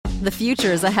The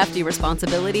future is a hefty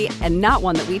responsibility and not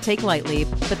one that we take lightly,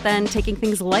 but then taking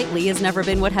things lightly has never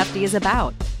been what Hefty is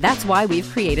about. That's why we've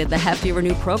created the Hefty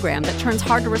Renew program that turns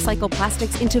hard-to-recycle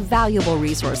plastics into valuable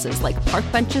resources like park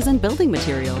benches and building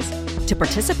materials. To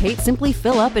participate, simply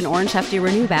fill up an orange Hefty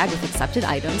Renew bag with accepted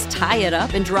items, tie it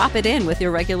up, and drop it in with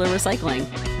your regular recycling.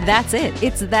 That's it.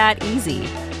 It's that easy.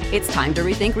 It's time to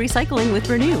rethink recycling with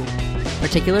Renew.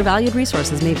 Particular valued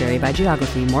resources may vary by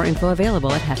geography. More info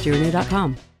available at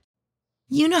heftyrenew.com.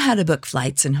 You know how to book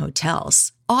flights and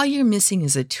hotels. All you're missing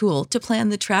is a tool to plan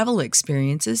the travel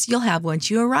experiences you'll have once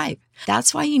you arrive.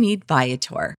 That's why you need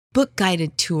Viator. Book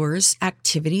guided tours,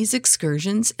 activities,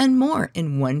 excursions, and more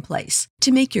in one place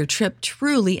to make your trip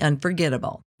truly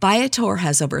unforgettable. Viator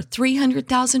has over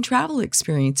 300,000 travel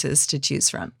experiences to choose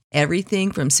from.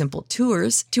 Everything from simple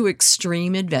tours to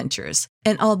extreme adventures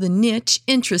and all the niche,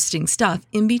 interesting stuff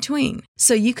in between.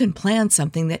 So you can plan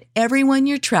something that everyone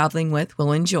you're traveling with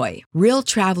will enjoy. Real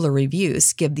traveler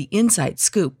reviews give the inside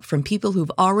scoop from people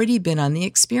who've already been on the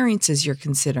experiences you're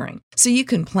considering. So you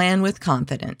can plan with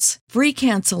confidence. Free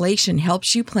cancellation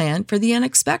helps you plan for the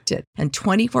unexpected. And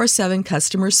 24/7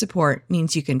 customer support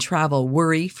means you can travel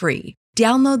worry-free.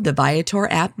 Download the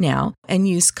Viator app now and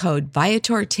use code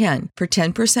Viator10 for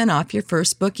 10% off your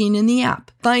first booking in the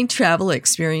app. Find travel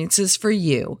experiences for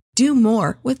you. Do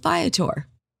more with Viator.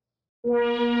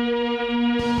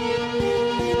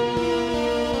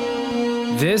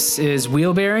 This is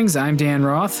Wheel Bearings. I'm Dan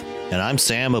Roth. And I'm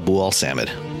Sam Abu-Al-Samad.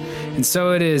 And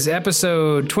so it is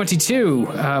episode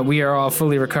 22. We are all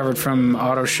fully recovered from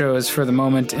auto shows for the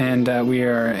moment, and we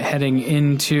are heading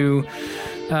into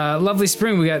lovely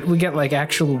spring. We get like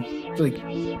actual like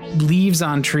leaves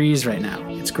on trees right now.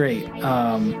 It's great.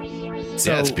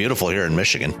 Yeah, it's beautiful here in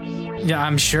Michigan. Yeah,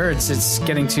 I'm sure it's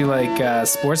getting to like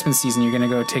sportsman season. You're gonna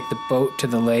go take the boat to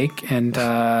the lake and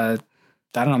I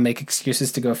don't know, make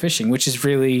excuses to go fishing, which is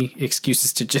really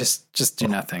excuses to just do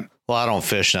nothing. Well, I don't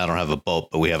fish and I don't have a boat,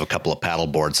 but we have a couple of paddle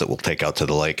boards that we'll take out to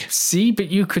the lake. See, but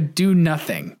you could do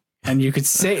nothing. And you could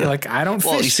say, like, I don't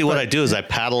Well, fish. you see, what I do is I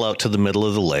paddle out to the middle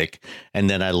of the lake and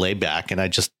then I lay back and I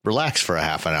just relax for a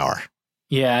half an hour.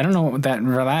 Yeah, I don't know what that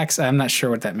relax. I'm not sure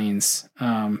what that means.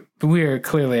 But we are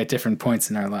clearly at different points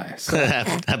in our lives.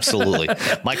 Absolutely.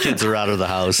 My kids are out of the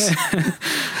house.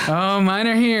 Oh, mine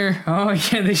are here. Oh,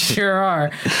 yeah, they sure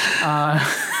are.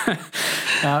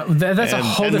 That's a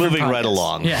whole different moving podcast. right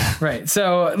along. Yeah, right.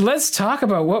 So let's talk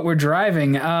about what we're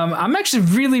driving. I'm actually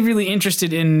really, really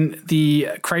interested in the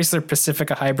Chrysler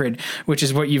Pacifica Hybrid, which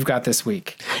is what you've got this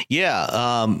week. Yeah,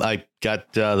 I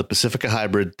got the Pacifica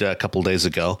Hybrid a couple of days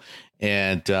ago.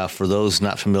 And for those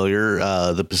not familiar,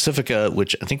 the Pacifica,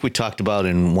 which I think we talked about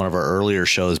in one of our earlier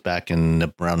shows back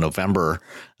in around November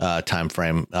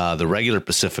timeframe, the regular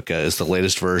Pacifica is the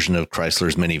latest version of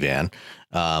Chrysler's minivan.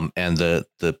 And the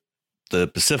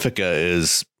Pacifica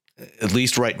is, at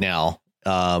least right now,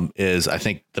 is I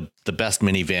think the best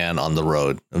minivan on the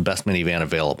road, the best minivan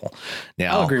available.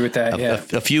 Now, I'll agree with that.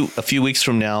 A few weeks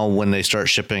from now, when they start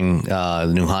shipping the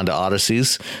new Honda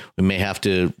Odysseys, we may have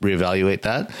to reevaluate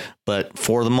that. But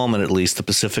for the moment, at least, the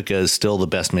Pacifica is still the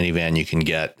best minivan you can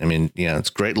get. I mean, it's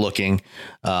great looking,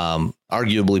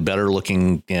 arguably better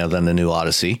looking, than the new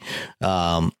Odyssey.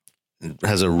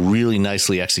 Has a really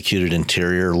nicely executed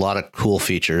interior, a lot of cool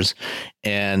features.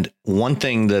 And one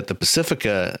thing that the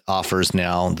Pacifica offers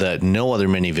now that no other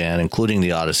minivan, including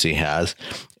the Odyssey, has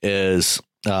is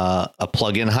a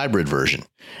plug-in hybrid version.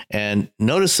 And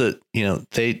notice that,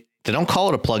 they don't call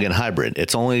it a plug-in hybrid.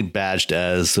 It's only badged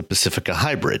as the Pacifica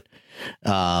Hybrid.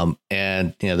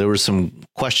 And there were some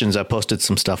questions. I posted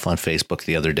some stuff on Facebook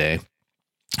the other day.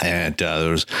 And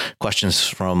there was questions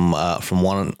from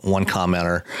one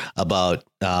commenter about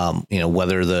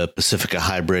whether the Pacifica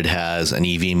Hybrid has an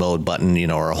EV mode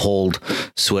button, or a hold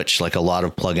switch like a lot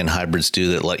of plug-in hybrids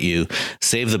do that let you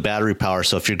save the battery power.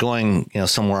 So if you're going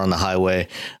somewhere on the highway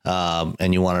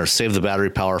and you want to save the battery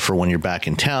power for when you're back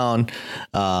in town,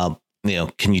 can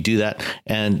you do that?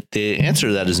 And the answer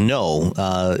to that is no.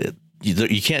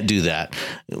 You can't do that.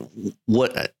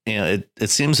 It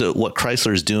seems that what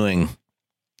Chrysler is doing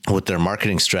with their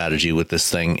marketing strategy with this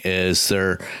thing is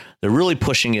they're really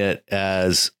pushing it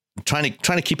as trying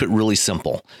to keep it really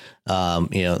simple.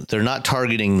 They're not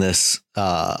targeting this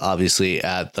obviously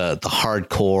at the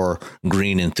hardcore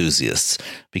green enthusiasts,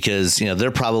 because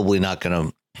they're probably not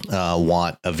going to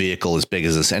want a vehicle as big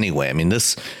as this anyway. I mean,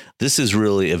 this is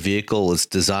really a vehicle that's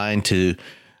designed to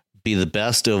be the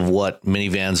best of what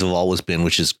minivans have always been,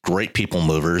 which is great people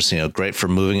movers, great for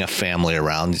moving a family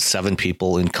around, 7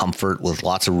 people in comfort with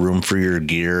lots of room for your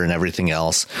gear and everything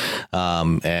else.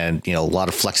 And, a lot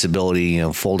of flexibility,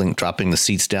 dropping the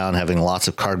seats down, having lots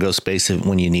of cargo space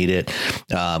when you need it,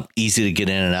 easy to get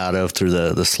in and out of through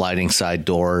the sliding side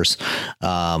doors,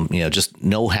 just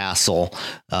no hassle,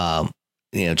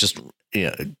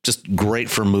 just great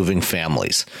for moving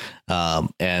families.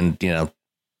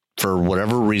 For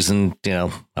whatever reason,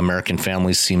 American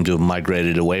families seem to have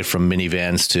migrated away from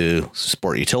minivans to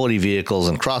sport utility vehicles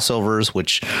and crossovers,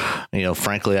 which,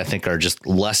 frankly, I think are just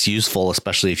less useful,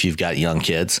 especially if you've got young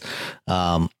kids.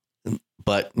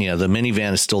 But, the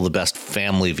minivan is still the best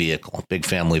family vehicle, big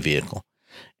family vehicle.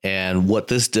 And what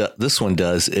this one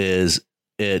does is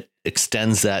it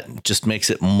extends that, just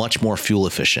makes it much more fuel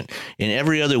efficient. In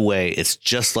every other way, it's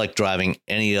just like driving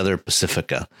any other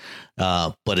Pacifica,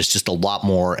 but it's just a lot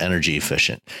more energy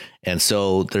efficient. And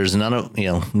so there's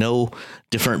no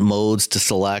different modes to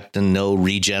select and no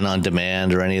regen on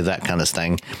demand or any of that kind of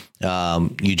thing.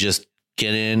 You just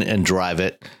get in and drive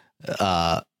it.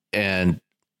 And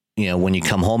when you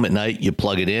come home at night, you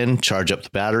plug it in, charge up the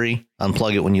battery,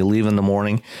 unplug it when you leave in the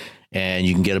morning, and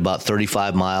you can get about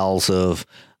 35 miles of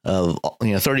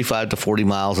 35 to 40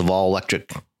 miles of all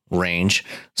electric range.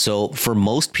 So for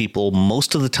most people,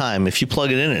 most of the time, if you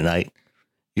plug it in at night,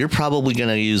 you're probably going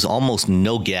to use almost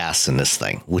no gas in this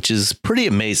thing, which is pretty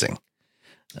amazing.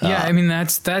 Yeah. I mean,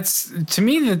 that's to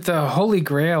me that the holy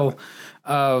grail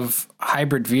of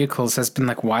hybrid vehicles has been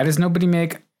like, why does nobody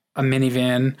make a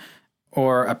minivan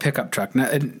or a pickup truck? Now,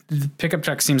 the pickup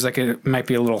truck seems like it might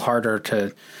be a little harder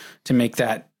to make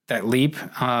that leap.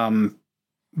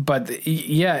 But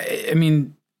yeah, I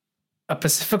mean, a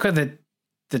Pacifica that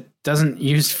doesn't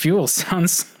use fuel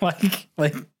sounds like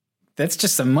that's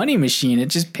just a money machine. It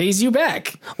just pays you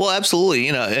back. Well, absolutely.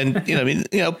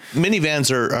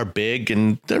 Minivans are big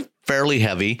and they're fairly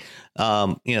heavy.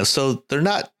 So they're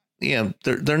not,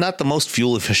 they're not the most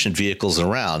fuel efficient vehicles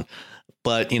around.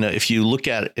 But, if you look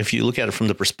at it from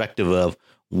the perspective of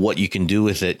what you can do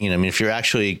with it, if you're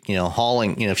actually,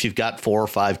 hauling, if you've got 4 or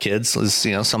 5 kids, as,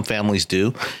 some families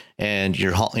do, and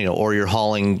you're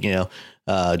hauling, doing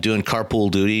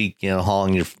carpool duty,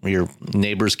 hauling your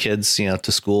neighbor's kids,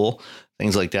 to school,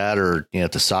 things like that, or,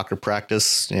 to soccer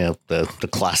practice, the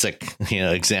classic,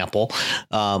 example.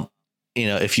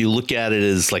 If you look at it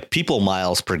as like people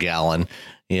miles per gallon,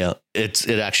 it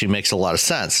actually makes a lot of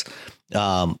sense.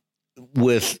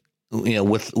 With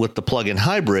the plug-in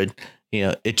hybrid,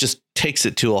 it just takes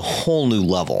it to a whole new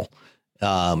level.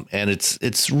 And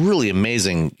it's really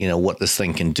amazing, what this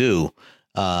thing can do.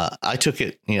 I took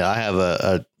it, I have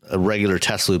a regular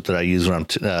test loop that I use when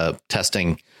I'm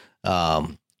testing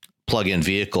plug-in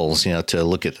vehicles, to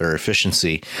look at their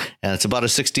efficiency. And it's about a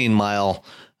 16-mile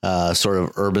sort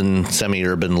of urban,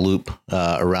 semi-urban loop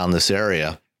around this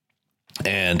area.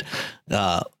 And,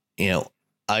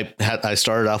 I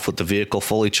started off with the vehicle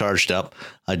fully charged up.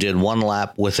 I did 1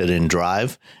 lap with it in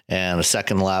drive and a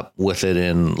second lap with it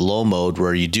in low mode,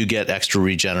 where you do get extra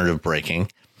regenerative braking.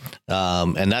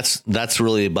 And that's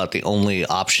really about the only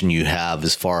option you have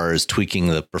as far as tweaking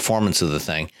the performance of the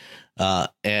thing.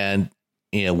 And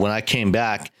when I came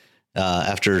back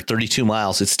after 32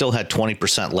 miles, it still had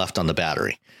 20% left on the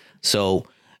battery. So,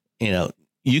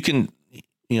 you can,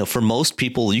 for most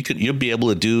people, you'll be able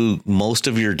to do most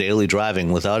of your daily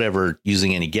driving without ever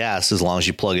using any gas, as long as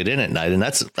you plug it in at night. And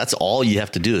that's all you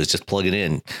have to do is just plug it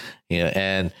in,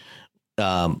 and,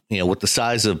 with the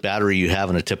size of battery you have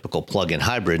in a typical plug-in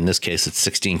hybrid, in this case, it's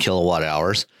 16 kilowatt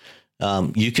hours.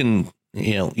 You can,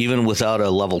 even without a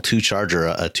level 2 charger,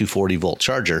 a 240 volt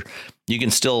charger, you can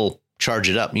still charge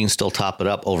it up. You can still top it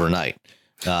up overnight.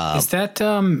 Is that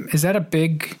a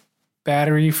big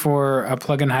battery for a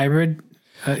plug-in hybrid?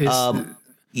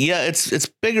 Yeah, it's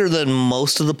bigger than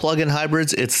most of the plug-in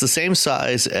hybrids. It's the same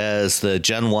size as the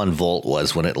Gen 1 Volt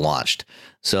was when it launched.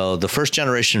 So the first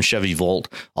generation Chevy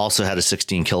Volt also had a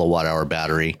 16 kilowatt hour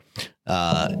battery.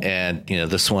 And,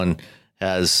 this one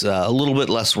has a little bit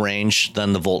less range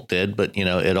than the Volt did, but,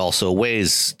 it also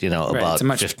weighs, about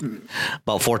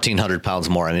 1,400 pounds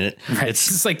more. I mean,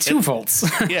 it's like 2 volts.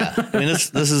 Yeah. I mean,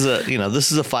 this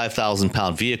is a 5,000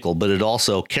 pound vehicle, but it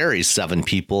also carries 7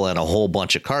 people and a whole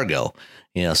bunch of cargo,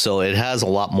 so it has a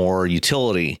lot more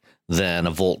utility than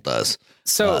a Volt does.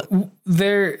 So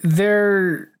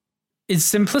there is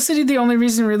simplicity the only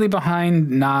reason really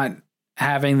behind not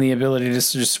having the ability to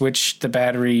sort of switch the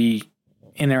battery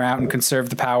in or out and conserve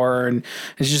the power? And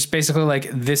it's just basically like,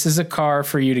 this is a car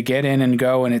for you to get in and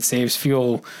go, and it saves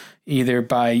fuel either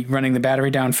by running the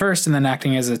battery down first and then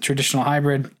acting as a traditional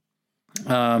hybrid,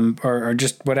 or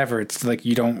just whatever. It's like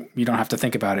you don't have to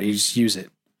think about it. You just use it.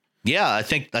 Yeah, I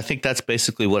think that's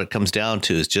basically what it comes down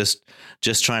to, is just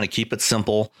trying to keep it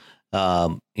simple.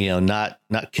 Not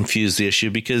confuse the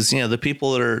issue, because the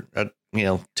people that are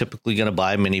typically going to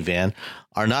buy a minivan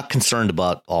are not concerned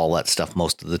about all that stuff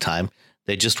most of the time.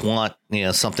 They just want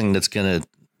something that's going to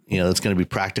that's going to be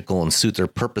practical and suit their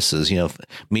purposes.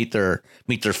 Meet their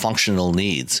functional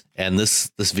needs, and this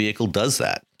vehicle does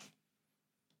that.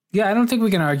 Yeah, I don't think we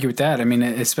can argue with that. I mean,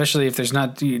 especially if there's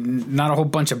not a whole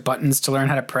bunch of buttons to learn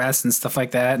how to press and stuff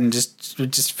like that, and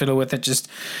just fiddle with it. Just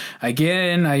I get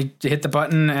in, I hit the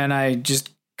button, and I just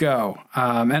go.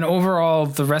 And overall,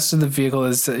 the rest of the vehicle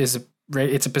it's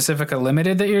a Pacifica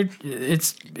Limited that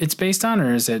it's based on,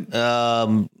 or is it?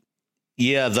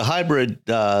 Yeah, the hybrid.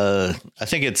 I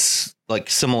think it's like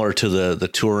similar to the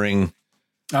Touring.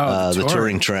 The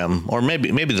Touring trim, or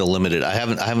maybe the Limited. I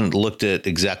haven't looked at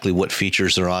exactly what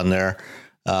features are on there.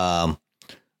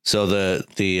 So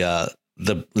the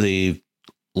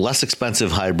less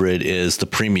expensive hybrid is the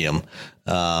Premium,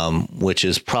 which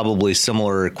is probably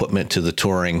similar equipment to the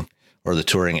Touring or the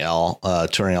Touring L,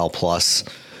 Touring L Plus.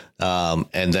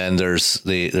 And then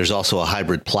there's also a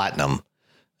hybrid Platinum.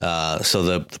 So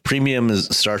the Premium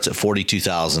starts at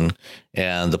 42,000,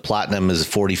 and the Platinum is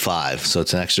 45. So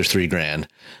it's an extra $3,000.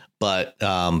 But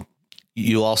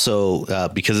you also,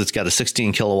 because it's got a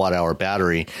 16 kilowatt hour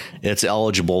battery, it's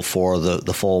eligible for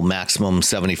the full maximum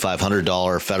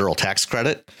 $7,500 federal tax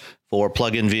credit for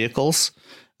plug-in vehicles.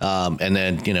 And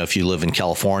then, if you live in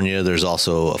California, there's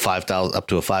also up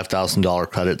to a $5,000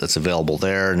 credit that's available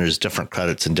there. And there's different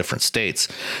credits in different states.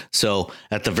 So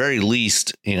at the very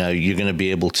least, you're going to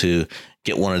be able to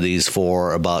get one of these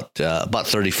for about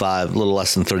 35, a little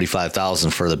less than 35,000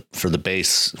 for the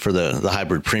base, for the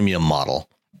hybrid Premium model.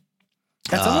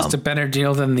 That's almost a better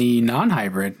deal than the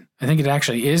non-hybrid. I think it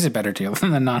actually is a better deal than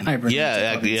the non-hybrid.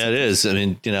 Yeah, it is. I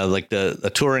mean, like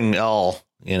the Touring L,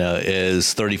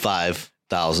 is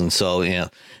 35,000. So,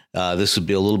 this would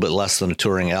be a little bit less than a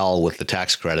Touring L with the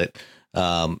tax credit.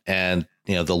 And,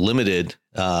 the Limited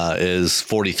is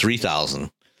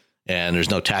 43,000, and there's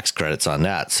no tax credits on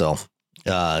that. So,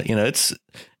 and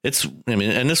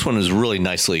this one is really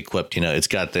nicely equipped. It's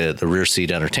got the rear seat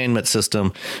entertainment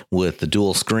system with the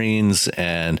dual screens,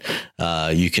 and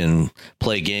you can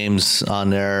play games on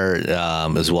there,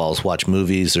 as well as watch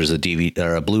movies. There's a DVD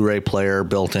or a Blu-ray player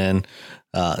built in.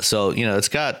 So, it's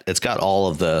got all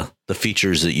of the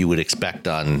features that you would expect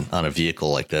on a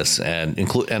vehicle like this, and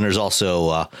there's also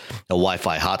a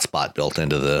Wi-Fi hotspot built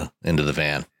into the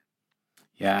van.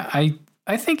 Yeah,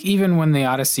 I think even when the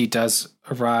Odyssey does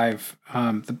arrive,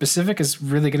 the Pacific is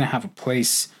really going to have a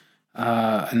place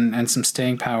and some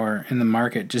staying power in the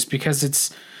market, just because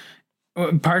it's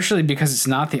partially because it's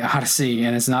not the Odyssey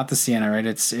and it's not the Sienna, right?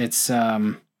 It's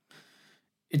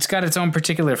got its own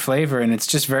particular flavor, and it's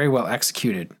just very well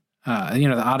executed.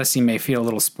 The Odyssey may feel a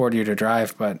little sportier to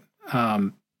drive, but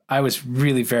I was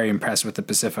really very impressed with the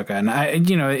Pacifica, and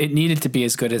it needed to be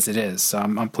as good as it is. So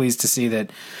I'm pleased to see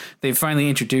that they've finally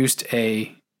introduced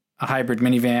a hybrid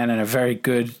minivan and a very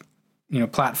good,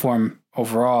 platform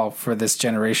overall for this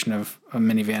generation of a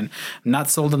minivan. I'm not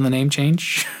sold on the name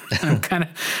change. I'm kind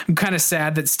of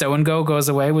sad that Stow and Go goes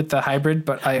away with the hybrid,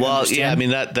 but I understand. Yeah, I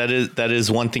mean that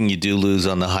is one thing you do lose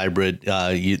on the hybrid.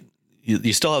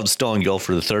 You still have Stow and Go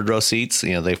for the third row seats.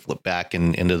 They flip back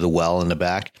into the well in the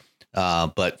back.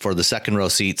 But for the second row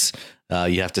seats,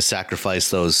 you have to sacrifice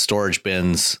those storage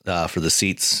bins for the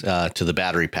seats to the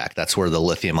battery pack. That's where the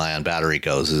lithium ion battery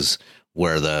goes, is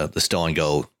where the Stow and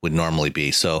Go would normally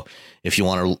be. So if you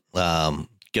want to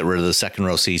get rid of the second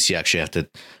row seats, you actually have to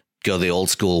go the old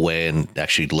school way and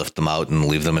actually lift them out and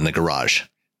leave them in the garage.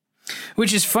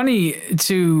 Which is funny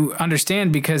to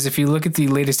understand, because if you look at the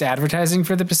latest advertising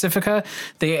for the Pacifica,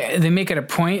 they make it a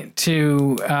point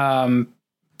to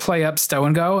play up Stow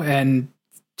and Go and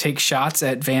take shots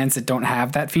at vans that don't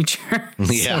have that feature.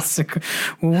 Yeah. So like,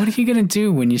 well, what are you going to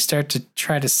do when you start to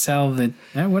try to sell the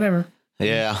whatever?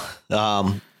 Yeah.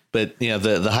 But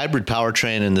the hybrid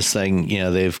powertrain in this thing,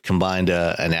 they've combined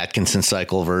an Atkinson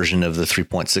cycle version of the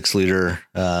 3.6 liter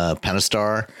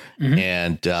Pentastar,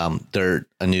 and they're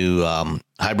a new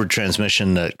hybrid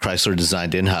transmission that Chrysler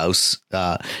designed in-house.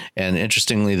 And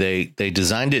interestingly, they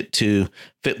designed it to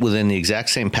fit within the exact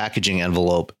same packaging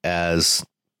envelope as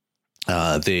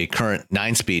the current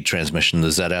 9-speed transmission, the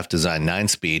ZF Design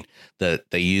 9-speed that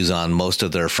they use on most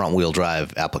of their front-wheel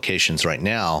drive applications right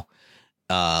now.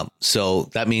 So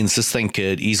that means this thing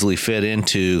could easily fit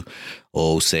into,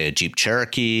 say, a Jeep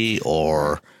Cherokee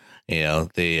or,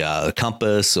 the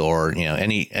Compass or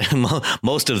any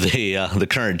most of the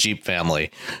current Jeep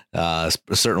family,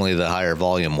 certainly the higher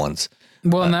volume ones.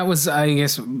 Well, and that was, I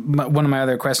guess, one of my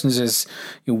other questions is,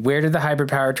 where did the hybrid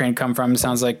powertrain come from? It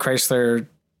sounds like Chrysler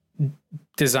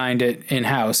designed it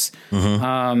in-house.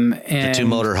 Mm-hmm. And the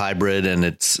 2-motor hybrid, and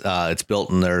it's built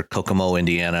in their Kokomo,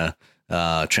 Indiana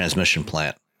transmission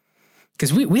plant.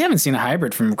 Because we haven't seen a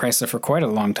hybrid from Chrysler for quite a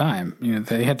long time.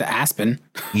 They had the Aspen.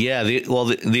 Yeah,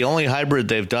 the only hybrid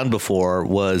they've done before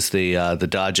was the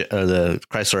Dodge, the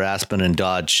Chrysler Aspen and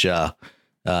Dodge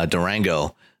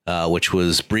Durango, which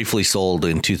was briefly sold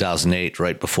in 2008,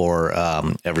 right before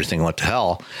everything went to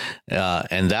hell.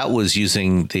 And that was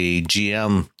using the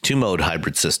GM 2-mode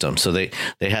hybrid system. So they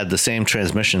had the same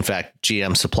transmission. In fact,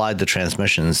 GM supplied the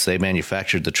transmissions. They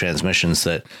manufactured the transmissions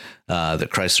that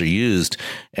Chrysler used.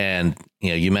 And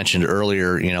you mentioned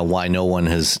earlier, why no one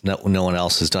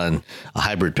else has done a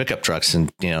hybrid pickup trucks.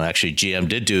 And actually GM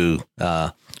did do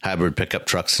hybrid pickup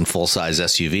trucks and full-size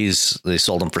SUVs. They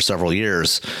sold them for several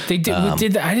years. They did.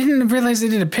 I didn't realize they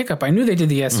did a pickup. I knew they did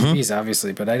the SUVs,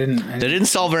 obviously, but I didn't. They didn't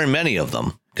sell very many of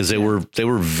them because they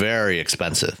were very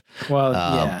expensive. Well,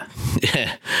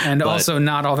 yeah, and also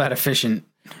not all that efficient.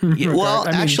 Well,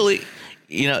 actually,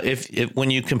 if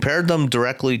when you compared them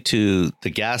directly to the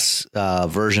gas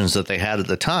versions that they had at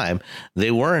the time, they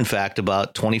were in fact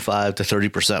about 25 to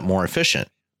 30% more efficient.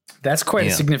 That's quite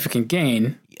a significant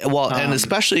gain. Well, and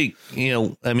especially,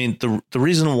 the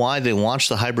reason why they launched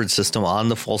the hybrid system on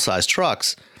the full size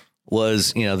trucks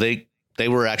was, they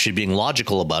were actually being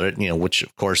logical about it, which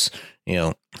of course,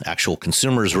 actual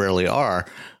consumers rarely are.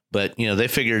 But, they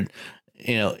figured,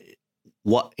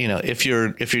 if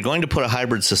you're going to put a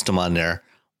hybrid system on there,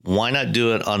 why not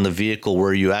do it on the vehicle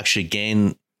where you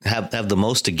actually have the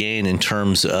most to gain in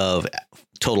terms of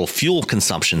total fuel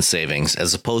consumption savings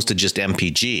as opposed to just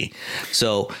MPG.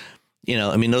 So,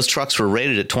 those trucks were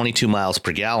rated at 22 miles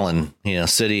per gallon,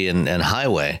 city and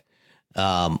highway,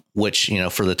 which,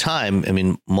 for the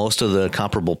time, most of the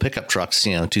comparable pickup trucks,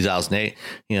 2008,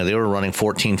 they were running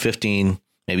 14, 15,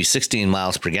 maybe 16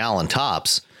 miles per gallon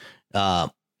tops.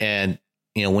 And,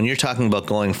 when you're talking about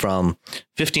going from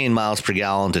 15 miles per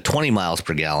gallon to 20 miles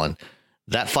per gallon,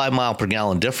 that 5 mile per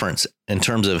gallon difference in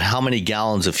terms of how many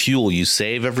gallons of fuel you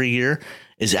save every year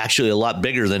is actually a lot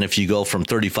bigger than if you go from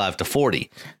 35 to 40.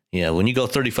 When you go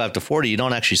 35 to 40, you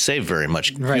don't actually save very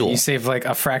much fuel. Right, you save like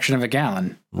a fraction of a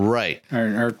gallon. Right.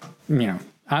 Or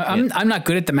I'm not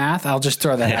good at the math. I'll just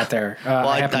throw that out there.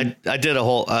 I did a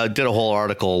whole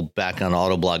article back on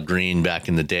Autoblog Green back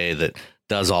in the day that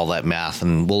does all that math,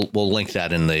 and we'll link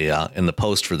that in the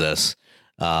post for this.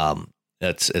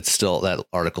 It's still, that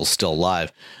article's still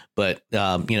live, but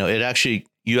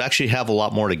you actually have a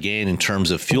lot more to gain in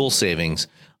terms of fuel savings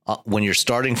when you're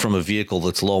starting from a vehicle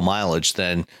that's low mileage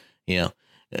than,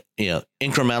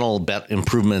 incremental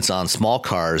improvements on small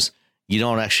cars. You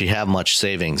don't actually have much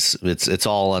savings. It's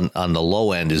all on the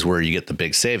low end is where you get the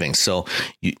big savings. So,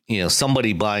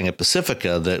 somebody buying a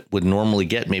Pacifica that would normally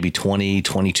get maybe 20,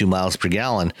 22 miles per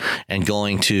gallon and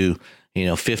going to,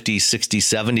 50, 60,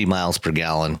 70 miles per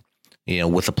gallon,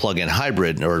 with a plug-in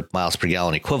hybrid or miles per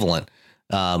gallon equivalent,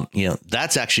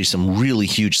 that's actually some really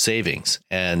huge savings,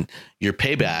 and your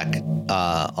payback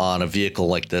on a vehicle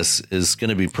like this is going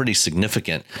to be pretty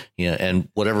significant. And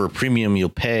whatever premium you'll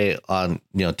pay on,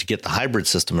 to get the hybrid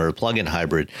system or a plug-in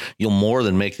hybrid, you'll more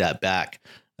than make that back,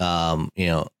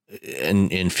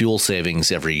 in fuel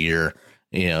savings every year.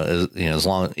 As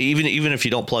long, even if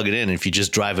you don't plug it in, if you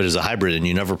just drive it as a hybrid and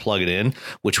you never plug it in,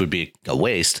 which would be a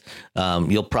waste,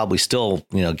 you'll probably still,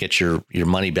 get your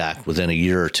money back within a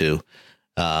year or two.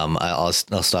 I'll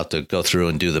still have to go through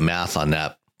and do the math on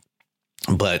that.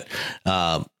 But,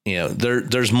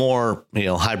 there's more,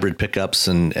 hybrid pickups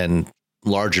and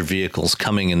larger vehicles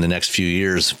coming in the next few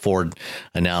years. Ford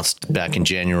announced back in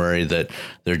January that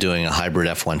they're doing a hybrid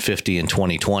F-150 in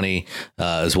 2020,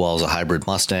 as well as a hybrid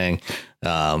Mustang.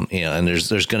 And there's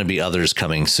going to be others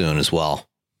coming soon as well.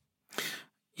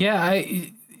 Yeah,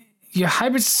 your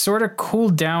hybrids sort of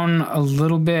cooled down a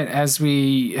little bit as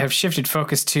we have shifted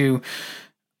focus to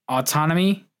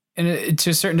autonomy, and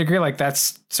to a certain degree, like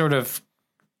that's sort of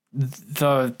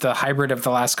the hybrid of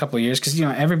the last couple of years, because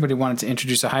everybody wanted to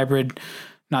introduce a hybrid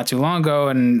not too long ago,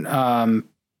 and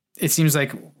it seems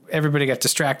like everybody got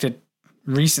distracted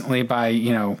recently by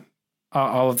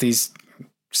all of these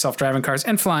self-driving cars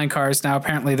and flying cars. Now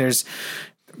apparently there's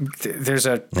there's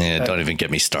a don't even get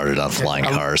me started on flying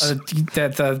cars.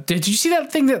 Did you see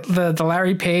that thing, that the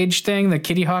Larry Page thing, the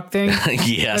Kitty Hawk thing?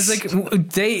 Yes. I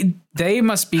was like, they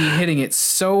must be hitting it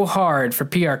so hard for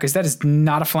PR, because that is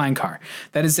not a flying car.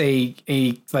 That is a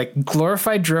like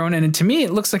glorified drone, and to me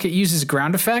it looks like it uses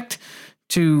ground effect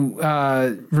to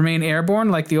remain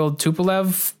airborne, like the old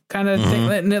Tupolev kind of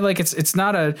thing. And like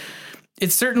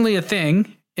it's certainly a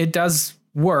thing. It does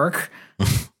work.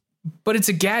 But it's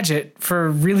a gadget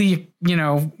for really,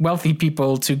 wealthy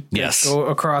people to go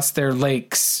across their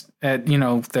lakes at,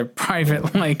 their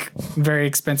private, like, very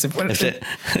expensive.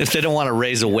 If they don't want to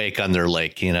raise a wake on their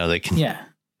lake, they can.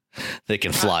 They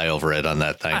can fly over it on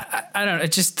that thing. I don't know.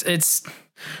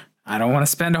 I don't want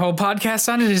to spend a whole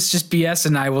podcast on it. It's just BS,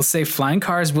 and I will say flying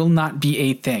cars will not be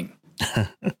a thing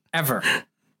ever.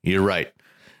 You're right.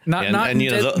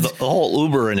 The whole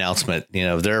Uber announcement,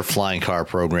 their flying car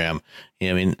program.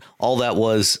 All that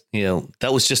was,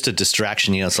 that was just a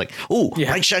distraction. It's like,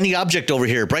 bright shiny object over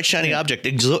here, bright shiny object.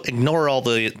 Ignore all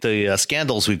the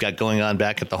scandals we've got going on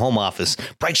back at the home office.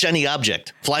 Bright shiny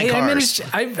object, flying cars.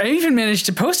 I even managed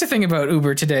to post a thing about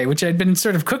Uber today, which I'd been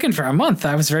sort of cooking for a month.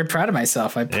 I was very proud of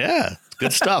myself.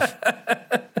 Good stuff.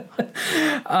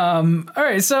 All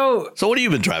right. So what have you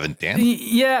been driving, Dan?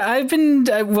 Yeah, I've been,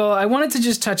 I wanted to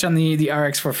just touch on the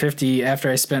RX 450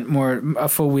 after I spent a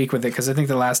full week with it, because I think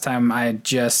the last time I had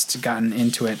just gotten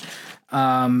into it.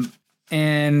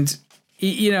 And,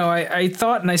 I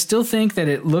thought, and I still think that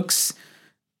it looks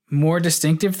more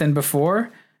distinctive than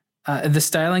before. The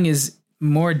styling is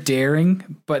more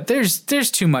daring, but there's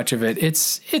too much of it.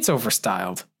 It's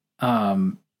overstyled.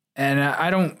 And I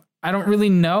don't really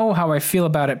know how I feel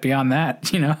about it beyond that.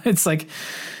 It's like,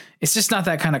 it's just not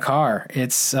that kind of car.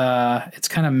 It's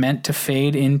kind of meant to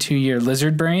fade into your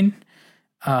lizard brain.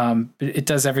 It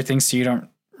does everything, so you don't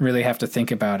really have to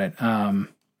think about it.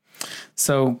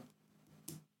 So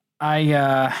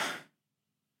I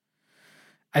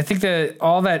think that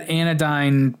all that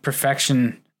anodyne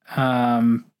perfection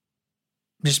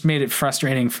just made it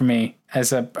frustrating for me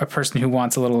as a person who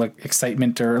wants a little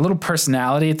excitement or a little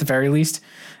personality, at the very least,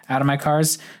 out of my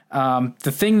cars.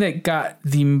 The thing that got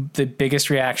the biggest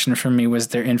reaction from me was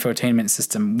their infotainment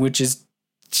system, which is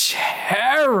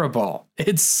terrible.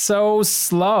 It's so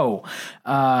slow.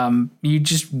 You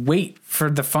just wait for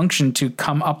the function to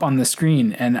come up on the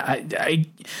screen, and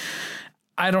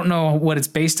I don't know what it's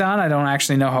based on. I don't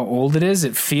actually know how old it is.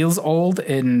 It feels old,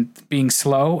 and being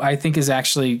slow, I think, is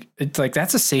actually, it's like,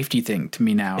 that's a safety thing to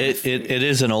me now. It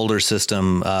is an older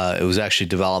system. It was actually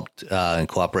developed in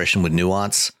cooperation with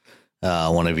Nuance,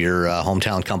 one of your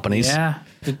hometown companies. Yeah.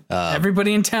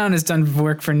 Everybody in town has done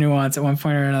work for Nuance at one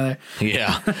point or another.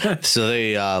 Yeah. So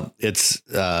it's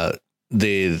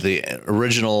the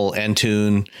original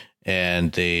Entune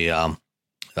and the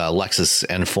Lexus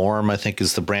Enform, I think,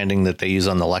 is the branding that they use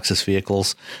on the Lexus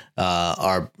vehicles.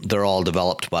 They're all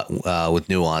developed with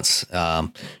Nuance,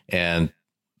 and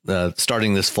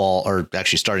starting this fall, or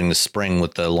actually starting this spring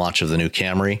with the launch of the new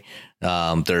Camry,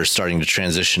 they're starting to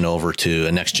transition over to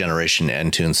a next generation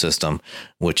Entune system,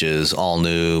 which is all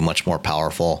new, much more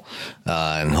powerful,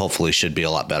 and hopefully should be a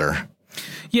lot better.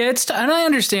 Yeah, and I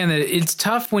understand that it's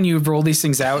tough when you roll these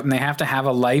things out and they have to have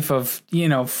a life of,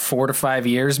 4 to 5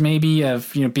 years, maybe,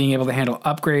 of, being able to handle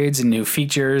upgrades and new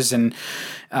features and,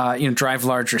 drive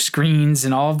larger screens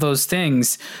and all of those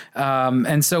things.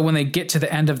 And so when they get to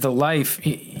the end of the life,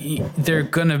 they're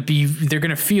going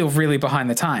to feel really behind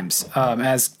the times,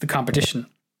 as the competition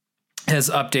has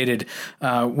updated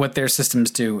what their systems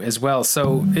do as well.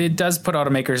 So it does put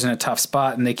automakers in a tough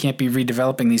spot, and they can't be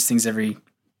redeveloping these things every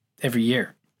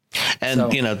year. And,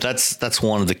 that's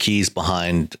one of the keys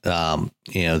behind,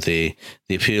 the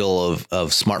appeal of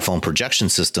smartphone projection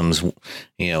systems.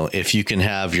 If you can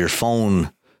have your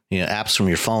phone, apps from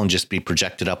your phone just be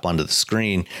projected up onto the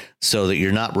screen, so that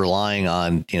you're not relying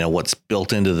on, what's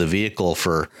built into the vehicle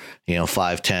for,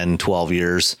 5, 10, 12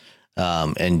 years.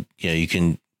 And, you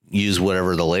can use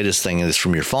whatever the latest thing is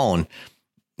from your phone,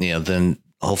 then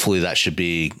hopefully that should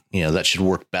be, that should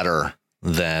work better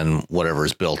than whatever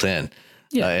is built in.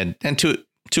 Yeah. And to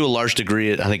a large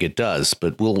degree, I think it does,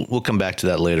 but we'll come back to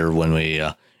that later when we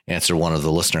answer one of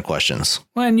the listener questions.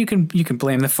 Well, and you can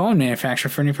blame the phone manufacturer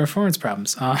for any performance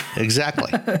problems.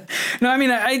 Exactly. No, I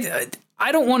mean,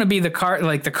 I don't want to be the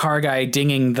car guy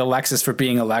dinging the Lexus for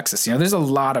being a Lexus. There's a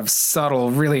lot of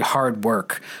subtle, really hard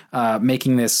work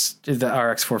making the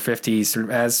RX 450 sort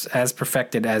of as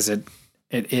perfected as it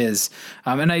is.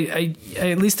 And I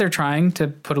at least they're trying to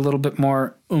put a little bit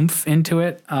more oomph into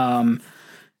it.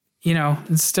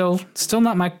 It's still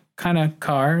not my kind of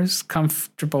car. It's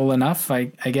comfortable enough, I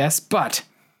guess. But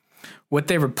What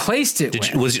they replaced it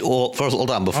with. First,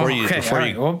 hold on, before you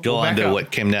go on to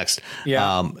what came next.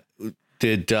 Yeah.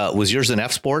 Was yours an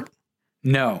F Sport?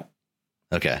 No.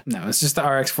 Okay. No, it's just the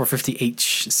RX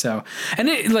 450H. So, and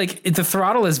the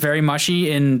throttle is very mushy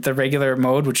in the regular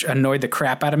mode, which annoyed the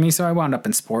crap out of me. So I wound up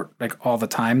in sport like all the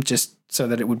time, just so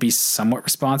that it would be somewhat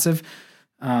responsive.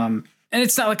 And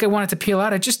it's not like I want it to peel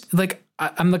out. I just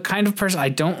I'm the kind of person, I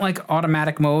don't like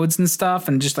automatic modes and stuff.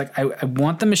 And just like, I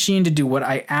want the machine to do what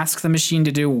I ask the machine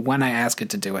to do when I ask it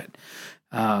to do it.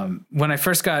 When I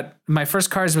first got my first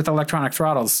cars with electronic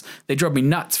throttles, they drove me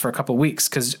nuts for a couple of weeks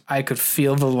because I could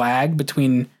feel the lag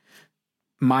between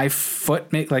my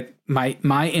foot, like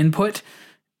my input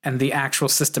and the actual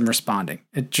system responding.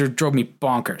 It drove me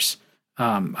bonkers.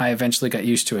 I eventually got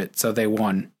used to it, so they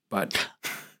won. But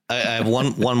I have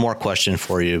one more question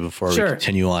for you before we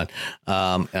continue on.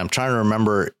 And I'm trying to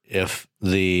remember if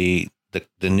the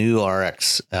new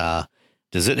RX,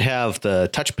 does it have the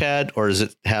touchpad or does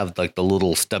it have like the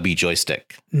little stubby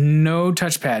joystick? No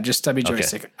touchpad, just stubby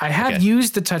joystick. I have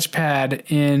used the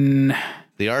touchpad in...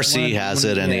 The RC has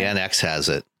it and the NX has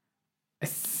it. I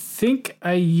think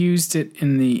I used it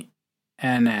in the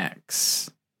NX,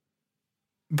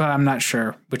 but I'm not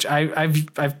sure, which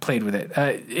I've played with it.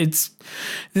 It's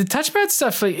the touchpad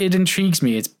stuff. Like, it intrigues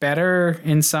me. It's better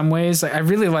in some ways. Like, I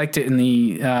really liked it in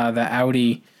the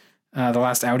Audi, the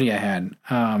last Audi I had,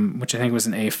 which I think was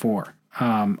an A4.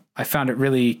 I found it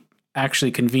really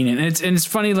actually convenient, and it's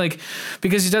funny, like,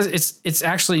 because it's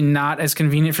actually not as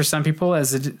convenient for some people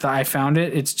as I found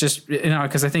it. It's just,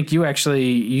 because I think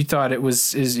you thought it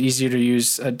is easier to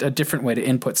use a different way to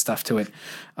input stuff to it.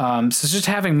 So it's just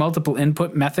having multiple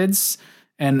input methods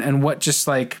and what just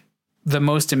like the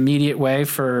most immediate way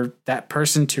for that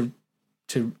person to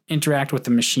interact with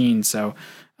the machine. So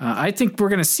I think we're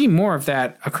going to see more of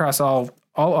that across all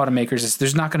automakers.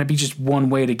 There's not going to be just one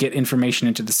way to get information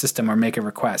into the system or make a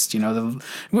request, and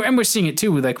we're seeing it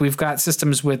too. Like, we've got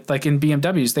systems with, like, in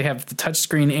BMWs, they have the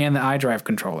touchscreen and the iDrive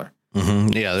controller.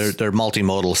 Mm-hmm. Yeah. They're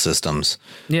multimodal systems.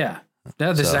 Yeah.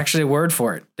 No, there's actually a word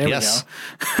for it. There we go.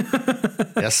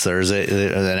 Yes. There's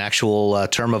an actual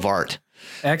term of art.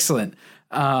 Excellent.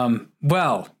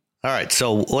 All right,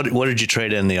 so what did you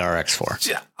trade in the RX for?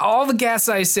 All the gas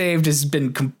I saved has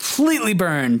been completely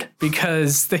burned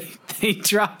because they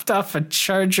dropped off a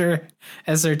Charger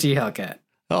SRT Hellcat.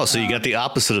 Oh, so you got the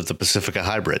opposite of the Pacifica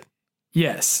Hybrid.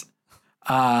 Yes.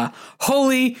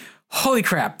 Holy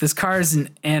crap! This car is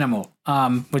an animal.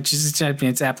 Which is,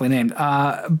 it's aptly named.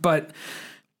 But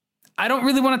I don't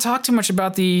really want to talk too much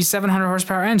about the 700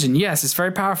 horsepower engine. Yes, it's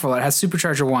very powerful. It has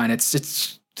supercharger whine.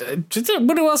 It's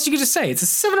what else you could just say? It's a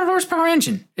 700 horsepower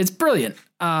engine. It's brilliant.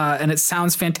 And it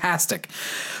sounds fantastic.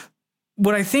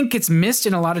 What I think gets missed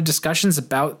in a lot of discussions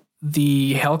about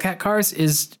the Hellcat cars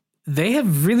is they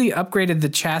have really upgraded the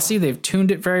chassis. They've tuned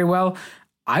it very well.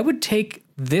 I would take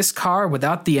this car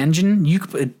without the engine. You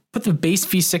could put the base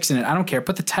V6 in it. I don't care.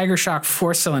 Put the Tiger Shock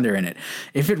 4-cylinder in it.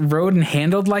 If it rode and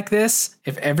handled like this,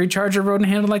 if every Charger rode and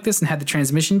handled like this and had the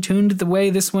transmission tuned the way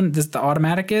the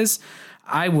automatic is,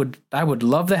 I would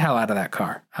love the hell out of that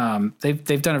car.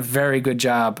 They've done a very good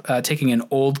job taking an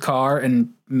old car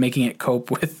and making it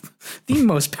cope with the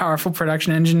most powerful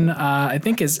production engine I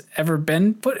think has ever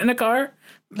been put in a car.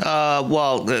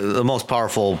 The most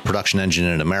powerful production engine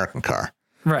in an American car.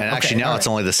 Right. And actually now it's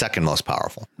only the second most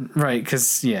powerful. Right,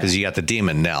 because you got the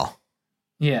Demon now.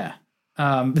 Yeah.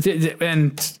 So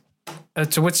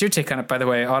what's your take on it, by the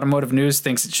way? Automotive News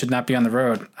thinks it should not be on the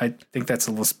road. I think that's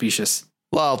a little specious.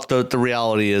 Well, the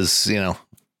reality is,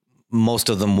 most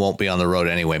of them won't be on the road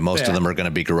anyway. Most of them are going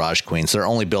to be garage queens. They're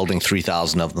only building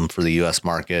 3,000 of them for the U.S.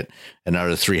 market, and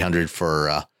another 300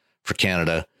 for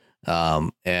Canada.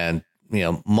 And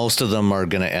most of them are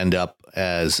going to end up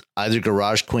as either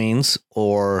garage queens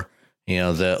or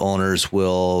the owners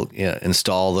will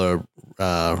install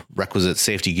the requisite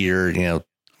safety gear,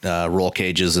 roll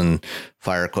cages and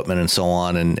fire equipment and so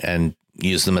on, and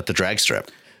use them at the drag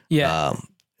strip. Yeah.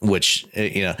 Which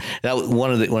that was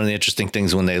one of the interesting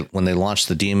things when they launched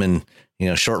the Demon.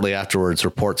 Shortly afterwards,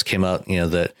 reports came out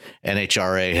that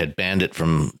NHRA had banned it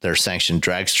from their sanctioned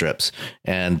drag strips,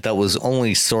 and that was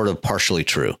only sort of partially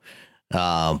true.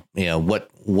 What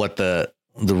the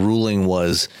ruling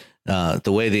was, the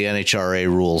way the NHRA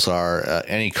rules are,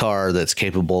 any car that's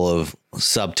capable of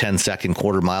sub 10-second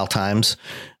quarter mile times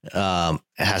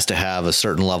has to have a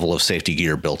certain level of safety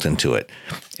gear built into it.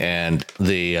 And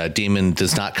the Demon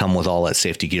does not come with all that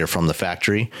safety gear from the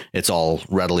factory. It's all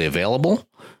readily available,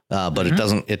 but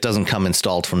it doesn't come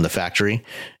installed from the factory.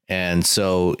 And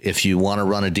so if you want to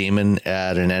run a Demon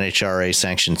at an NHRA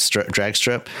sanctioned drag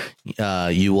strip,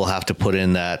 you will have to put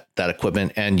in that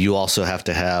equipment. And you also have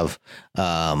to have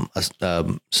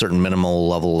a certain minimal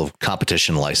level of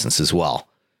competition license as well.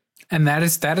 And that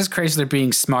is Chrysler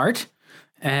being smart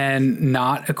and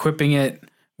not equipping it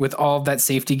with all of that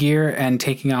safety gear and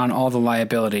taking on all the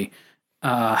liability.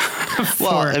 Well,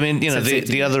 I mean,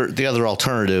 the other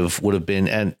alternative would have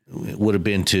been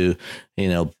to,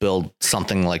 build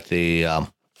something like the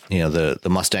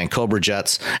Mustang Cobra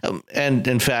jets. And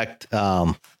in fact,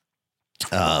 Chrysler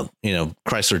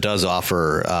does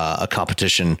offer a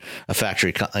competition, a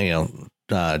factory,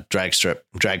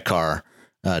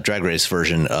 drag race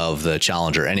version of the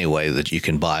Challenger anyway, that you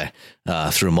can buy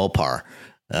through Mopar.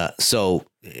 So,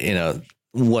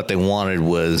 what they wanted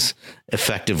was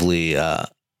effectively a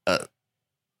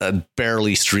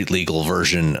barely street legal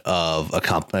version of a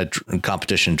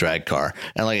competition drag car.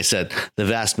 And like I said, the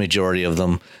vast majority of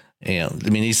them,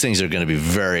 these things are going to be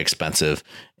very expensive,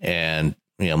 and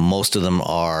most of them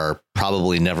are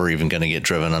probably never even going to get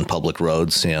driven on public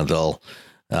roads. They'll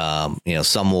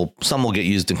some will get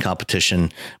used in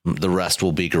competition. The rest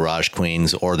will be garage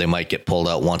queens, or they might get pulled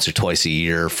out once or twice a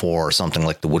year for something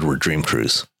like the Woodward Dream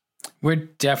Cruise. We're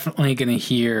definitely going to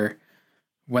hear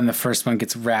when the first one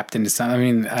gets wrapped into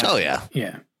something. Yeah.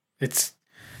 It's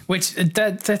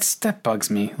that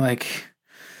bugs me. Like,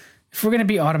 if we're going to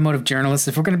be automotive journalists,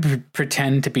 if we're going to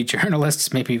pretend to be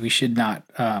journalists, maybe we should not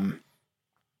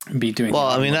be doing.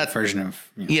 That version of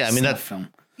film.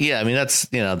 Yeah, I mean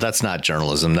that's not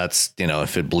journalism. That's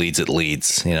if it bleeds, it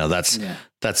leads. That's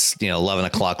 11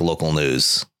 o'clock local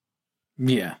news.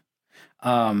 Yeah.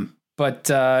 But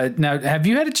now, have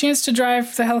you had a chance to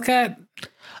drive the Hellcat?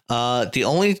 The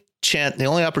only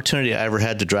opportunity I ever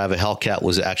had to drive a Hellcat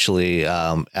was actually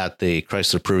at the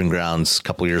Chrysler Proving Grounds a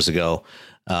couple years ago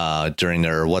during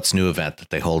their What's New event that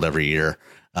they hold every year.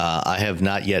 I have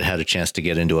not yet had a chance to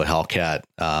get into a Hellcat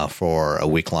for a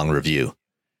week-long review.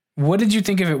 What did you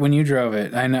think of it when you drove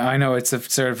it? I know it's a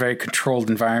sort of very controlled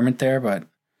environment there, but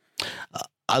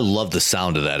I love the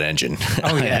sound of that engine.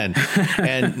 Oh yeah,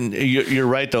 and you're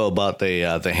right though about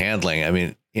the handling. I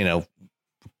mean,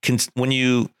 when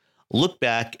you look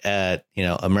back at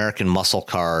American muscle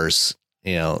cars,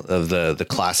 of the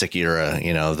classic era,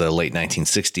 the late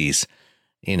 1960s,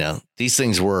 these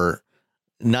things were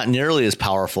not nearly as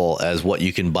powerful as what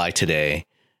you can buy today.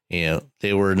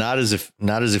 They were not as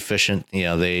efficient.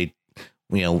 They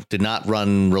did not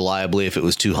run reliably if it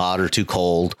was too hot or too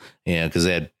cold. Because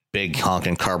they had big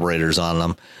honking carburetors on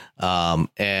them,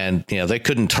 and they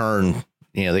couldn't turn.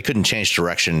 They couldn't change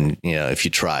direction. If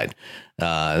you tried,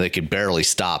 they could barely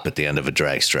stop at the end of a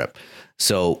drag strip.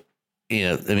 So,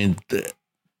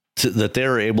 that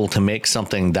they're able to make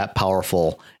something that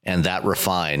powerful and that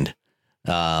refined.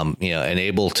 And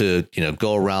able to,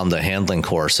 go around the handling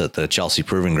course at the Chelsea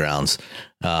Proving Grounds,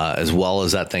 as well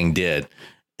as that thing did,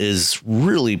 is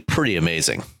really pretty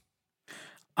amazing.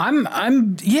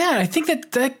 I think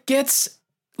that gets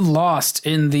lost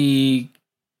in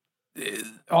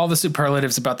all the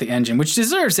superlatives about the engine, which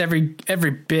deserves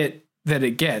every bit that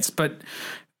it gets. But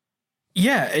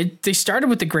yeah, they started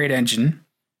with the great engine.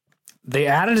 They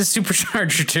added a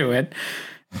supercharger to it.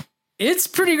 It's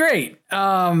pretty great.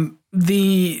 The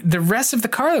rest of the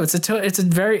car though, it's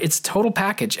a total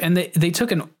package, and they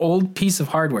took an old piece of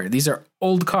hardware. These are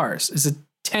old cars. It's a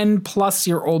 10+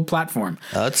 year old platform.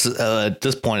 It's at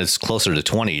this point it's closer to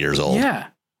 20 years old. Yeah.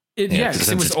 It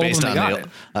was old based when they got it.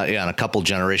 On a couple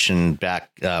generation back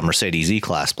Mercedes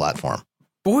E-Class platform.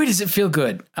 Boy, does it feel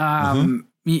good.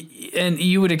 And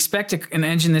you would expect an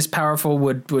engine this powerful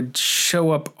would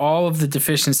show up all of the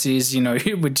deficiencies.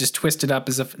 It would just twist it up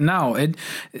as if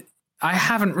I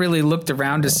haven't really looked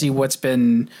around to see what's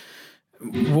been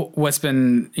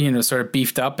sort of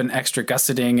beefed up and extra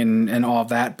gusseting and all of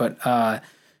that. But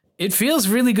it feels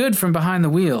really good from behind the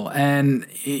wheel. And,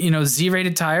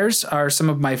 Z-rated tires are some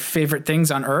of my favorite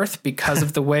things on earth because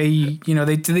of the way,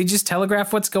 they just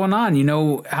telegraph what's going on.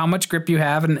 How much grip you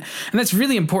have. And that's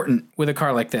really important with a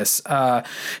car like this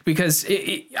because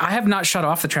I have not shut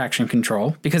off the traction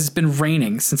control because it's been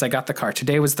raining since I got the car.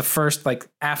 Today was the first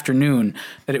afternoon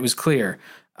that it was clear.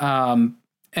 And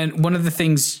one of the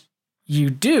things you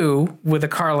do with a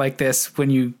car like this when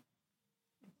you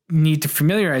need to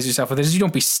familiarize yourself with it is you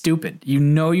don't be stupid.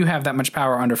 You have that much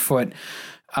power underfoot.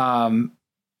 We've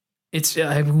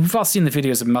all seen the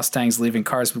videos of Mustangs leaving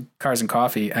Cars and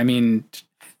Coffee. I mean,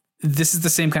 this is the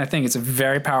same kind of thing. It's a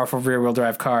very powerful rear-wheel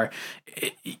drive car.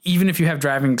 Even if you have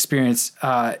driving experience,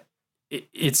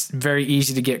 it's very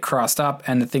easy to get crossed up,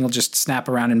 and the thing will just snap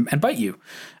around and bite you.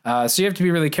 So you have to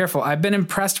be really careful. I've been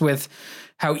impressed with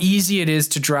how easy it is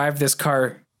to drive this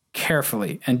car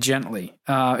carefully and gently.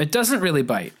 It doesn't really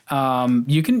bite.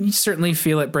 You can certainly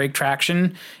feel it break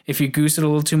traction if you goose it a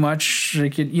little too much,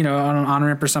 like on an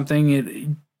on-ramp or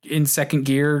something. In second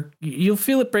gear, you'll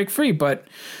feel it break free, but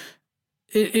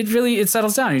it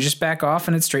settles down. You just back off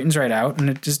and it straightens right out, and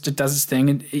it does its thing.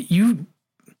 And you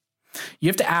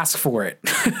have to ask for it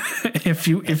if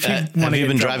you want to. Have you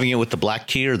been driving it with the black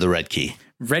key or the red key?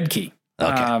 Red key.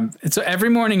 Okay. So every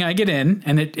morning I get in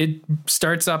and it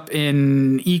starts up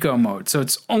in eco mode. So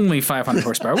it's only 500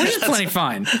 horsepower, which is plenty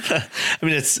fine. I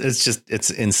mean,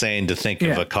 it's insane to think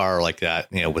of a car like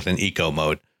that, with an eco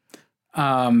mode.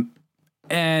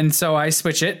 And so I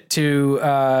switch it to,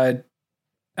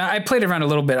 I played around a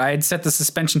little bit. I had set the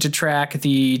suspension to track,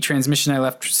 the transmission I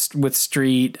left with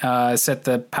street, set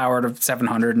the power to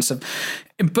 700 and stuff.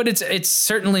 But it's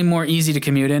certainly more easy to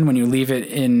commute in when you leave it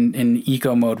in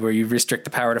eco mode, where you restrict the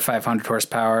power to 500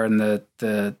 horsepower and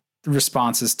the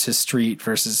responses to street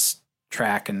versus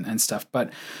track and stuff.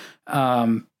 But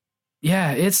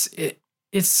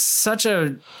it's such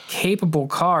a capable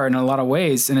car in a lot of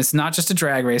ways, and it's not just a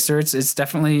drag racer. It's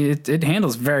definitely it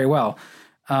handles very well.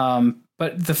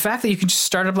 But the fact that you can just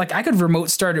start up, like I could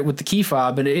remote start it with the key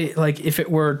fob, and if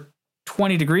it were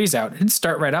 20 degrees out, it'd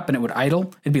start right up and it would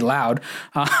idle. It'd be loud.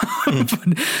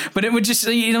 But it would just,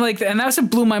 and that's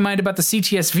what blew my mind about the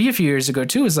CTS-V a few years ago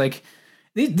too, is like,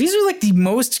 these are like the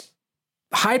most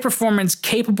high performance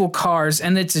capable cars.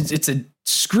 And it's a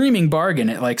screaming bargain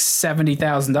at like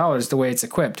 $70,000 the way it's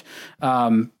equipped,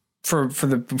 for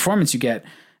the performance you get,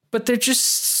 but they're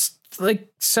just like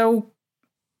so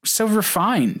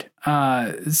refined,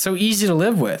 so easy to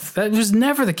live with. That was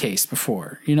never the case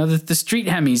before. The street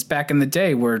Hemis back in the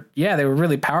day were, they were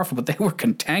really powerful, but they were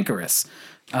cantankerous.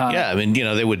 I mean,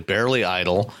 they would barely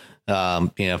idle.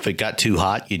 If it got too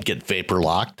hot, you'd get vapor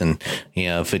locked, and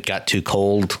if it got too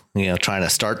cold, trying to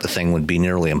start the thing would be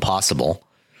nearly impossible.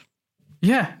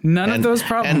 Yeah, none of those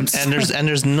problems. And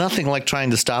there's nothing like trying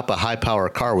to stop a high power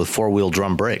car with 4-wheel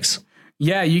drum brakes.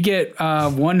 Yeah, you get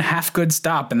one half good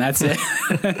stop and that's it.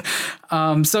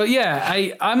 I'm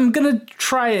going to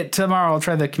try it tomorrow. I'll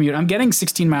try the commute. I'm getting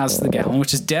 16 miles to the gallon,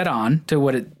 which is dead on to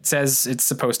what it says it's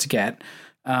supposed to get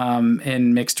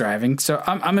in mixed driving. So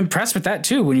I'm impressed with that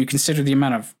too, when you consider the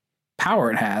amount of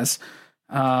power it has.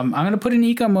 I'm going to put in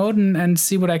eco mode and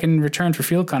see what I can return for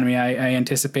fuel economy. I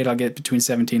anticipate I'll get between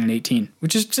 17 and 18,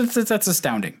 which is that's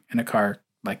astounding in a car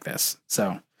like this.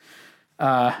 So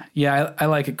I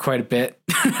like it quite a bit.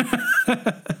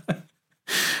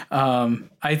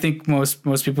 I think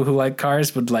most people who like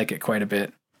cars would like it quite a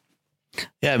bit.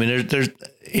 Yeah, I mean, there's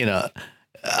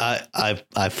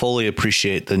I fully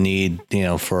appreciate the need,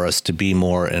 for us to be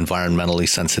more environmentally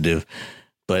sensitive,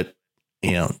 but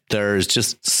there's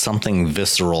just something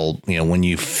visceral, when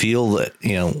you feel that,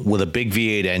 with a big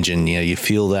V8 engine, you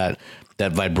feel that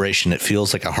vibration. It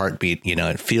feels like a heartbeat.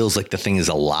 It feels like the thing is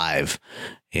alive.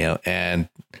 And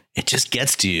it just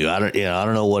gets to you. I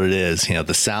don't know what it is.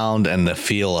 The sound and the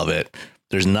feel of it.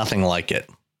 There's nothing like it.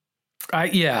 I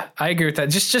agree with that.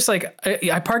 Just like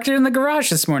I parked it in the garage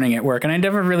this morning at work, and I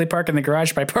never really park in the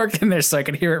garage, but I parked in there so I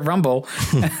could hear it rumble.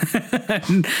 So I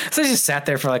just sat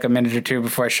there for like a minute or two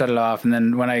before I shut it off. And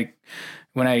then when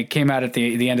I came out at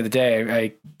the end of the day,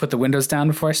 I put the windows down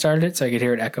before I started it so I could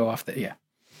hear it echo off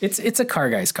It's a car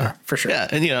guy's car for sure. Yeah.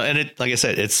 And, and it, like I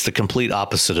said, it's the complete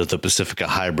opposite of the Pacifica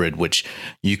Hybrid, which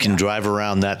you can drive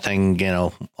around that thing,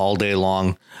 all day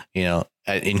long,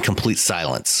 in complete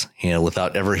silence,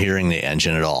 without ever hearing the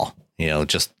engine at all,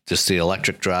 just the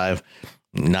electric drive,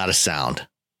 not a sound.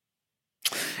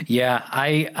 Yeah.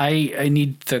 I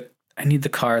need the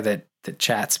car that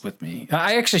chats with me.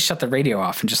 I actually shut the radio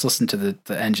off and just listened to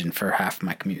the engine for half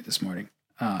my commute this morning,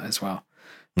 as well.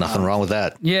 Nothing wrong with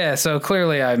that. Yeah, so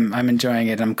clearly I'm enjoying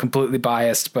it. I'm completely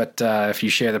biased, but if you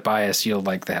share the bias, you'll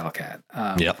like the Hellcat.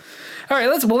 Yep. All right,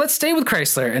 let's stay with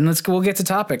Chrysler and we'll get to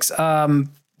topics.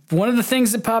 One of the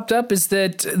things that popped up is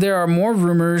that there are more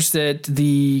rumors that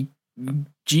the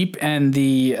Jeep and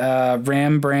the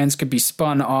Ram brands could be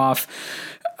spun off.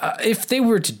 If they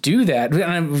were to do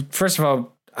that, first of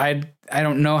all, I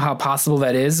don't know how possible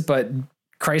that is, but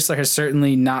Chrysler has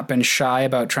certainly not been shy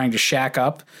about trying to shack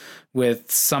up with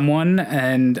someone.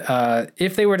 And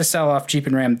if they were to sell off Jeep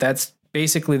and Ram, that's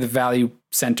basically the value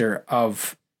center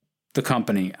of the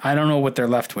company. I don't know what they're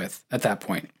left with at that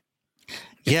point.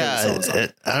 Yeah,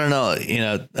 I don't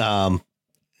know.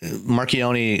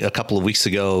 Marchione a couple of weeks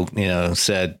ago,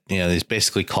 said, he's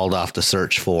basically called off the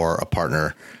search for a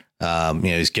partner.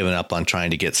 He's given up on trying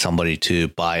to get somebody to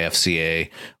buy FCA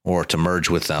or to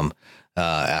merge with them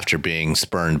after being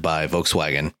spurned by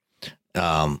Volkswagen.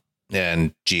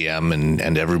 GM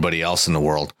and everybody else in the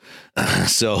world.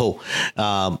 So,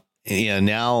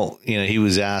 now, he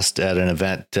was asked at an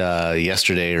event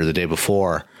yesterday or the day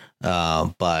before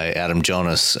by Adam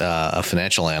Jonas, a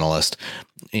financial analyst,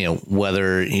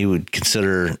 whether he would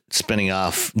consider spinning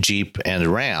off Jeep and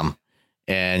Ram.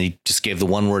 And he just gave the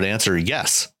one word answer,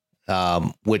 yes,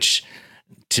 which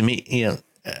to me,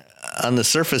 on the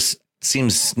surface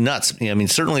seems nuts. I mean,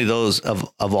 certainly those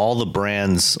of all the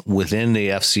brands within the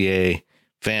FCA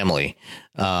family,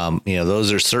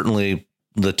 those are certainly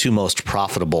the two most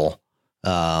profitable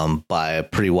by a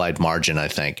pretty wide margin, I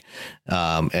think.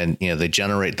 And they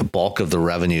generate the bulk of the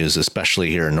revenues,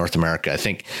 especially here in North America. I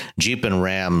think Jeep and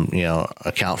Ram,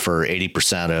 account for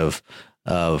 80%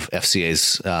 of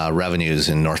FCA's revenues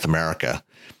in North America.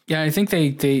 Yeah, I think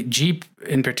they Jeep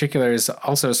in particular is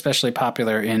also especially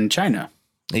popular in China.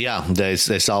 Yeah, they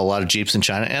sell a lot of Jeeps in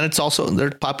China, and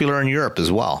they're popular in Europe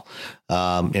as well.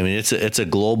 It's a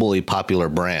globally popular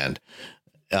brand,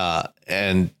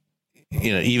 and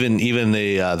even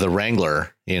the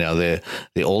Wrangler, the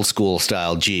old school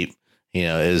style Jeep,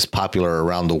 is popular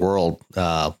around the world,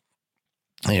 for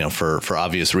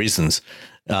obvious reasons.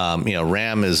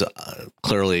 Ram is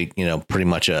clearly pretty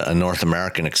much a North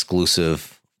American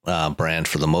exclusive brand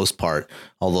for the most part,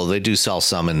 although they do sell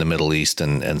some in the Middle East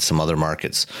and some other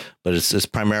markets, but it's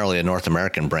primarily a North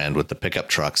American brand with the pickup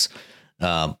trucks.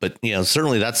 But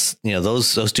certainly that's,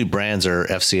 those two brands are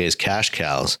FCA's cash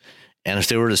cows. And if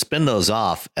they were to spin those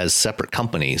off as separate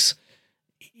companies,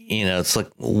 it's like,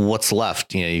 what's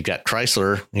left? You've got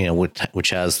Chrysler,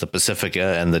 which has the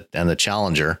Pacifica and the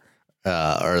Challenger,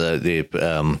 or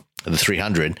the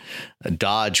 300,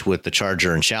 Dodge with the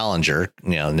Charger and Challenger,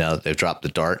 now that they've dropped the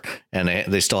Dart, and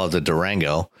they still have the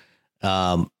Durango,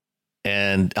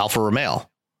 and Alfa Romeo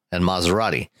and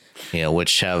Maserati,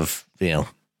 which have,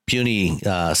 puny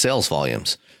sales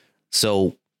volumes.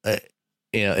 So,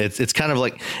 it's kind of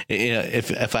like,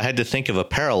 if I had to think of a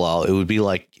parallel, it would be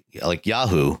like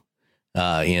Yahoo.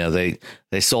 They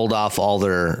sold off all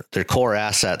their core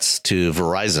assets to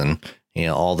Verizon,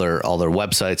 all their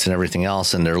websites and everything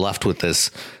else, and they're left with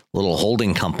this little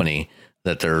holding company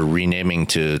that they're renaming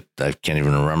to, I can't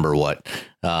even remember what,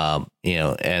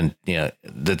 it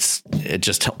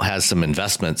just has some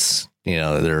investments,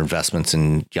 their investments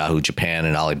in Yahoo Japan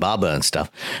and Alibaba and stuff.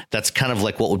 That's kind of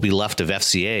like what would be left of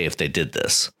FCA if they did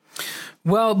this.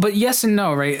 Well, but yes and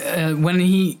no, right? I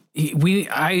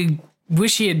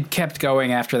wish he had kept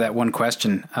going after that one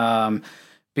question,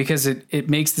 because it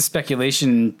makes the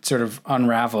speculation sort of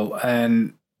unravel.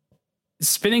 And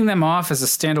spinning them off as a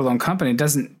standalone company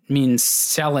doesn't mean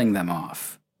selling them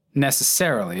off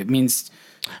necessarily. It means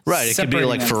right. It could be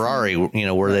like Ferrari,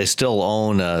 where they still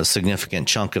own a significant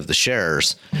chunk of the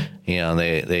shares.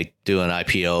 They do an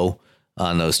IPO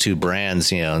on those two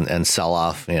brands, and sell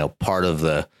off, part of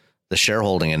the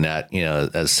shareholding in that,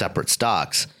 as separate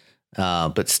stocks.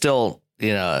 But still,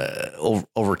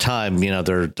 over time,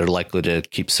 they're likely to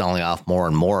keep selling off more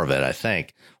and more of it, I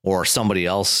think, or somebody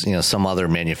else, some other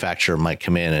manufacturer might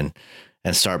come in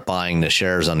and start buying the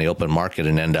shares on the open market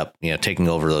and end up, taking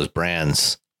over those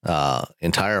brands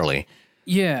entirely.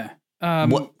 Yeah.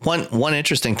 One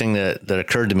interesting thing that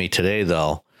occurred to me today,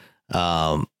 though,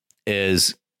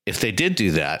 is if they did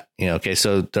do that,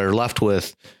 so they're left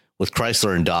with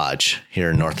Chrysler and Dodge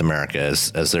here in North America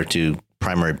as their two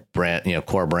primary brand,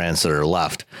 core brands that are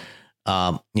left.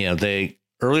 They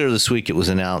earlier this week, it was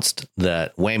announced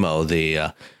that Waymo,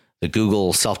 the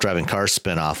Google self-driving car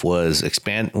spinoff,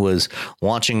 was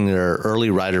launching their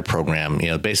early rider program.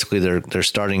 Basically they're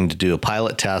starting to do a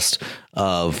pilot test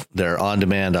of their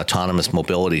on-demand autonomous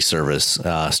mobility service,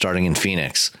 starting in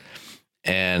Phoenix.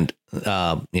 And,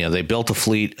 they built a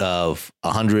fleet of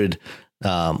 100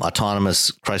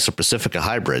 autonomous Chrysler Pacifica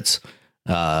hybrids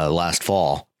last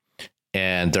fall.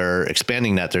 And they're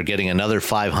expanding that. They're getting another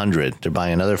 500. They're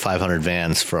buying another 500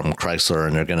 vans from Chrysler,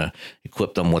 and they're going to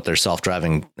equip them with their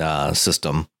self-driving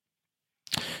system.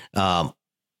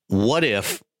 What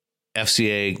if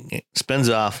FCA spins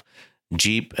off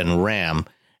Jeep and Ram,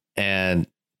 and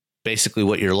basically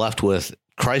what you're left with,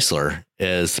 Chrysler,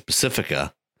 is the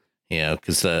Pacifica?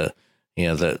 Because the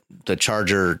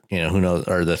Charger, who knows,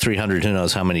 or the 300, who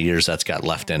knows how many years that's got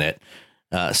left in it.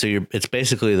 So it's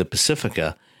basically the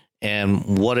Pacifica.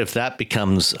 And what if that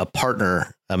becomes a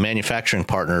manufacturing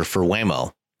partner for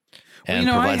Waymo, and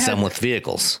provides them with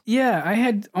vehicles? Yeah, I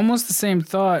had almost the same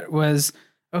thought. Was,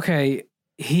 okay,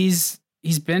 he's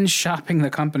been shopping the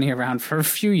company around for a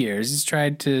few years. He's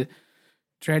tried to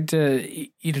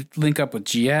link up with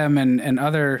GM and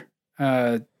other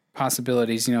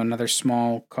possibilities, another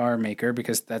small car maker,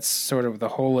 because that's sort of the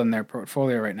hole in their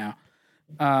portfolio right now.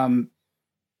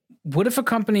 what if a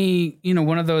company,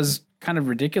 one of those kind of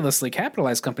ridiculously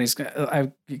capitalized companies,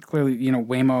 clearly,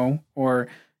 Waymo or,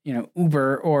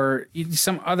 Uber or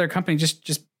some other company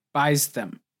just buys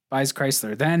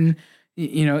Chrysler, then,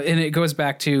 and it goes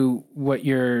back to what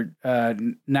your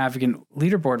Navigant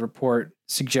leaderboard report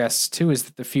suggests too, is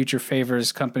that the future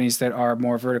favors companies that are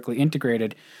more vertically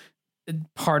integrated.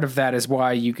 Part of that is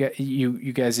why you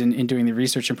guys in doing the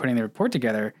research and putting the report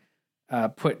together,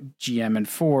 put GM and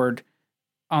Ford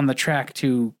on the track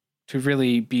to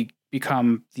really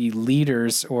become the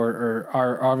leaders or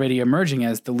are already emerging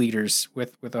as the leaders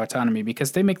with autonomy,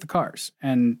 because they make the cars,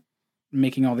 and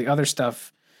making all the other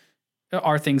stuff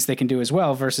are things they can do as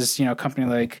well, versus, a company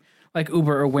like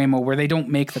Uber or Waymo, where they don't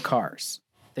make the cars.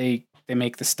 They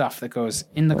make the stuff that goes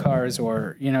in the cars,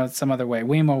 or, some other way.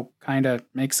 Waymo kind of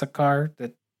makes a car,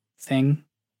 that thing,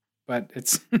 but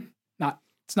it's not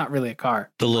really a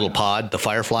car. The little pod, the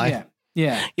Firefly. Yeah.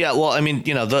 Yeah. Yeah. Well, I mean,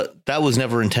 that was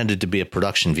never intended to be a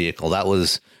production vehicle. That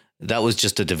was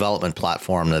just a development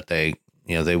platform that they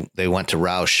went to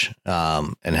Roush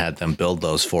and had them build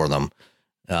those for them,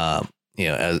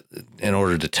 in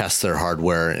order to test their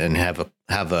hardware and have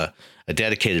a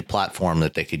dedicated platform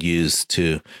that they could use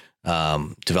to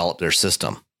develop their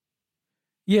system.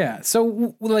 Yeah.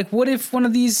 So what if one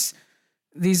of these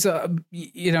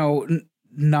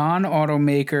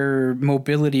non-automaker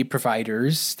mobility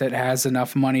providers that has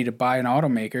enough money to buy an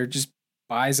automaker just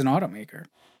buys an automaker?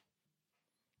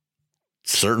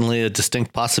 Certainly a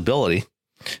distinct possibility.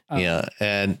 Yeah.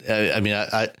 And I mean,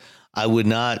 I would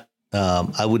not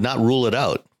rule it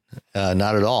out.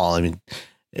 Not at all. I mean,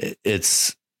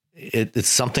 it's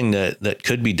something that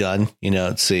could be done.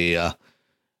 It's the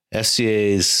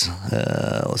FCA's,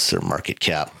 what's their market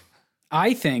cap?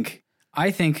 I think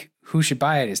who should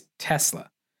buy it is Tesla,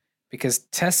 because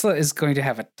Tesla is going to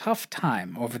have a tough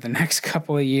time over the next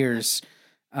couple of years.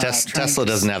 Tesla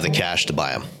doesn't have the cash to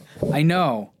buy them. I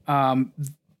know.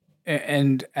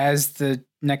 And as the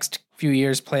next few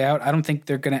years play out, I don't think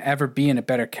they're going to ever be in a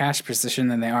better cash position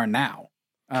than they are now.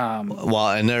 Well,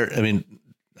 and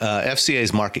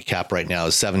FCA's market cap right now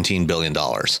is $17 billion.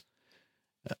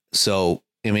 So,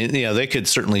 I mean, they could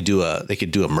certainly do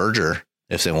a merger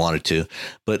if they wanted to.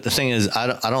 But the thing is,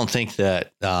 I don't think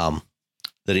that that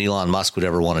Elon Musk would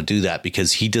ever want to do that,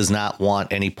 because he does not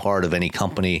want any part of any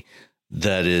company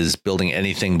that is building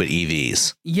anything but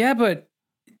EVs. Yeah, but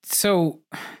so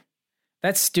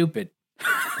that's stupid.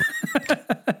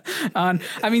 And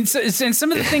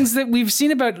some of the things that we've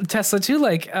seen about Tesla too,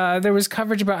 there was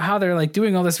coverage about how they're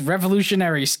doing all this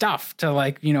revolutionary stuff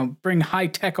to bring high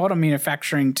tech auto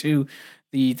manufacturing to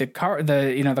the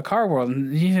car world.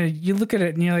 And you look at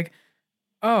it and you're like,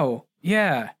 oh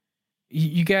yeah,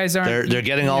 you guys aren't. They're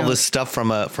getting all this stuff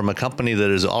from a company that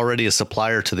is already a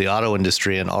supplier to the auto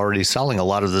industry and already selling a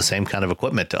lot of the same kind of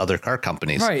equipment to other car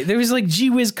companies. Right. There was gee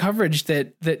whiz coverage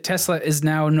that Tesla is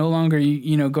now no longer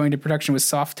going to production with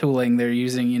soft tooling. They're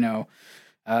using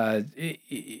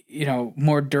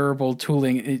more durable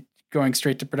tooling, going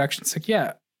straight to production. It's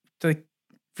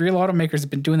real automakers have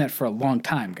been doing that for a long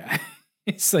time, guy.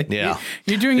 It's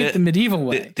you're doing it the medieval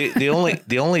way.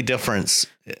 The only difference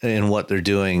in what they're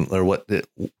doing, or what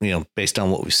based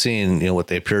on what we've seen, what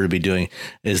they appear to be doing,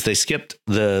 is they skipped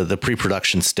the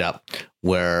pre-production step,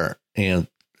 where these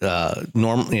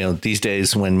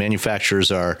days when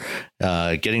manufacturers are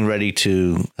getting ready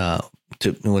to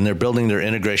when they're building their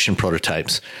integration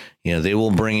prototypes, they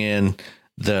will bring in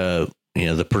the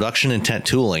production intent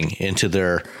tooling into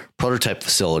their prototype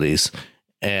facilities.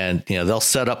 And they'll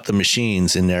set up the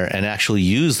machines in there and actually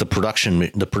use the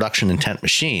production intent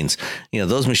machines.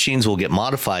 Those machines will get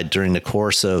modified over the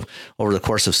course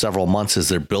of several months as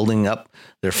they're building up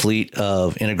their fleet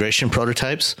of integration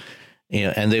prototypes.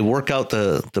 And they work out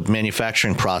the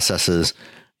manufacturing processes,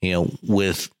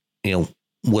 with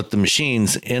the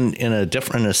machines in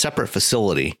a separate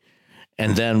facility.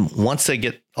 And then once they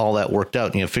get all that worked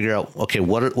out, figure out, okay,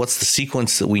 what's the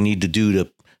sequence that we need to do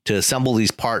to assemble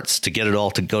these parts to get it all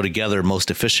to go together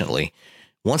most efficiently.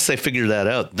 Once they figure that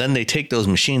out, then they take those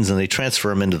machines and they transfer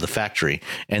them into the factory,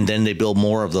 and then they build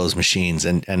more of those machines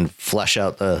and flesh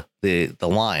out the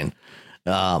line.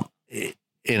 They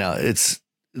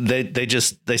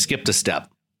skipped a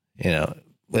step.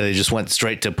 They just went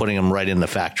straight to putting them right in the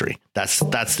factory.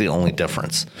 That's the only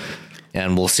difference,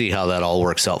 and we'll see how that all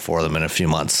works out for them in a few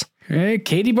months. Hey,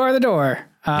 Katie, bar the door.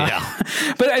 Yeah,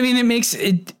 but I mean, it makes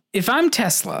it. If I'm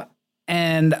Tesla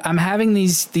and I'm having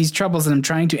these troubles and I'm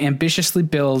trying to ambitiously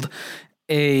build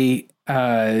a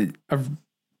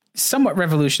somewhat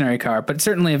revolutionary car, but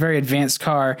certainly a very advanced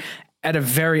car at a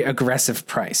very aggressive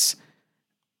price,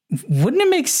 wouldn't it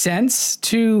make sense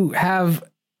to have,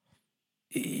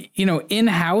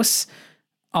 in-house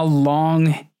a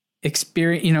long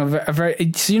experience,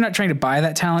 so you're not trying to buy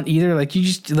that talent either. Like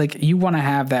you want to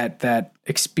have that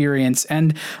experience,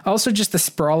 and also just the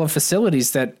sprawl of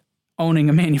facilities that owning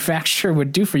a manufacturer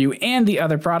would do for you, and the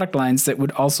other product lines that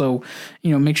would also,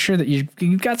 make sure that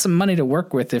you've got some money to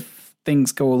work with if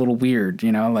things go a little weird,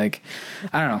 I don't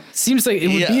know. Seems like it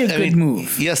would be a good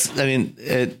move. Yes. I mean,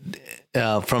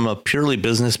 from a purely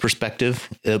business perspective,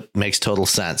 it makes total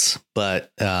sense,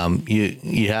 but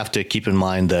you have to keep in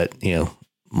mind that,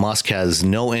 Musk has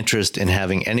no interest in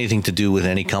having anything to do with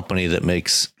any company that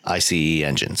makes ICE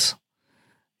engines,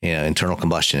 internal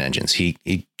combustion engines. He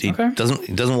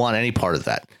doesn't want any part of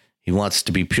that. He wants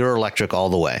to be pure electric all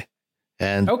the way.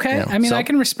 And I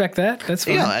can respect that. That's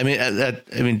fine.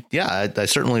 Yeah, I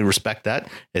certainly respect that.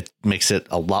 It makes it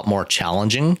a lot more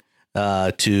challenging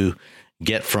to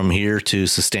get from here to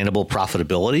sustainable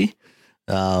profitability.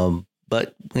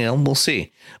 But we'll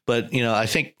see. But I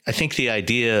think the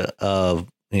idea of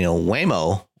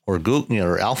Waymo or Google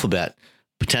or Alphabet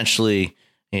potentially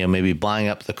maybe buying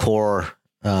up the core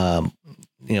part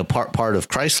of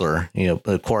Chrysler,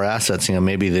 the core assets,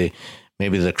 maybe the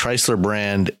Chrysler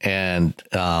brand and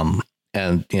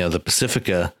the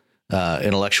Pacifica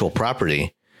intellectual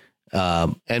property,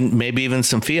 and maybe even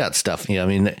some Fiat stuff. What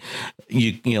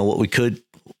we could,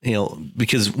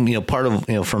 because part of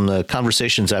from the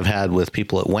conversations I've had with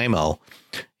people at Waymo,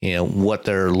 what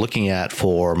they're looking at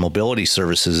for mobility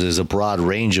services is a broad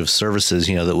range of services,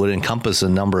 that would encompass a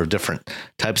number of different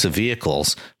types of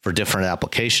vehicles for different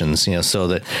applications, so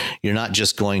that you're not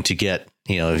just going to get,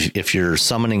 if you're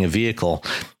summoning a vehicle,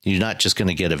 you're not just going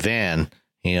to get a van.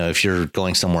 If you're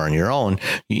going somewhere on your own,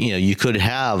 you could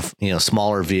have,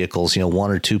 smaller vehicles,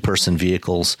 1 or 2 person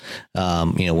vehicles,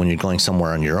 when you're going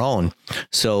somewhere on your own.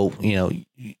 So,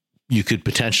 you could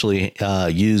potentially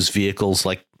use vehicles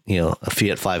like, a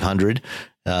Fiat 500,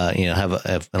 have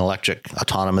an electric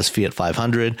autonomous Fiat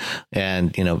 500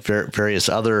 and, various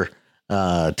other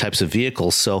types of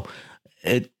vehicles. So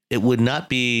it would not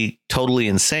be totally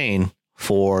insane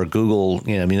for Google.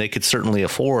 They could certainly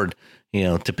afford,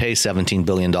 to pay $17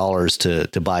 billion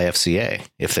to buy FCA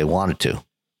if they wanted to.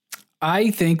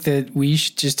 I think that we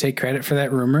should just take credit for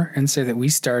that rumor and say that we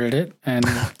started it and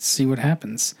see what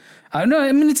happens. No,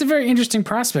 it's a very interesting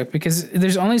prospect because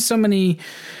there's only so many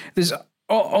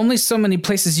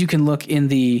places you can look in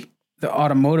the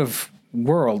automotive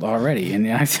world already. And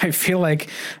I feel like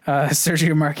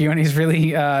Sergio Marchionne has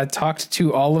really talked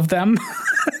to all of them.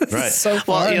 Right. So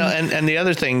far. Well, and the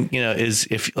other thing, is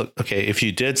if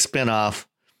you did spin off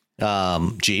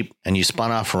Jeep and you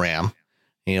spun off Ram,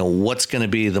 what's going to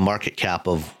be the market cap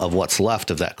of what's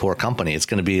left of that core company? It's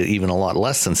going to be even a lot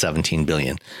less than 17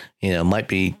 billion.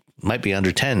 Might be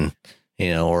under 10,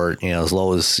 or as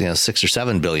low as 6 or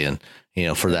 7 billion,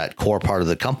 for that core part of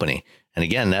the company. And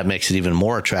again, that makes it even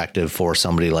more attractive for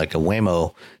somebody like a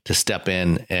Waymo to step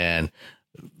in and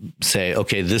say,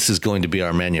 okay, this is going to be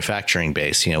our manufacturing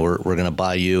base. We're going to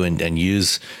buy you and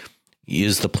use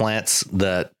the plants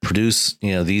that produce,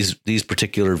 these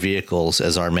particular vehicles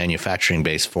as our manufacturing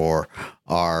base for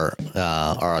our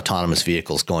autonomous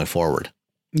vehicles going forward.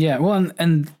 Yeah. Well,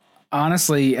 and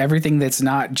honestly, everything that's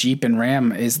not Jeep and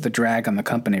Ram is the drag on the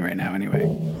company right now anyway.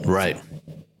 Right.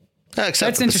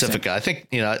 Except the Pacifica. I think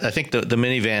the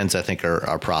minivans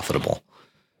are profitable.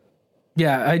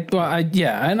 Yeah.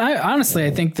 And I honestly,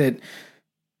 I think that,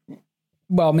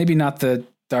 well, maybe not the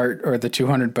Dart or the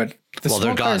 200, but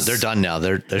they're gone. They're done now.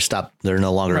 They're stopped. They're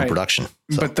no longer in production.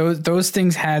 So. But those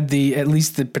things had at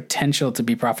least the potential to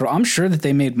be profitable. I'm sure that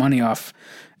they made money off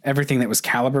everything that was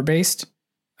Caliber based,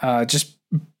 just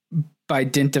by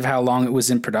dint of how long it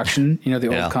was in production, the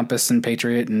old Compass and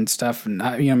Patriot and stuff. And,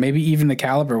 maybe even the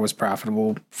Caliber was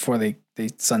profitable before they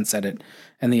sunset it,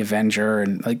 and the Avenger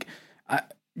and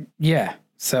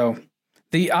So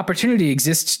the opportunity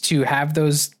exists to have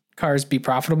those cars be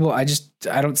profitable. I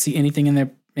don't see anything in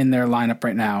their lineup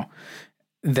right now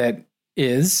that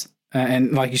is,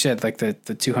 and like you said, like the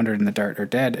 200 and the Dart are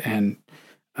dead, and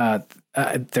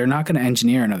they're not going to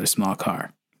engineer another small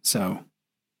car. So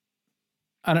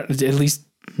at least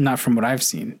not from what I've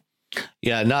seen.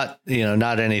 Yeah, not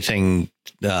anything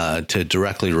to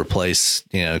directly replace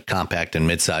compact and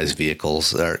mid-size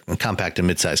vehicles or compact and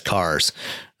mid-size cars.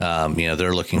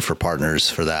 They're looking for partners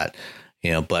for that.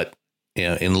 But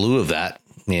in lieu of that,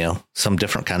 some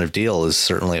different kind of deal is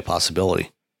certainly a possibility.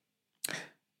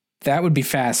 That would be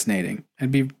fascinating.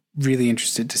 I'd be really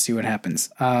interested to see what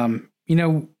happens.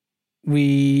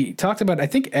 We talked about, I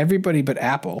think, everybody but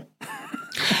Apple.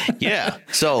 Yeah.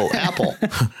 So Apple.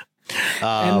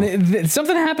 And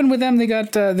something happened with them. They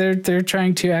got they're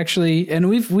trying to actually, and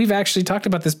we've actually talked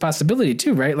about this possibility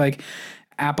too, right? Like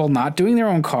Apple not doing their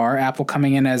own car, Apple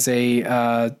coming in as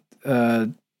a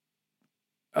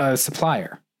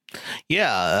supplier.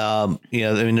 Yeah, I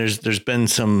mean, there's been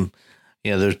some.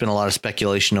 There's been a lot of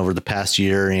speculation over the past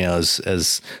year,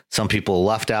 as some people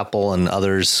left Apple and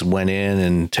others went in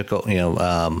and took,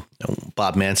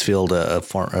 Bob Mansfield,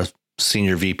 a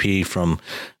senior VP from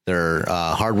their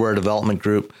hardware development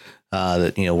group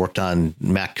that, worked on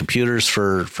Mac computers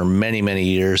for many, many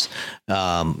years,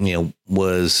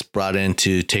 was brought in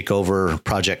to take over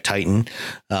Project Titan.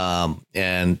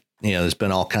 And there's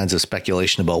been all kinds of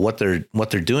speculation about what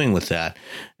they're doing with that.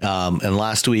 And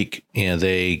last week,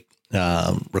 they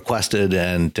requested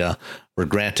and were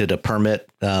granted a permit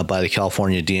by the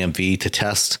California DMV to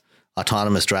test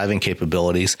autonomous driving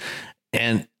capabilities.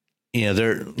 And,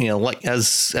 they're, like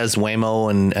as Waymo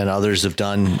and others have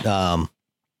done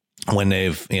when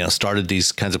they've, started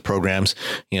these kinds of programs,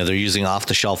 they're using off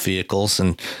the shelf vehicles.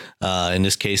 And in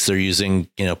this case, they're using,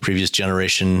 previous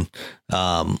generation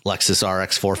Lexus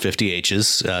RX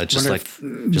 450Hs, just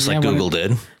like Google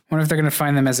did. Wonder if they're going to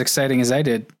find them as exciting as I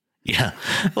did. Yeah.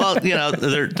 Well,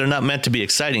 they're not meant to be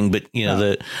exciting, but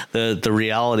the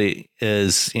reality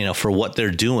is, for what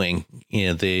they're doing,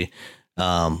 the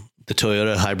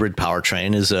Toyota hybrid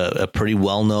powertrain is a pretty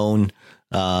well-known,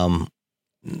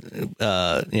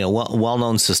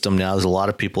 well-known system now. There's a lot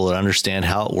of people that understand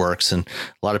how it works, and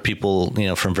a lot of people,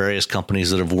 from various companies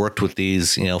that have worked with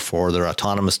these, for their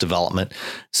autonomous development.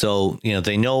 So,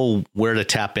 they know where to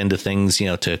tap into things,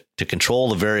 to control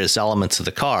the various elements of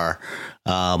the car,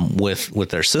 with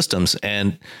their systems.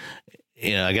 And,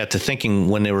 I got to thinking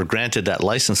when they were granted that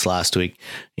license last week,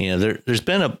 there's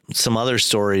been some other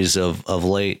stories of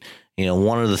late.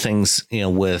 One of the things,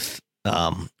 with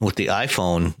the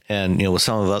iPhone and, with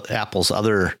some of Apple's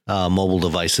other mobile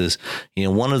devices,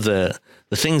 one of the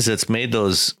things that's made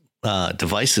those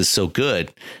devices so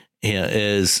good,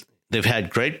 is they've had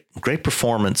great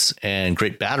performance and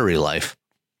great battery life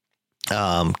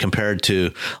compared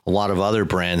to a lot of other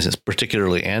brands,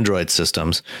 particularly Android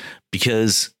systems,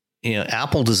 because,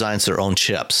 Apple designs their own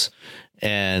chips,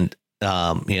 and,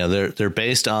 they're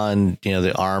based on,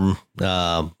 the ARM,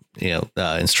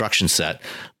 instruction set,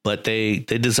 but they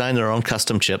design their own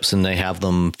custom chips, and they have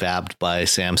them fabbed by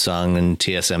Samsung and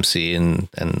TSMC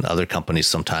and other companies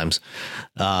sometimes.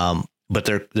 But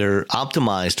they're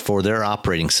optimized for their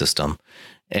operating system,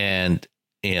 and,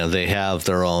 they have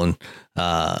their own,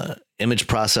 image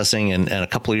processing. And a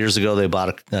couple of years ago, they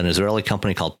bought an Israeli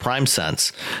company called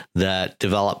PrimeSense that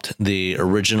developed the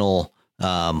original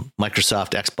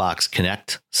Microsoft Xbox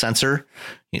Kinect sensor.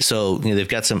 So they've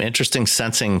got some interesting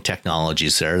sensing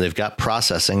technologies there. They've got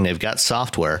processing, they've got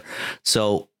software.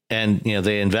 So, and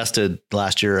they invested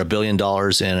last year $1 billion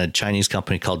in a Chinese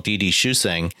company called Didi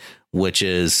Chuxing, which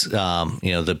is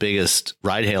the biggest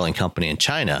ride-hailing company in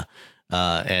China.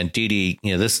 And Didi,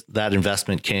 that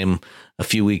investment came a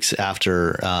few weeks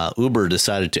after Uber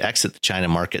decided to exit the China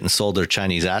market and sold their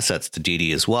Chinese assets to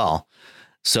Didi as well.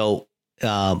 So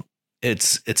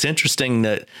it's interesting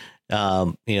that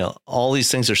all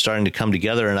these things are starting to come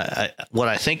together. And what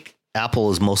I think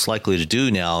Apple is most likely to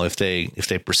do now, if they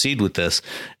proceed with this,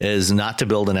 is not to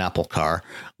build an Apple car,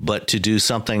 but to do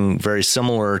something very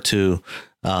similar to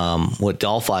what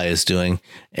Delphi is doing,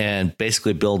 and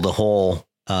basically build the whole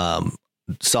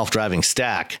self-driving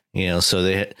stack.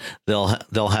 So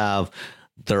they'll have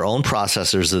their own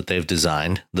processors that they've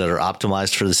designed that are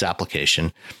optimized for this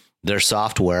application, their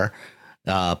software,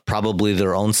 probably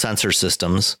their own sensor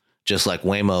systems, just like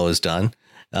Waymo has done,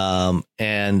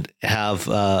 and have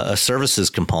a services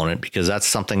component, because that's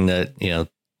something that,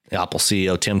 Apple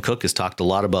CEO Tim Cook has talked a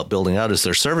lot about building out, is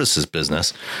their services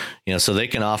business, so they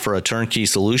can offer a turnkey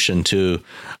solution to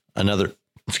another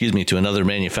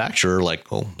manufacturer.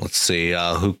 Like, let's see,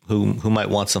 who might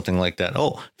want something like that?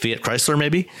 Fiat Chrysler,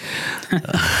 maybe.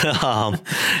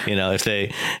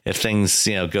 If things,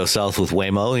 go south with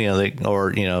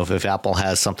Waymo, if Apple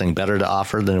has something better to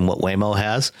offer than what Waymo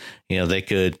has, they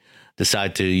could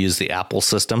decide to use the Apple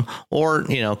system, or,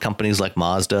 companies like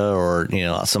Mazda or,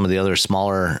 some of the other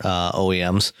smaller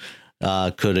OEMs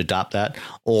could adopt that,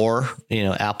 or,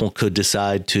 Apple could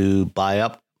decide to buy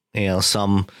up,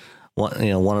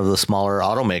 one of the smaller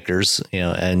automakers,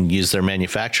 and use their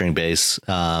manufacturing base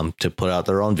to put out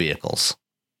their own vehicles.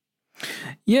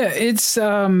 Yeah, it's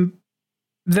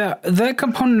that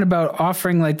component about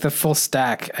offering like the full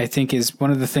stack, I think, is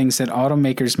one of the things that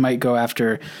automakers might go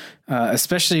after,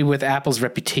 especially with Apple's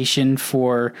reputation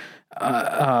for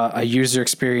a user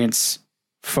experience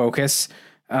focus.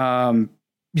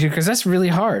 because that's really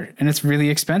hard and it's really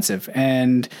expensive,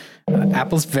 and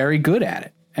Apple's very good at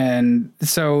it. And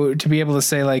so to be able to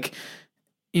say like,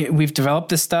 we've developed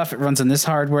this stuff, it runs on this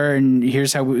hardware, and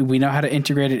here's how we know how to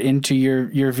integrate it into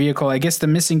your vehicle. I guess the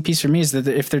missing piece for me is that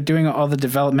if they're doing all the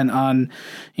development on,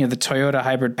 the Toyota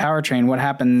hybrid powertrain, what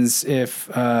happens if,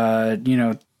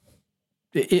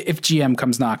 if GM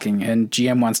comes knocking and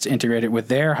GM wants to integrate it with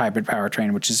their hybrid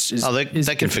powertrain, which is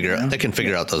they can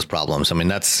figure out those problems. I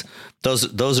mean,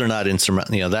 those are not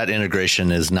insurmountable. That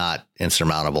integration is not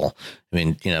insurmountable. I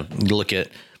mean, you look at,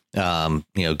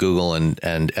 Google and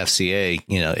FCA,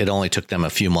 it only took them a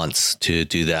few months to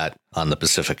do that on the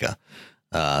Pacifica.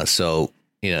 So,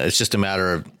 it's just a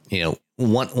matter of,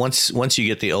 once you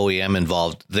get the OEM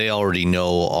involved, they already know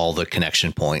all the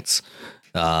connection points.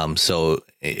 So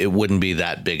it wouldn't be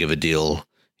that big of a deal,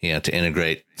 to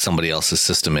integrate somebody else's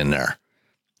system in there.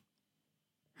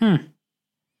 And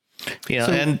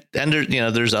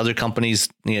there, there's other companies,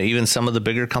 even some of the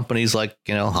bigger companies like,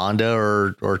 Honda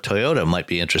or Toyota might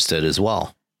be interested as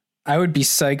well. I would be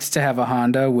psyched to have a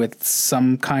Honda with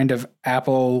some kind of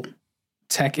Apple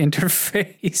tech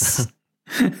interface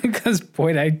because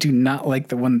boy, I do not like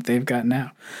the one that they've got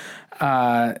now.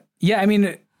 I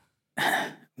mean,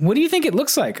 what do you think it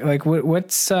looks like? Like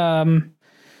what's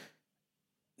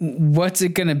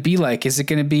it going to be like? Is it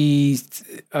going to be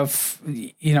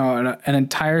an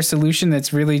entire solution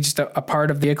that's really just a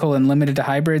part of vehicle and limited to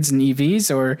hybrids and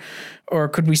EVs, or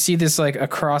could we see this like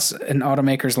across an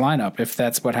automaker's lineup if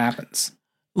that's what happens?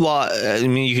 Well, I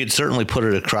mean, you could certainly put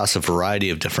it across a variety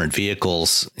of different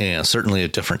vehicles, certainly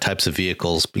of different types of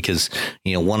vehicles, because,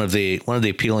 one of the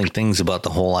appealing things about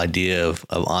the whole idea of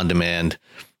on-demand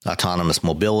autonomous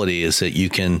mobility is that you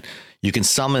can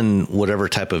summon whatever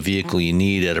type of vehicle you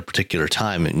need at a particular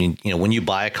time. And, when you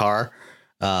buy a car,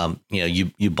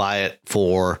 you buy it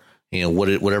for,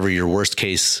 whatever your worst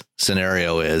case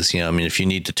scenario is. I mean, if you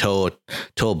need to tow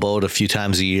a boat a few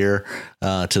times a year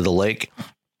to the lake,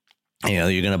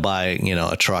 you're going to buy,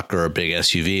 a truck or a big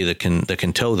SUV that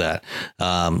can tow that.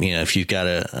 If you've got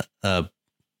a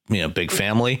big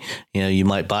family, you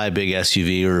might buy a big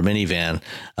SUV or a minivan.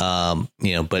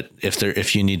 But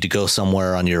if you need to go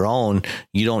somewhere on your own,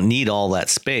 you don't need all that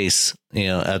space,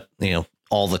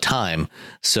 all the time.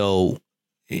 So,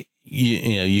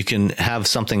 you can have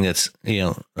something that's,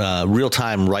 real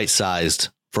time, right sized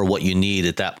for what you need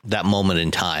at that moment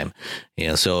in time.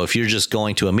 So if you're just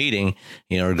going to a meeting,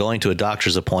 or going to a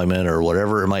doctor's appointment or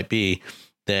whatever it might be,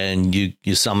 then you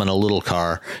summon a little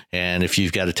car. And if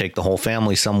you've got to take the whole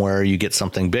family somewhere, you get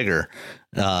something bigger.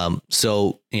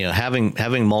 So,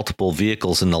 having multiple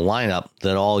vehicles in the lineup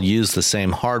that all use the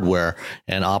same hardware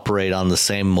and operate on the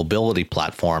same mobility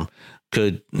platform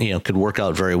could work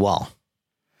out very well.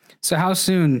 So how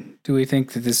soon do we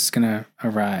think that this is going to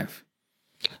arrive?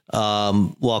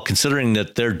 Well, considering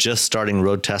that they're just starting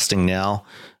road testing now,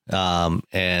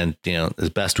 and,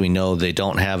 as best we know, they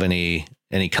don't have any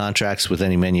contracts with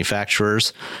any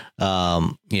manufacturers,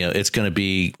 it's going to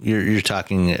be, you're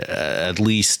talking at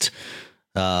least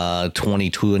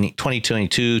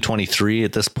 2022, 23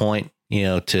 at this point,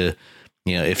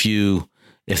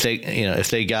 if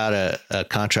they got a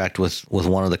contract with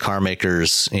one of the car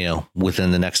makers,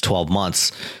 within the next 12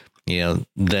 months,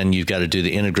 then you've got to do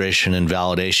the integration and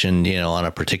validation, on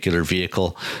a particular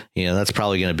vehicle. That's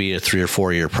probably going to be a 3 or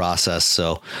 4 year process.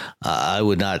 So I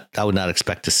would not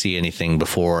expect to see anything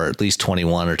before at least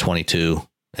 21 or 22,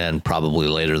 and probably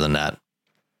later than that.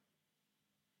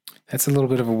 That's a little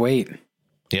bit of a wait.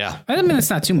 Yeah. I mean, it's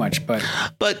not too much, but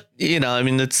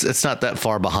it's not that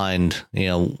far behind,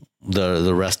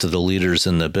 the rest of the leaders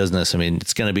in the business. I mean,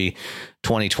 it's going to be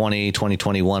 2020,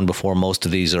 2021 before most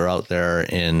of these are out there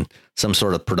in some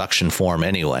sort of production form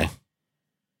anyway.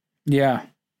 Yeah.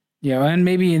 Yeah. And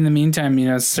maybe in the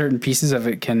meantime, certain pieces of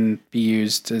it can be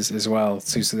used as well.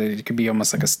 So that it could be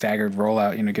almost like a staggered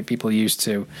rollout, get people used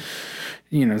to,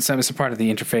 some part of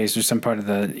the interface or some part of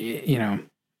the,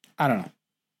 I don't know.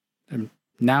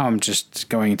 Now I'm just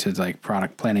going into like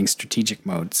product planning strategic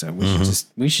mode. So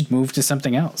we should move to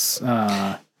something else.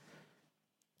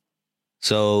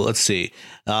 So let's see.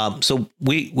 So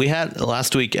we had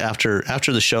last week after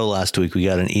the show last week, we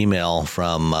got an email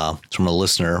from a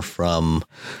listener from,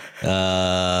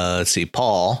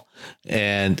 Paul,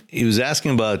 and he was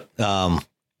asking about,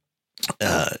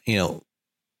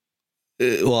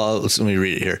 let me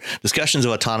read it here. Discussions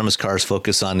of autonomous cars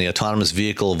focus on the autonomous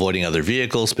vehicle avoiding other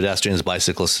vehicles, pedestrians,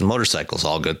 bicyclists, and motorcycles,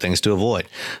 all good things to avoid.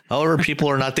 However, people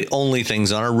are not the only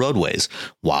things on our roadways.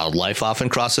 Wildlife often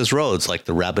crosses roads, like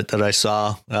the rabbit that I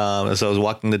saw as I was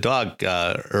walking the dog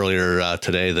earlier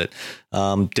today that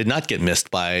did not get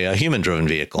missed by a human-driven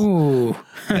vehicle. Ooh.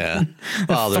 Yeah.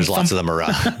 Well, there's lots of them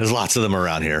around. There's lots of them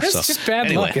around here. That's just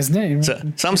bad luck, isn't it?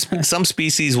 So some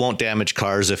species won't damage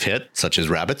cars if hit, such as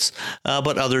rabbits,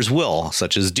 but others will,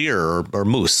 such as deer or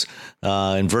moose.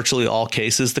 In virtually all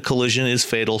cases, the collision is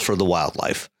fatal for the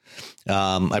wildlife.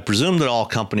 I presume that all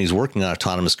companies working on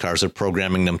autonomous cars are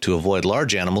programming them to avoid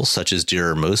large animals such as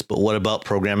deer or moose, but what about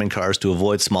programming cars to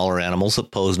avoid smaller animals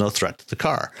that pose no threat to the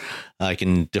car? I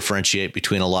can differentiate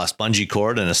between a lost bungee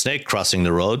cord and a snake crossing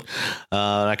the road.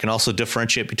 I can also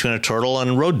differentiate between a turtle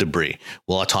and road debris.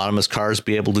 Will autonomous cars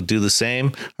be able to do the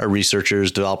same? Are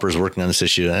researchers, developers working on this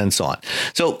issue, and so on?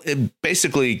 So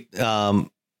basically,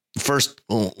 first,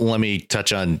 let me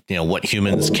touch on what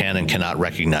humans can and cannot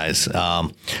recognize.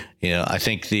 I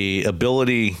think the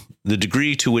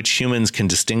degree to which humans can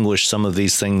distinguish some of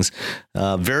these things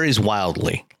varies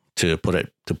wildly, to put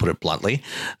it bluntly.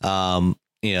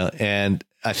 And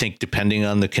I think depending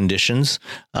on the conditions,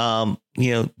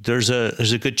 there's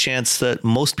a good chance that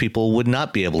most people would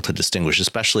not be able to distinguish,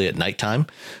 especially at nighttime.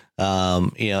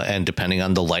 And depending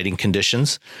on the lighting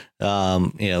conditions,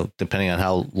 depending on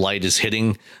how light is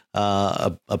hitting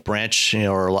a branch,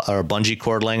 or a bungee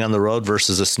cord laying on the road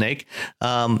versus a snake,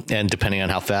 and depending on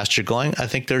how fast you're going, I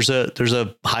think there's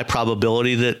a high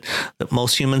probability that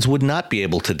most humans would not be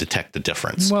able to detect the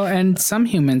difference. Well, and some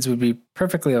humans would be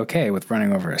perfectly okay with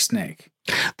running over a snake.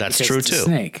 That's true too.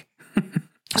 Snake.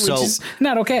 Which is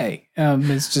not okay.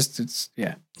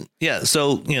 Yeah. Yeah.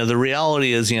 So, the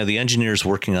reality is, the engineers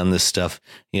working on this stuff,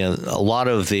 a lot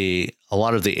of the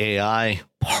AI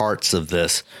parts of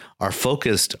this are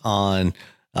focused on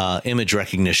image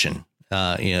recognition,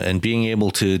 and being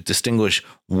able to distinguish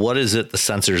what is it the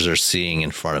sensors are seeing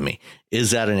in front of me.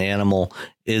 Is that an animal?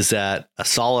 Is that a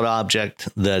solid object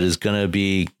that is going to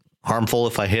be harmful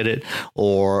if I hit it?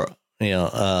 Or,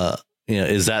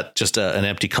 is that just an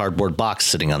empty cardboard box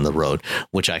sitting on the road,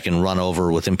 which I can run over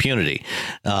with impunity?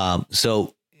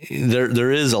 So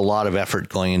there is a lot of effort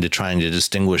going into trying to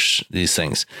distinguish these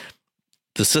things.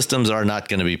 The systems are not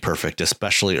going to be perfect,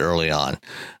 especially early on.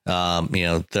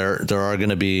 There are going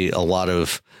to be a lot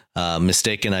of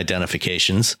mistaken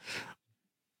identifications.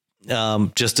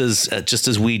 Just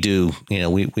as we do,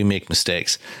 we make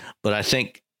mistakes. But I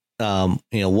think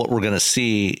what we're going to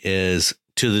see is,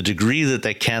 to the degree that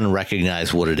they can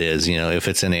recognize what it is, if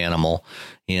it's an animal,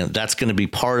 that's going to be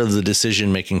part of the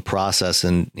decision-making process,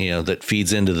 and, that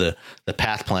feeds into the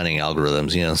path planning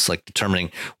algorithms. It's like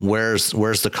determining where's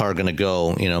the car going to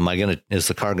go? Is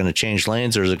the car going to change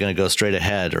lanes, or is it going to go straight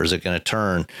ahead, or is it going to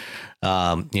turn?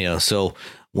 So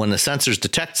when the sensors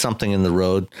detect something in the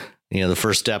road, the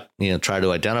first step, try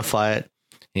to identify it.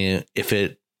 If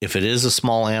it is a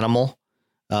small animal,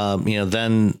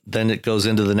 then it goes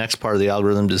into the next part of the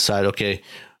algorithm to decide, okay,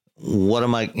 what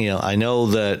am I, I know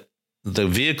that the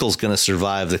vehicle's going to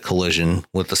survive the collision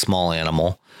with the small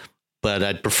animal, but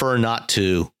I'd prefer not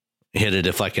to hit it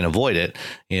if I can avoid it.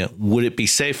 Would it be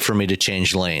safe for me to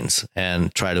change lanes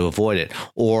and try to avoid it?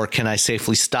 Or can I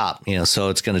safely stop? So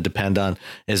it's going to depend on,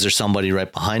 is there somebody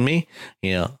right behind me?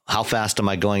 How fast am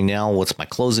I going now? What's my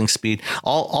closing speed?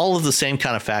 All of the same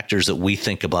kind of factors that we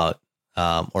think about,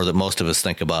 or that most of us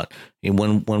think about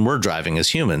when we're driving as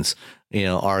humans,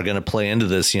 are going to play into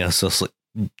this. So it's like,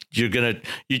 you're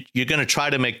gonna try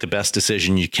to make the best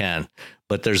decision you can,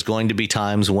 but there's going to be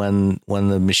times when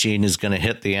the machine is going to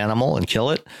hit the animal and kill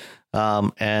it,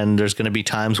 and there's going to be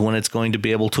times when it's going to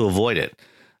be able to avoid it.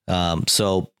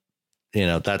 So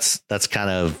that's kind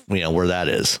of where that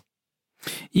is.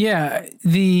 Yeah,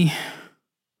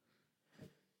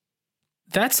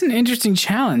 that's an interesting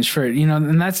challenge for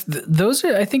and those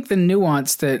are, I think, the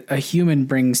nuance that a human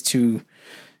brings to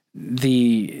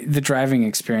the driving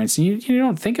experience. You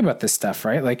don't think about this stuff,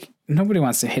 right? Like, nobody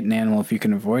wants to hit an animal if you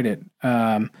can avoid it.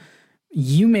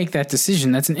 You make that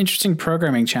decision. That's an interesting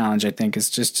programming challenge, I think, is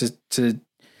just to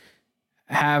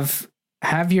have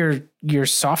your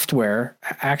software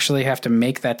actually have to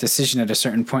make that decision at a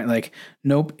certain point. Like,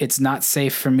 nope, it's not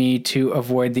safe for me to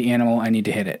avoid the animal. I need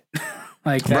to hit it.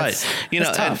 Like, that's, right.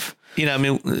 That's tough.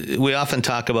 We often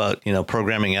talk about,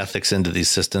 programming ethics into these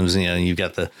systems. You've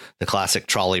got the classic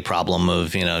trolley problem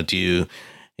of, do you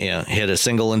hit a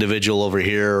single individual over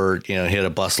here, or, hit a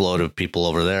busload of people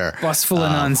over there? Bus full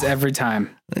of nuns every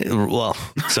time. Well,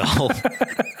 so,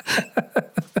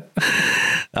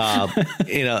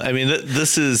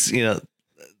 this is,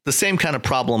 the same kind of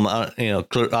problem,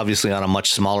 obviously on a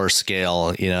much smaller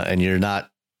scale, and you're not,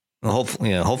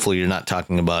 hopefully you're not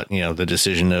talking about, the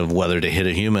decision of whether to hit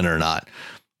a human or not.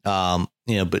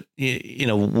 But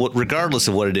regardless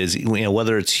of what it is,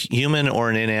 whether it's human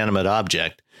or an inanimate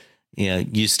object,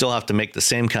 you still have to make the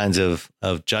same kinds of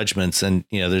judgments, and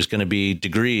there's going to be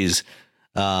degrees.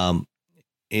 Whether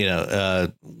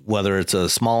it's a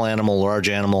small animal, large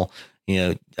animal,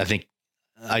 I think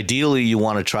ideally you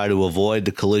want to try to avoid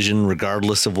the collision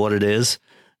regardless of what it is.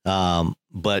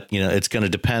 But it's going to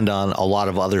depend on a lot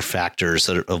of other factors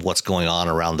of what's going on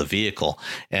around the vehicle.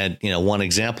 And, one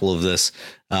example of this,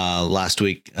 last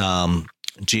week,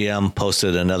 GM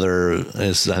posted I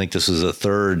think this was a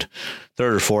third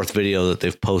or fourth video that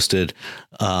they've posted,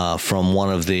 from one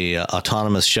of the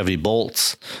autonomous Chevy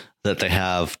Bolts that they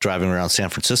have driving around San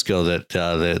Francisco that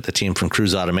the team from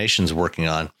Cruise Automation is working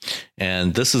on.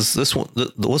 And this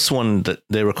one that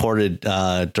they recorded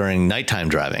during nighttime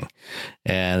driving.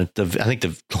 And I think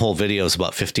the whole video is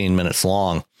about 15 minutes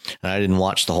long. And I didn't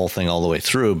watch the whole thing all the way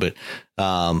through, but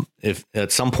if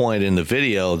at some point in the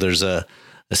video, there's a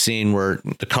scene where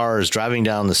the car is driving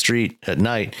down the street at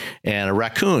night and a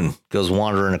raccoon goes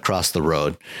wandering across the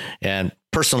road. And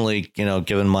personally,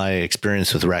 given my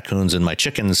experience with raccoons and my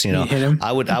chickens,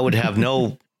 I would have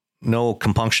no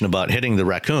compunction about hitting the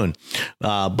raccoon.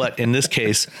 But in this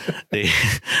case, the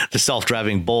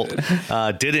self-driving Bolt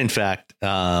did in fact,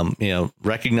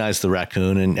 recognize the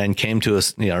raccoon and came to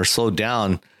us, or slowed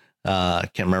down. I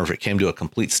can't remember if it came to a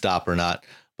complete stop or not,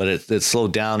 but it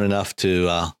slowed down enough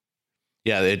to,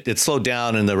 it slowed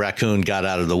down and the raccoon got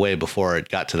out of the way before it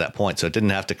got to that point. So it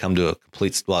didn't have to come to a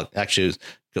complete, actually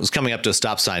it was coming up to a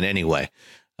stop sign anyway.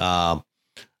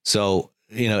 So,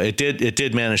 it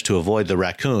did manage to avoid the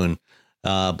raccoon.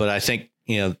 But I think,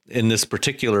 in this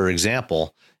particular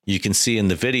example, you can see in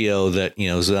the video that,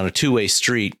 it was on a two-way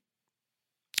street.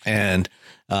 And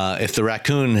if the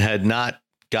raccoon had not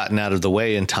gotten out of the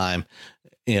way in time,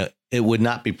 it would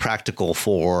not be practical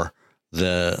for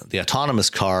the autonomous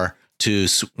car to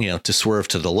swerve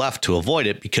to the left to avoid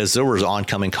it, because there was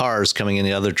oncoming cars coming in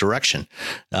the other direction.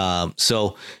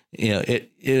 So,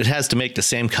 it has to make the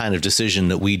same kind of decision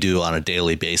that we do on a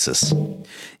daily basis.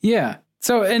 Yeah.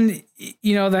 So, and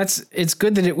it's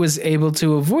good that it was able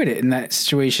to avoid it in that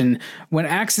situation. When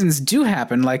accidents do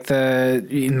happen, like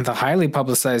the highly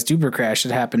publicized Uber crash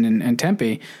that happened in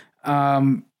Tempe,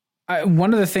 one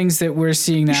of the things that we're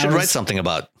seeing now, you should write something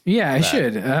about. Yeah, I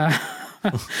should.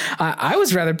 I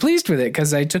was rather pleased with it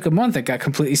because I took a month. It got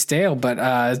completely stale, but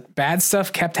bad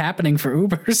stuff kept happening for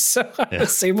Uber. So I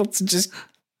was able to just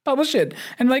publish it.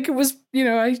 And it was,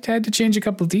 I had to change a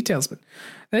couple of details, but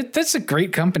that's a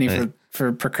great company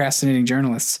for procrastinating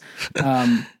journalists.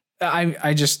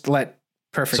 I just let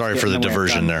perfect. Sorry for the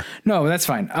diversion there. No, that's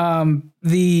fine.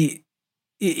 When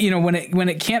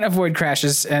it can't avoid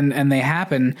crashes and they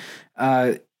happen,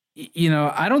 I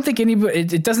don't think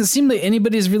it doesn't seem like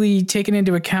anybody's really taken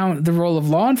into account the role of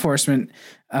law enforcement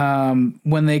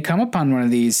when they come upon one of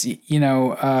these.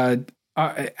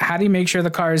 How do you make sure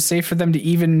the car is safe for them to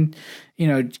even,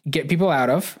 get people out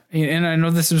of? And I know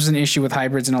this was an issue with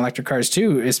hybrids and electric cars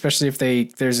too, especially if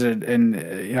there's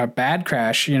a bad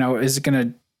crash. Is it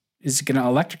gonna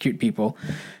electrocute people?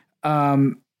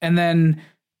 And then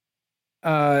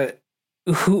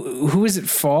who is at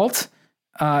fault?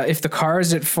 If the car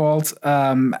is at fault,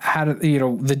 how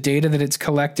do the data that it's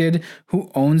collected, who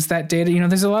owns that data?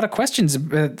 There's a lot of questions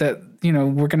that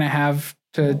we're going to have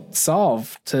to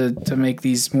solve to make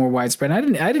these more widespread. I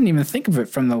didn't even think of it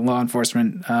from the law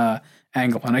enforcement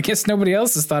angle, and I guess nobody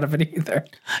else has thought of it either.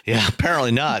 Yeah,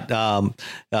 apparently not.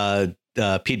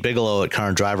 Pete Bigelow at Car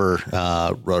and Driver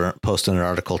posted an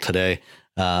article today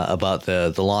about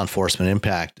the law enforcement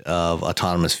impact of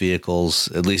autonomous vehicles,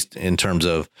 at least in terms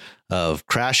of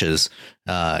crashes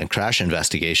and crash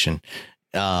investigation.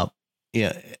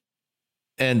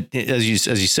 And as you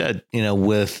said,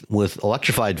 with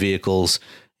electrified vehicles,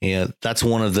 that's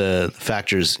one of the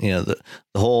factors. The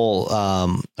whole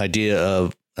idea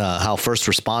of how first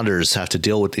responders have to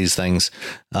deal with these things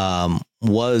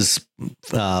was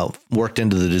worked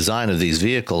into the design of these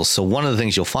vehicles. So one of the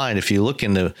things you'll find if you look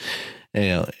into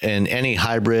in any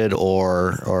hybrid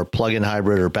or plug-in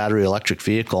hybrid or battery electric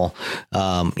vehicle,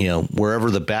 wherever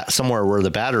somewhere where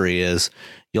the battery is,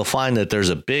 you'll find that there's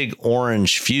a big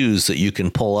orange fuse that you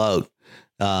can pull out,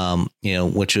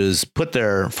 which is put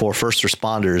there for first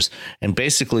responders. And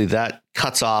basically that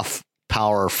cuts off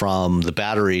power from the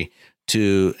battery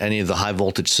to any of the high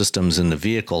voltage systems in the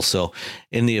vehicle. So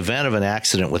in the event of an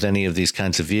accident with any of these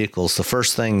kinds of vehicles, the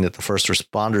first thing that the first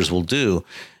responders will do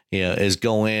is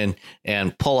go in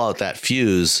and pull out that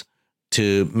fuse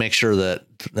to make sure that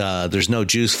there's no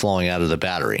juice flowing out of the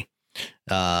battery.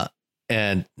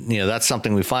 And that's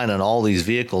something we find on all these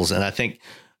vehicles. And I think,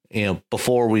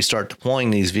 before we start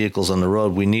deploying these vehicles on the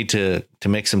road, we need to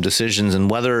make some decisions. And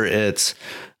whether it's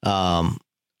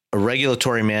a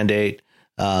regulatory mandate,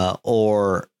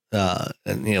 or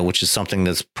which is something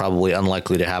that's probably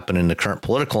unlikely to happen in the current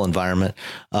political environment,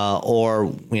 or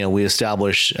we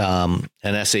establish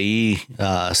an SAE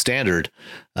standard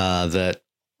that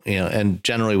and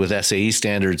generally with SAE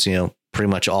standards, pretty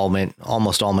much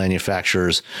almost all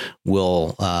manufacturers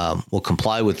will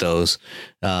comply with those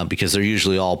because they're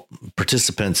usually all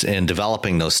participants in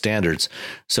developing those standards.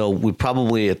 So we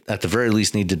probably at the very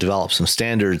least need to develop some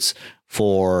standards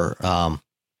for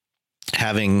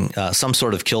having some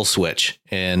sort of kill switch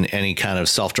in any kind of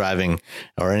self-driving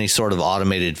or any sort of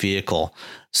automated vehicle,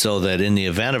 so that in the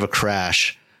event of a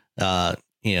crash, a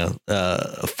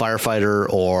firefighter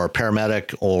or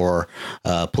paramedic or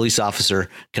a police officer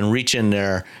can reach in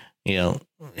there,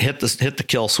 hit the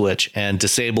kill switch and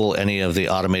disable any of the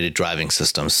automated driving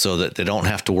systems, so that they don't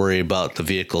have to worry about the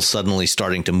vehicle suddenly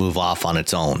starting to move off on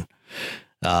its own.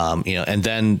 And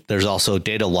then there's also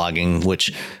data logging,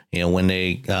 which, when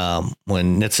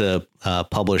NHTSA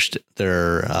published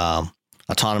their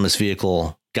autonomous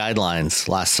vehicle guidelines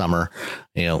last summer,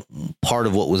 part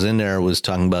of what was in there was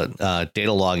talking about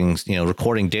data logging,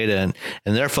 recording data, and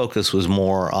their focus was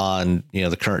more on,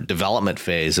 the current development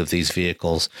phase of these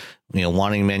vehicles,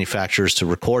 wanting manufacturers to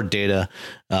record data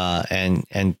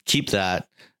and keep that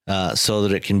so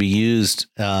that it can be used,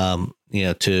 to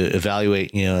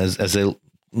evaluate, as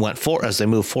they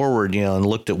move forward, and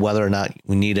looked at whether or not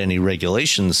we need any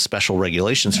regulations, special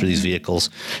regulations for these vehicles,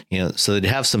 so they'd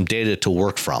have some data to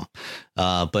work from.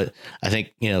 But I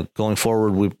think, going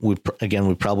forward, we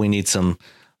probably need some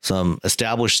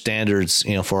established standards,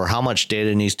 for how much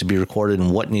data needs to be recorded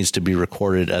and what needs to be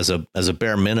recorded as a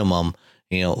bare minimum,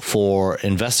 for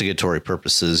investigatory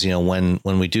purposes, when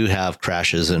we do have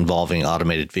crashes involving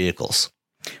automated vehicles.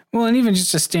 Well, and even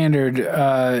just a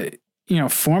standard,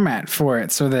 format for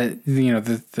it, so that,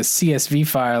 the CSV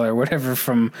file or whatever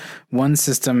from one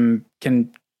system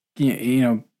can,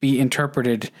 be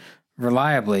interpreted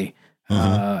reliably, so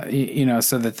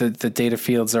that the data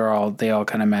fields they all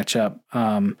kind of match up.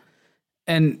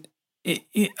 And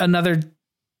another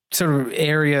sort of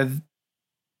area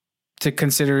to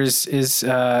consider is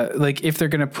like, if they're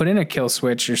going to put in a kill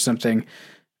switch or something,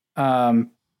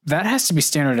 that has to be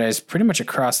standardized pretty much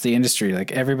across the industry.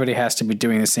 Like, everybody has to be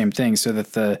doing the same thing, so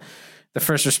that the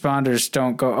first responders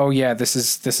don't go, oh yeah, this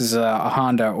is a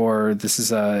Honda, or this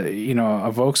is a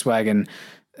Volkswagen.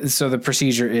 So the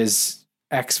procedure is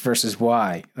X versus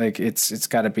Y. Like, it's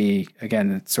got to be,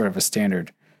 again, it's sort of a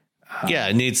standard. Yeah,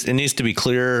 it needs to be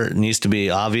clear. It needs to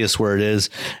be obvious where it is,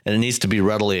 and it needs to be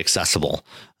readily accessible,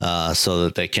 so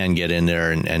that they can get in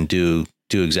there and do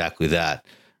exactly that.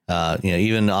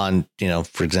 Even on,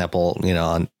 for example,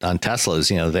 on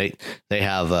Teslas, they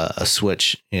have a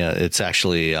switch. It's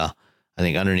actually, I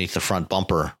think, underneath the front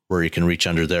bumper, where you can reach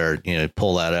under there,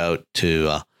 pull that out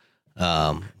to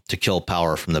kill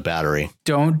power from the battery.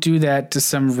 Don't do that to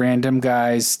some random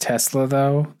guy's Tesla,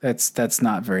 though. That's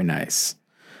not very nice.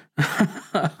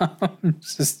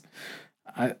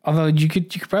 Although you could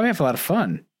probably have a lot of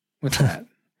fun with that.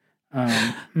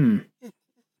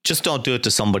 Just don't do it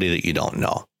to somebody that you don't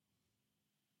know.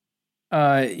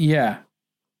 Yeah.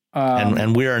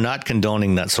 And we are not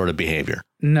condoning that sort of behavior.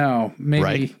 No,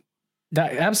 maybe.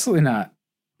 Right? Absolutely not.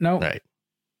 No. Right.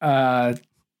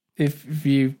 If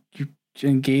you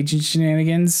engage in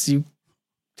shenanigans, you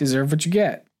deserve what you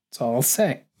get. That's all I'll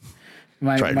say.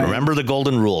 Remember the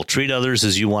golden rule: treat others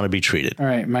as you want to be treated. All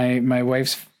right. My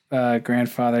wife's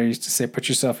grandfather used to say, "Put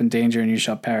yourself in danger, and you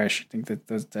shall perish." I think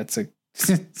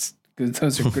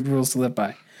those are good rules to live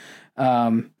by.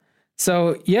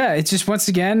 So yeah, it's just, once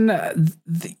again,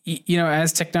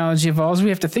 as technology evolves, we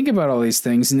have to think about all these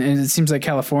things, and it seems like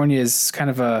California is kind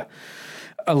of a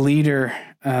leader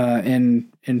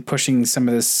in pushing some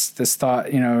of this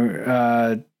thought.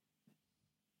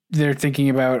 They're thinking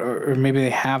about, or maybe they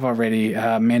have already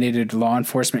mandated law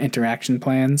enforcement interaction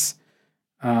plans.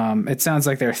 It sounds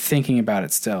like they're thinking about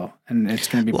it still, and it's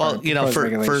going to be part of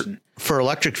regulation. For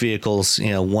electric vehicles,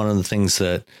 one of the things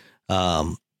that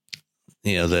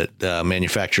that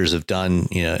manufacturers have done,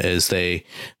 is they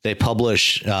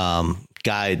publish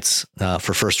guides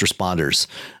for first responders,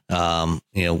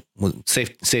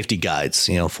 safety guides,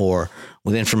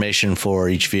 with information for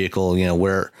each vehicle,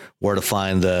 where to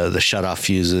find the shut off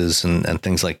fuses and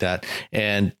things like that.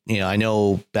 And, I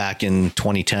know back in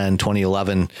 2010,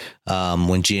 2011,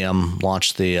 when GM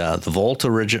launched the Volt,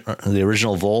 the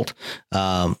original Volt,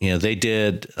 they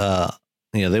did,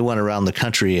 they went around the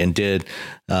country and did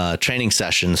training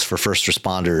sessions for first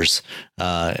responders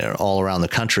all around the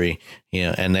country,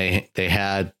 and they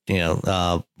had,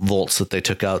 Volts that they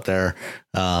took out there,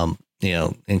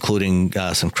 including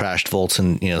some crashed volts,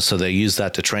 and so they use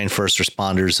that to train first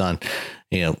responders on,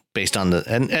 based on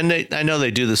I know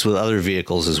they do this with other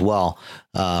vehicles as well,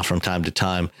 from time to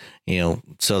time,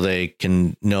 so they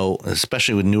can know,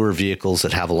 especially with newer vehicles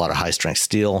that have a lot of high strength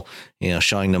steel,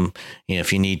 showing them,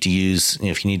 if you need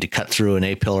to cut through an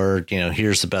A-pillar,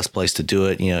 here's the best place to do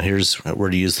it. Here's where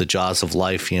to use the jaws of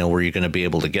life, where you're going to be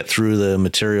able to get through the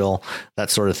material, that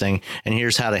sort of thing. And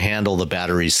here's how to handle the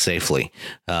batteries safely,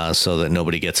 so that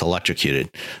nobody gets electrocuted.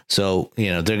 So,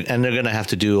 they're going to have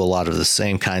to do a lot of the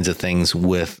same kinds of things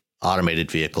with automated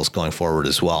vehicles going forward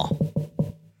as well.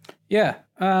 Yeah.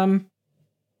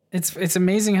 It's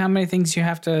amazing how many things you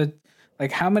have to,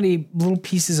 like how many little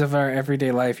pieces of our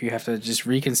everyday life you have to just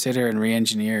reconsider and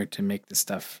re-engineer to make this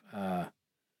stuff a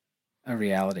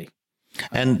reality.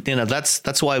 And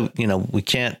that's why we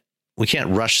can't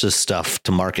rush this stuff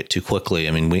to market too quickly.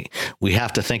 I mean, we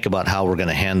have to think about how we're going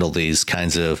to handle these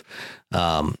kinds of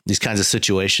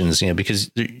situations,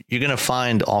 because you're going to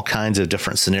find all kinds of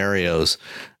different scenarios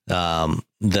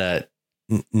that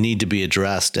need to be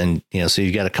addressed, and so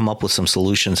you got to come up with some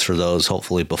solutions for those,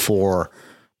 hopefully before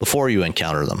you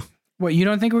encounter them. What, you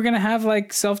don't think we're going to have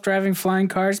like self-driving flying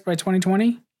cars by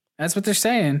 2020? That's what they're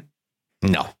saying.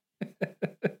 No.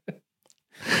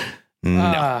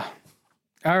 No.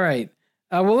 All right.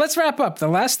 Well, let's wrap up. The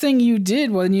last thing you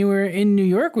did when you were in New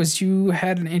York was you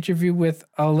had an interview with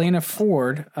Elena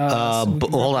Ford.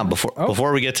 Hold on.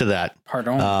 Before we get to that,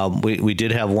 pardon. We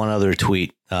did have one other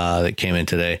tweet that came in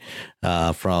today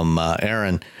from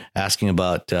Aaron asking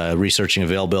about researching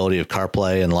availability of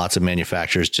CarPlay, and lots of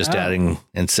manufacturers just adding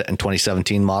in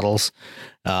 2017 models.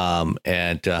 And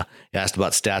he asked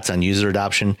about stats on user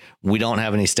adoption. We don't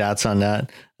have any stats on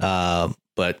that,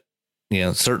 but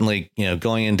certainly,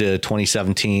 going into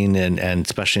 2017 and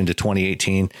especially into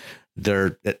 2018,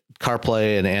 their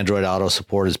CarPlay and Android Auto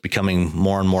support is becoming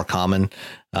more and more common.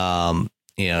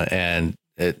 And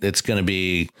it's going to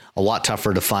be a lot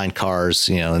tougher to find cars,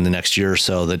 in the next year or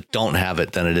so that don't have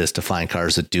it than it is to find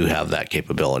cars that do have that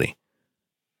capability.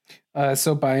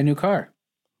 So buy a new car.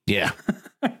 Yeah.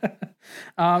 And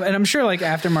I'm sure like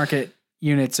aftermarket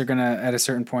units are going to, at a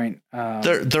certain point.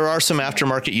 There are some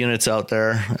aftermarket units out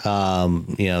there.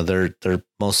 They're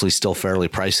mostly still fairly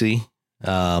pricey,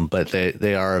 but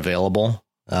they are available,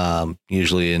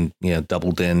 usually in,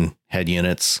 double DIN head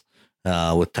units,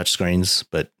 with touchscreens,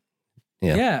 but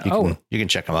you can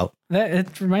check them out.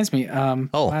 It reminds me.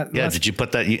 Did you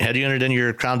put that head unit in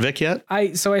your Crown Vic yet?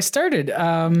 I started,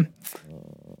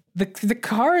 the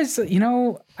car is,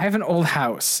 I have an old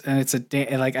house, and it's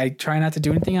I try not to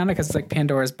do anything on it because it's like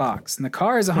Pandora's box, and the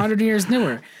car is 100 years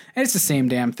newer, and it's the same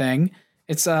damn thing.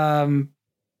 It's I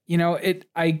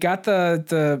got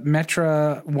the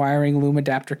Metra wiring loom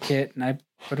adapter kit, and I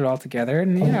put it all together,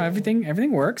 and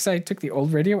everything works. I took the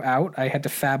old radio out. I had to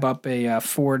fab up a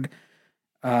Ford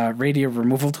radio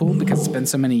removal tool because it's been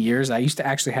so many years. I used to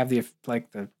actually have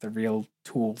the real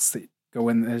tools that go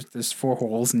in. There's 4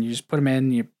 holes, and you just put them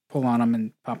in. You pull on them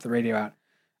and pop the radio out.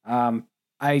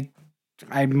 I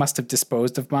must have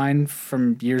disposed of mine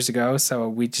from years ago, so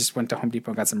we just went to Home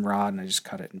Depot and got some rod, and I just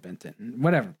cut it and bent it and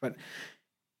whatever. But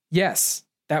yes,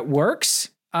 that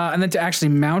works. And then to actually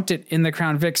mount it in the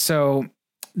Crown Vic, so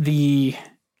the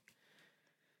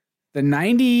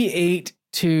 98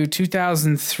 to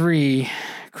 2003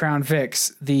 Crown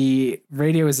Vics, the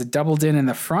radio is a double DIN in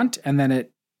the front, and then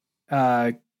it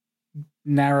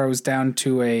narrows down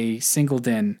to a single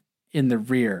DIN in the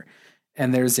rear,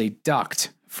 and there's a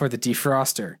duct for the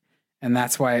defroster, and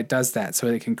that's why it does that, so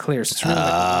it can clear. So it's really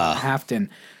like a half DIN.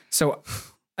 So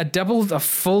a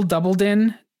full double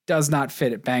DIN does not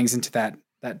fit. It bangs into that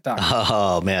duct.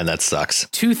 Oh man, that sucks.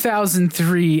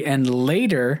 2003 and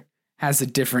later has a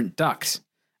different duct.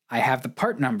 I have the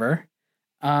part number.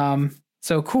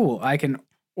 So cool. I can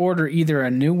order either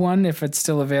a new one if it's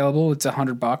still available. It's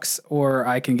 $100, or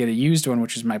I can get a used one,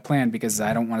 which is my plan because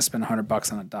I don't want to spend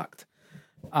 $100 on a duct.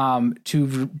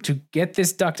 To get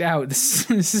this duct out, this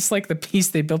is like the piece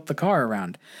they built the car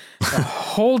around. The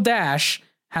whole dash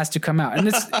has to come out, and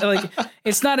it's like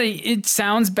it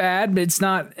sounds bad, but it's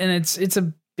not, and it's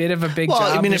a bit of a big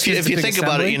job. I mean, if you think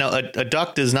about it, a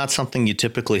duct is not something you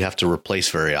typically have to replace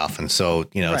very often. So,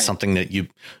 right. It's something that you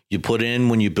put in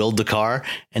when you build the car,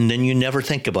 and then you never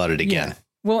think about it again. Yeah.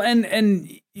 Well, and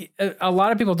a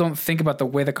lot of people don't think about the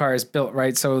way the car is built,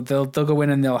 right? So they'll go in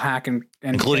and they'll hack and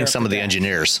including some of the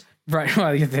engineers. Right.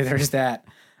 Well, there's that.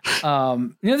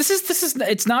 This is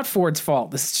it's not Ford's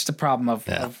fault. This is just a problem of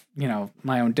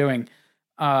my own doing.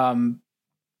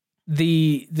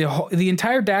 The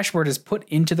entire dashboard is put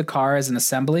into the car as an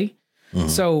assembly.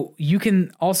 So you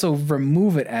can also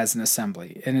remove it as an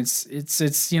assembly, and it's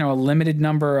a limited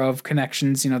number of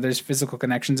connections. There's physical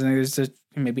connections, and there's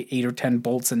maybe 8 or 10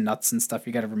 bolts and nuts and stuff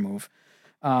you got to remove.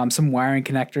 Some wiring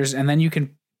connectors, and then you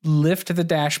can lift the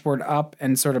dashboard up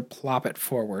and sort of plop it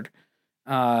forward.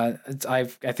 I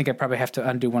think I probably have to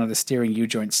undo one of the steering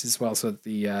U-joints as well, so that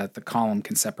the column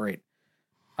can separate.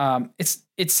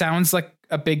 It sounds like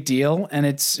a big deal, and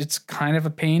it's kind of a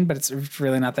pain, but it's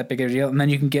really not that big of a deal. And then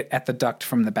you can get at the duct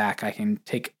from the back. I can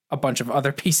take a bunch of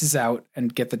other pieces out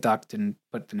and get the duct and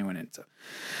put the new one in. So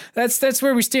that's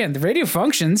where we stand. The radio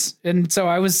functions, and so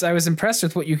I was impressed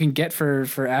with what you can get for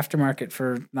aftermarket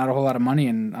for not a whole lot of money,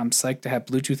 and I'm psyched to have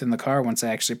Bluetooth in the car once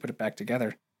I actually put it back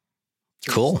together.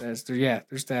 So cool. There's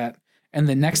that. And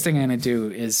the next thing I'm going to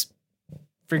do is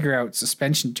figure out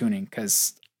suspension tuning,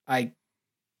 because I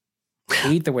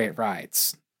hate the way it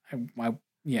rides.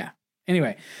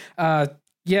 Anyway, I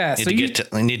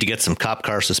need to get some cop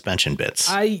car suspension bits.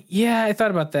 I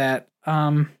thought about that.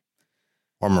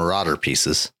 Or Marauder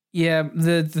pieces. Yeah,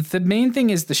 the main thing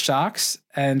is the shocks,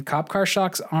 and cop car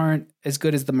shocks aren't as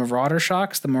good as the Marauder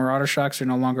shocks. The Marauder shocks are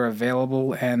no longer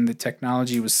available, and the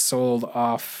technology was sold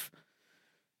off.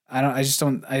 I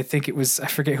think it was, I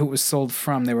forget who it was sold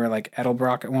from. They were like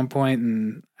Edelbrock at one point,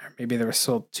 and maybe they were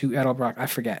sold to Edelbrock. I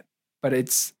forget, but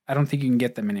I don't think you can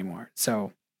get them anymore.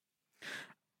 So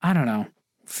I don't know.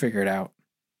 Figure it out.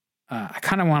 I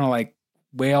kind of want to like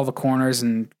weigh all the corners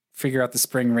and figure out the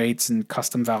spring rates and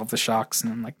custom valve the shocks.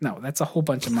 And I'm like, no, that's a whole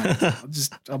bunch of money.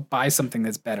 I'll buy something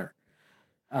that's better.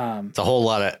 It's a whole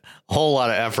lot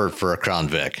of effort for a Crown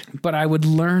Vic, but I would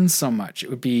learn so much. It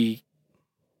would be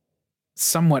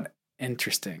somewhat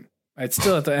interesting. I'd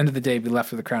still at the end of the day be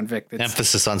left with a Crown Vic.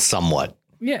 Emphasis on somewhat.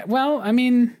 Yeah. Well, I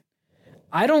mean,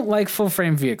 I don't like full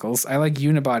frame vehicles. I like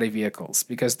unibody vehicles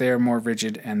because they are more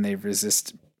rigid and they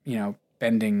resist,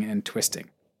 bending and twisting.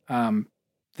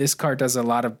 This car does a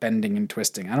lot of bending and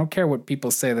twisting. I don't care what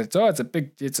people say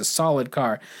that it's a solid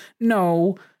car.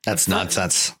 No, that's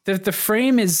nonsense. The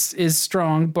frame is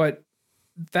strong, but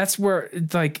that's where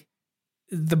like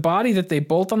the body that they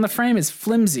bolt on the frame is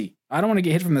flimsy. I don't want to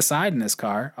get hit from the side in this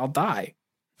car. I'll die.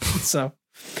 So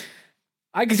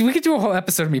we could do a whole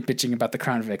episode of me bitching about the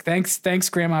Crown Vic. Thanks,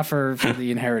 Grandma, for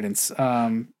the inheritance.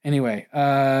 Anyway,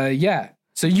 yeah.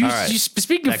 So you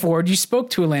speaking of Ford, you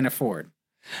spoke to Elena Ford.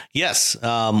 Yes.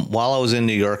 While I was in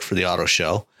New York for the auto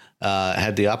show, I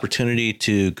had the opportunity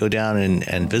to go down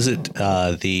and visit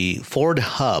the Ford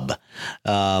Hub.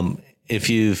 If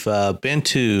you've been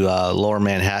to Lower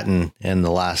Manhattan in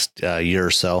the last year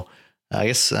or so, I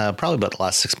guess probably about the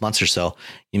last 6 months or so,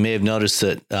 you may have noticed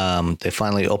that they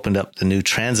finally opened up the new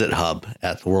transit hub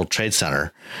at the World Trade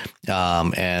Center.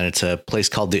 And it's a place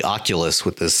called the Oculus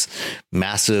with this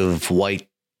massive white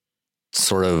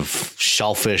sort of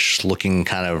shellfish looking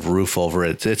kind of roof over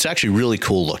it. It's actually really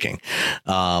cool looking.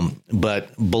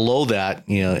 But below that,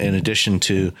 in addition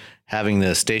to having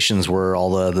the stations where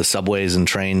all the subways and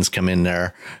trains come in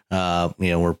there,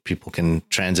 where people can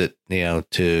transit,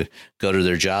 to go to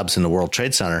their jobs in the World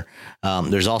Trade Center.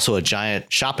 There's also a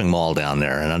giant shopping mall down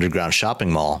there, an underground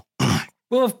shopping mall.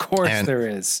 Well, of course there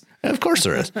is. Of course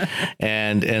there is.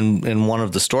 And in one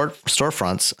of the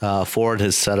storefronts, Ford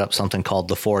has set up something called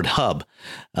the Ford Hub.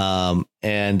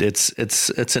 And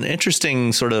it's an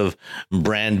interesting sort of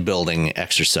brand building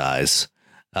exercise.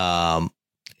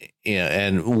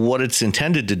 And what it's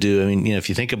intended to do, I mean, if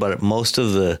you think about it, most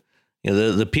of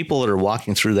the people that are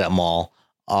walking through that mall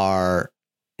are,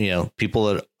 people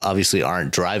that obviously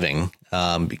aren't driving.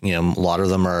 A lot of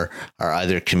them are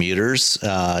either commuters,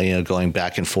 going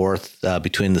back and forth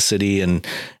between the city and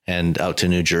out to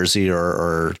New Jersey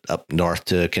or up north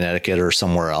to Connecticut or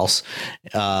somewhere else.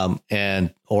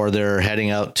 Or they're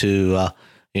heading out to,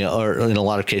 or in a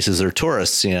lot of cases they're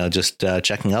tourists, just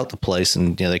checking out the place,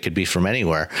 and, they could be from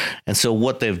anywhere. And so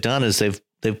what they've done is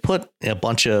they've put a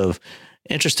bunch of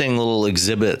interesting little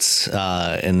exhibits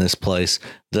in this place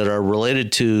that are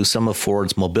related to some of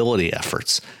Ford's mobility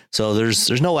efforts. So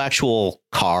there's no actual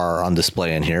car on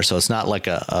display in here, so it's not like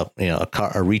a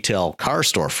retail car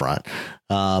storefront.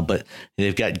 But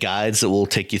they've got guides that will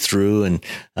take you through, and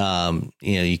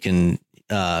you can.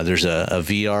 There's a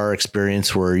VR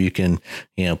experience where you can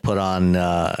put on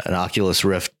an Oculus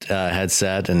Rift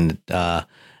headset and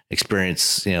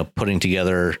experience putting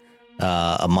together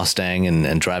a Mustang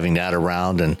and driving that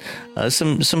around, and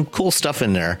some cool stuff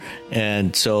in there.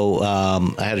 And so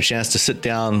I had a chance to sit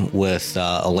down with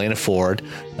Elena Ford,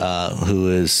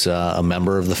 who is a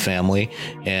member of the family,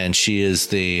 and she is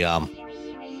the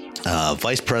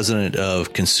vice president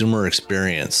of consumer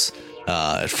experience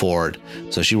at Ford.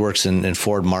 So she works in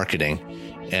Ford marketing.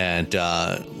 and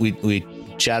we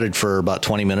chatted for about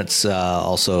 20 minutes.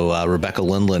 Also, Rebecca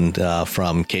Lindland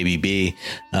from KBB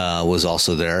was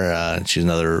also there. She's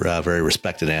another very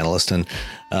respected analyst, and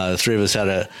the three of us had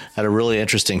a really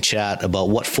interesting chat about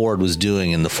what Ford was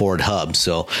doing in the Ford Hub.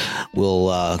 So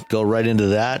we'll go right into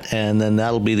that, and then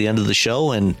that'll be the end of the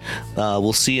show, and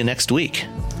we'll see you next week.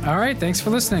 All right. Thanks for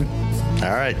listening.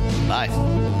 All right. Bye.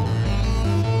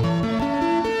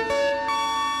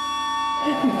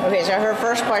 Okay, so her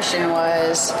first question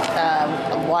was,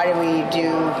 why do we do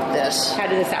this? How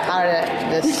did this happen? How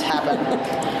did this happen?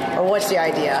 Or what's the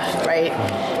idea, right?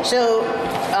 So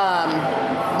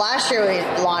last year we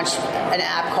launched an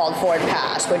app called Ford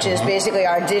Pass, which is basically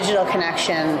our digital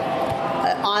connection,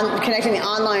 connecting the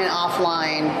online and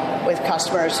offline with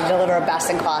customers to deliver a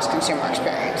best-in-class consumer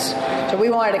experience. So we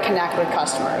wanted to connect with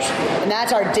customers. And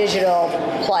that's our digital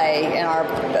play and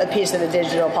a piece of the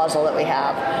digital puzzle that we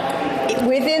have.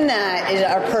 Within that is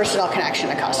our personal connection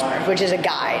to customers, which is a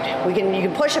guide. You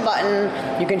can push a button,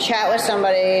 you can chat with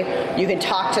somebody, you can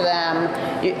talk to them.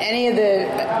 Any of the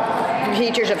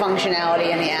features or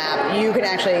functionality in the app, you can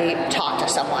actually talk to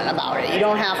someone about it. You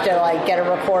don't have to get a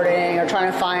recording or try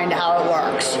to find how it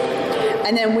works.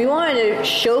 And then we wanted to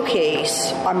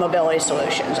showcase our mobility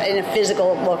solutions in a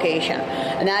physical location,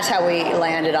 and that's how we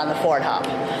landed on the Ford Hub.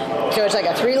 So it's like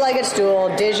a three-legged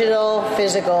stool: digital,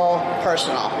 physical,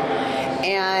 personal.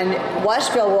 And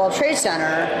Westfield World Trade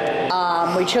Center,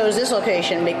 we chose this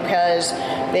location because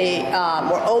they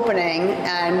were opening,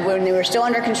 and when they were still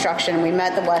under construction, we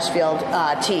met the Westfield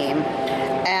team,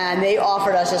 and they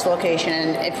offered us this location.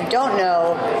 And if you don't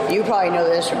know, you probably know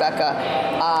this, Rebecca,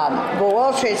 the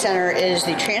World Trade Center is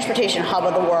the transportation hub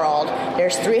of the world.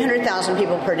 There's 300,000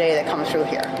 people per day that come through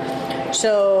here.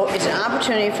 So it's an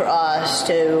opportunity for us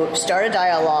to start a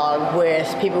dialogue with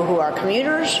people who are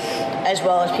commuters as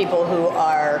well as people who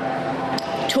are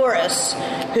tourists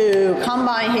who come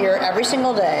by here every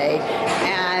single day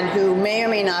and who may or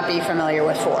may not be familiar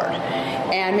with Ford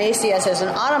and may see us as an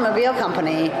automobile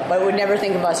company but would never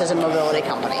think of us as a mobility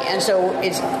company. And so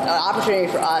it's an opportunity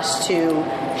for us to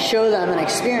show them an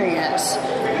experience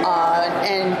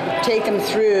and take them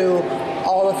through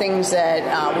all the things that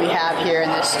we have here in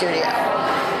this studio.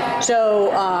 So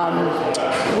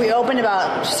we opened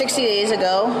about 60 days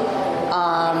ago.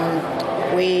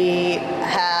 We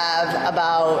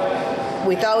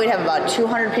thought we'd have about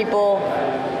 200 people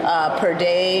per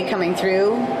day coming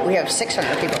through. We have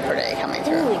 600 people per day coming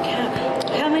through. Holy cow.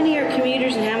 How many are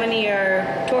commuters and how many are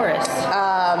tourists?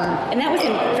 And that was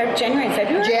in January and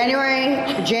February?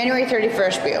 January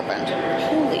 31st we opened.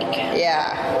 Holy cow.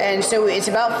 Yeah, and so it's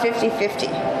about 50-50.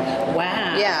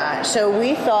 Wow. Yeah, so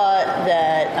we thought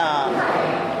that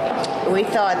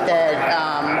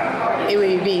it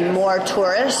would be more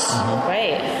tourists.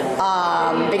 Right.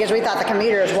 Because we thought the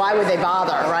commuters, why would they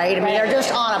bother, right? I mean, they're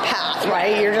just on a path,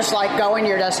 right? You're just going to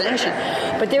your destination.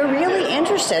 But they're really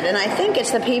interested, and I think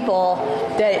it's the people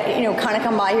that, kind of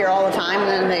come by here all the time, and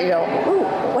then they go, ooh,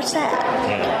 what's that?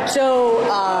 Yeah. So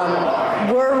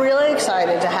we're really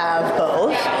excited to have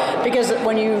both, because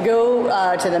when you go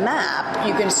to the map,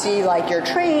 you can see your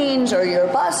trains or your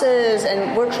buses,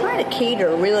 and we're trying to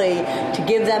cater really to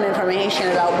give them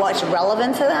information about what's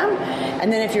relevant to them.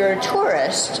 And then if you're a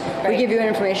tourist, we give you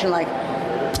information like,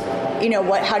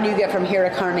 how do you get from here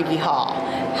to Carnegie Hall?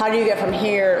 How do you get from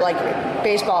here,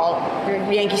 baseball,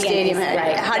 Yankee Stadium?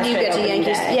 Right. How do you get to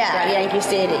Yankee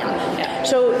Stadium? Yeah.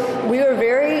 So we were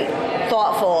very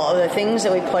thoughtful of the things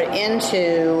that we put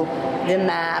into the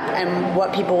map and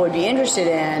what people would be interested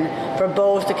in for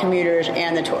both the commuters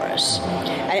and the tourists.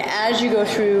 And as you go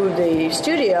through the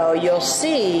studio, you'll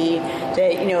see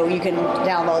that, you can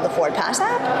download the Ford Pass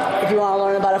app. If you want to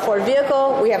learn about a Ford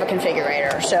vehicle, we have a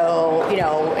configurator. So,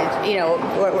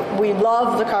 we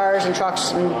love the cars and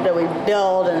trucks that we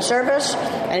build and service.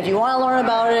 And if you want to learn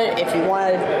about it, if you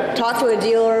want to talk to a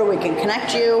dealer, we can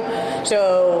connect you.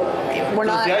 So we're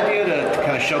not... The idea to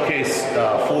kind of showcase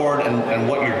Ford and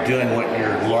what you're doing, what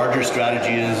your larger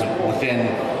strategy is within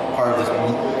part of this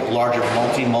larger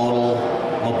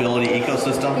multimodal mobility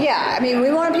ecosystem? Yeah, I mean,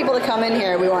 we want people to come in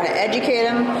here. We want to educate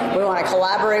them, we want to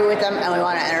collaborate with them, and we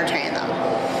want to entertain them.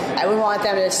 And we want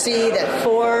them to see that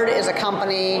Ford is a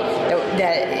company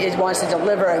that wants to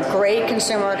deliver a great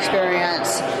consumer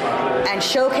experience and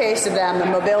showcase to them the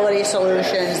mobility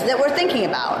solutions that we're thinking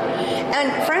about.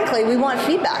 And frankly, we want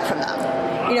feedback from them.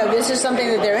 This is something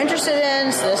that they're interested in.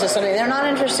 This is something they're not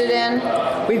interested in.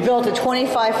 We've built a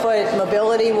 25-foot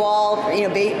mobility wall,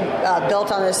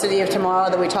 built on the City of Tomorrow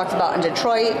that we talked about in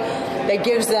Detroit, that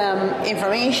gives them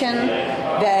information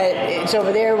that it's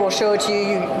over there. We'll show it to you.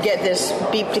 You get this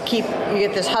beep to keep. You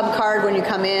get this hub card when you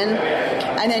come in,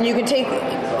 and then you can take.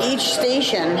 Each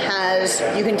station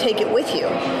you can take it with you.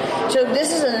 So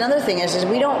this is another thing is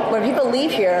when people leave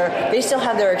here, they still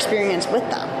have their experience with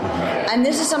them. And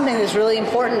this is something that's really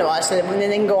important to us, that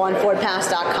they can go on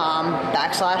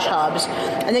FordPass.com/hubs,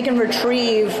 and they can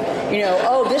retrieve,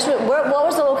 what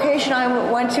was the location I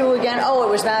went to again? Oh, it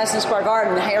was Madison Square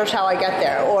Garden. Here's how I get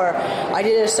there. Or I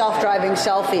did a self-driving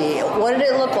selfie. What did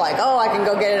it look like? Oh, I can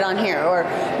go get it on here. Or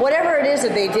whatever it is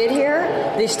that they did here,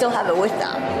 they still have it with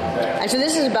them. And so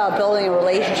this is about building a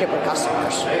relationship with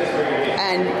customers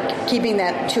and keeping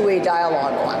that two-way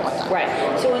dialogue going with them. Right.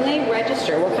 So when they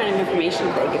register, what kind of information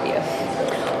do they give you?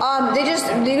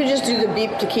 You can just do the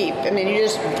beep to keep. I mean, you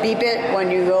just beep it when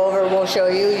you go over. We'll show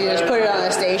you. You just put it on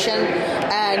the station,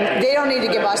 and they don't need to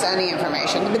give us any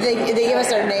information, but they give us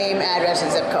their name, address,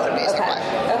 and zip code basically.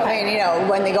 Okay. I mean,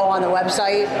 when they go on the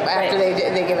website after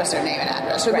they give us their name and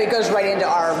address, so it goes right into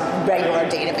our regular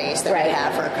database that we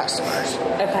have for customers.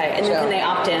 Okay, and then can they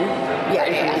opt in?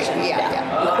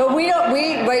 Yeah. But we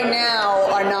right now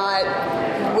are not.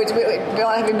 We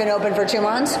haven't been open for 2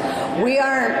 months. We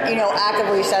aren't,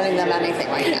 actively sending them anything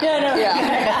right now. No. Yeah.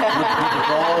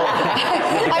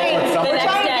 I mean, we're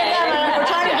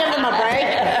trying to give them a break.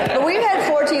 But we've had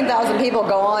 14,000 people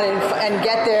go on and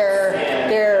get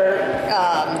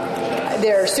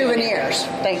their souvenirs.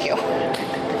 Thank you.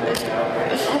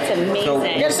 That's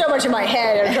amazing. There's so much in my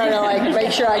head. I'm trying to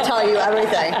make sure I tell you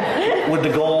everything. Would the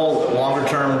goal longer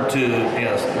term to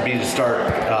be to start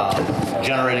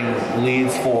generating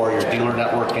leads for your dealer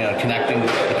network, connecting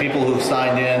the people who've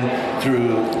signed in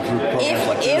through programs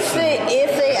like this? If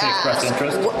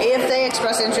they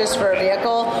express interest for a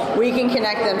vehicle, we can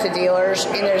connect them to dealers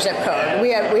in their zip code.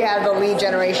 We have the lead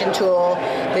generation tool.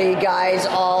 The guys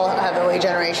all have the lead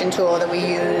generation tool that we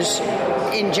use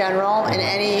in general in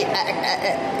any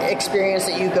experience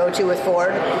that you go to with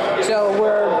Ford. So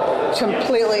we're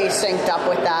completely synced up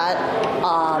with that.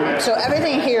 So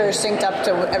everything here is synced up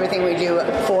to everything we do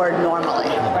at Ford normally.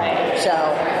 Right. So.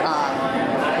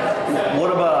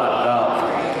 What about?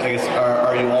 I guess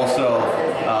are you also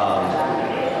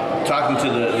talking to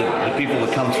the people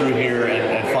that come through here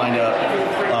and find out?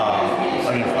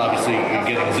 Obviously you're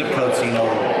getting zip codes, so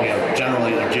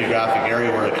generally the geographic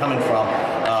area where they're coming from.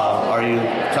 Are you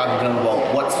talking to them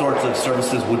about what sorts of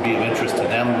services would be of interest to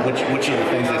them? Which are the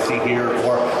things they see here,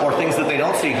 or things that they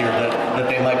don't see here that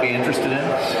they might be interested in?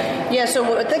 Yeah, so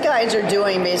what the guides are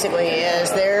doing basically is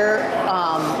they're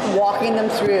walking them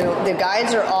through. The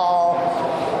guides are all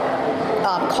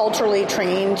culturally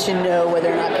trained to know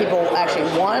whether or not people actually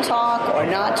want to talk or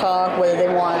not talk, whether they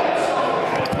want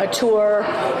a tour,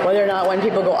 whether or not when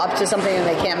people go up to something and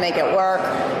they can't make it work,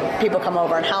 people come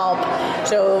over and help.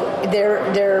 So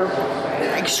they're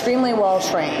extremely well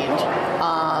trained,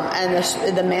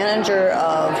 and the manager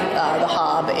of the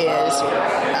hub is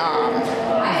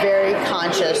very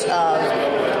conscious of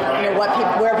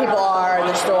where people are in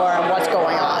the store and what's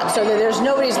going on, so that there's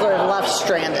nobody's left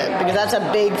stranded, because that's a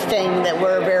big thing that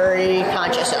we're very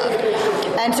conscious of.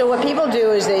 And so what people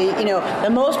do is the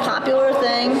most popular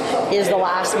thing is the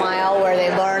last mile, where they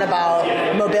learn about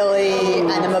mobility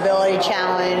and the mobility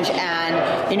challenge,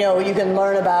 and you can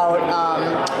learn about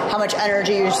how much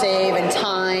energy you save and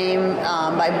time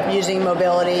by using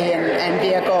mobility and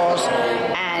vehicles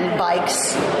and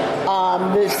bikes.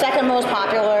 The second most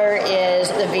popular is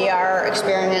the VR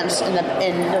experience in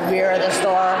the rear of the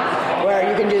store, where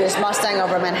you can do this Mustang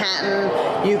over Manhattan.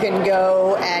 You can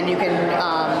go and you can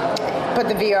put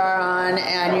the VR on,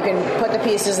 and you can put the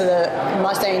pieces of the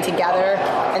Mustang together,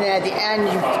 and then at the end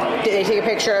they take a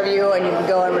picture of you and you can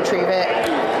go and retrieve it.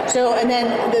 So, and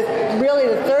then the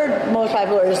third most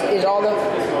popular is all the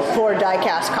Ford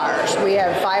diecast cars. We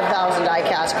have 5,000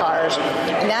 diecast cars,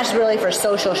 and that's really for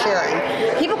social sharing.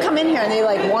 People come in here and they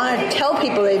want to tell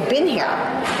people they've been here.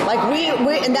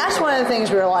 And that's one of the things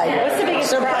we were like, what's the biggest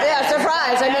surprise? Yeah,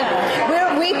 surprise. I mean,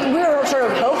 we were sort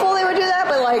of hopeful they would do that,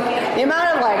 but the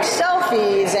amount of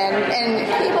selfies and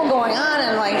people going on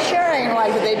and sharing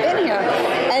that they've been here,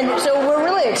 and so we're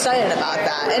really excited about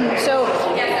that. And so,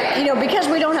 because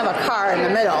we don't have a car in the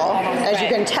middle, as you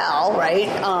can tell, right?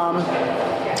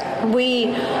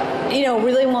 We,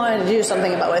 really wanted to do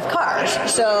something with cars.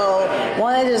 So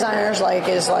one of the designers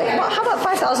well, how about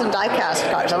 5,000 diecast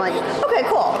cars? I'm like, okay,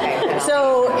 cool.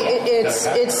 So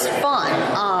it's fun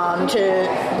to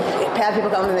have people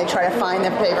come and they try to find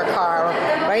their favorite car.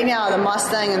 Right now, the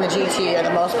Mustang and the GT are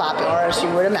the most popular, as you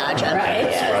would imagine.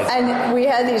 Right. And we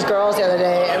had these girls the other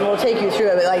day, and we'll take you through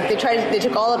it. But they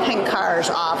took all the pink cars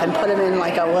off and put them in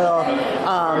a little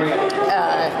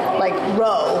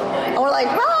row. And we're we're like,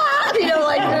 ah, you know,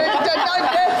 like,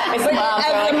 and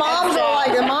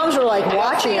the moms were like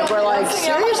watching it. We're like,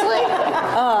 seriously?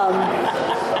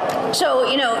 So,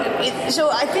 you know, so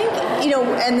I think, you know,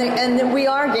 and then we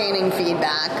are gaining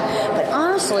feedback, but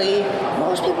honestly,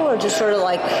 most people are just sort of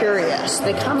like curious.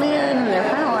 They come in and they're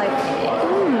kind of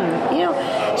like, you know,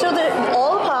 so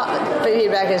all the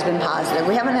feedback has been positive.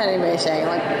 We haven't had anybody saying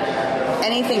like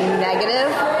anything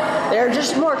negative. They're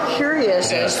just more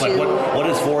curious as like to what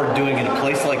is Ford doing in a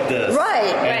place like this,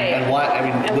 right? And what I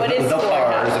mean, and what with is the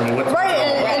cars, I mean, what's right?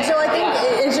 And so I think,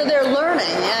 and so they're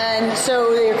learning, and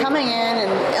so they're coming in, and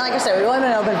like I said, we've only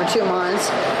been open for 2 months.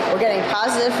 We're getting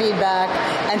positive feedback,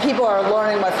 and people are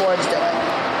learning what Ford's doing.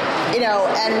 You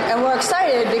know, and we're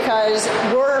excited because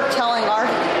we're telling our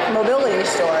mobility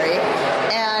story,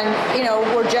 and you know,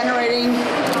 we're generating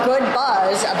good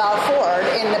buzz about Ford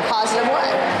in a positive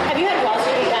way. Have you had Wall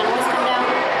Street analysts come down?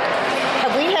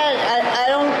 Have we had?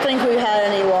 I don't think we've had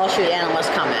any Wall Street analysts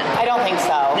come in. I don't think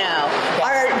so. No.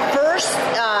 Our first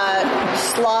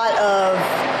slot of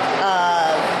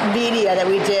media that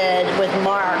we did with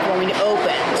Mark when we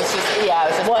opened was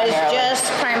just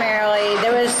primarily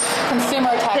there was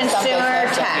consumer tech.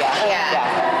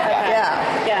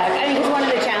 Yeah. I think it's one of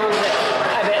the challenges that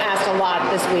I've been asked a lot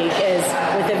this week is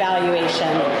with the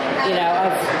valuation, you know,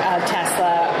 of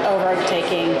Tesla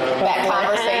overtaking that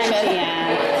conversation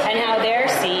and how they're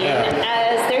seen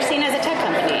as a tech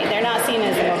company. They're not seen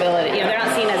as a mobility. You know, they're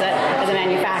not seen as a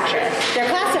manufacturer. They're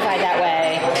classified that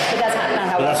way, but that's not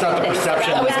how. But that's not the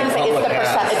perception. I was going to say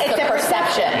it's the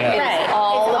perception. Yeah. Right.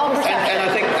 All the perception. And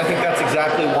I think that's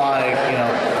exactly why, you know,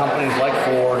 companies like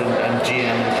Ford and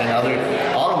GM and other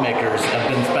automakers have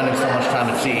been spending so much time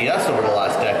at CES over the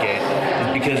last decade,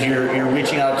 is because you're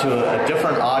reaching out to a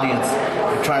different audience,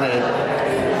 trying to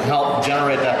help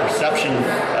generate that perception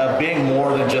of being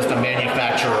more than just a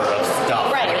manufacturer of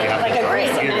stuff. Right, like a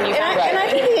great manufacturer. And I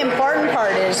think the important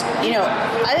part is, you know,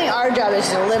 I think our job is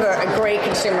to deliver a great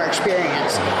consumer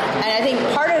experience. And I think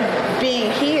part of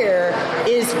being here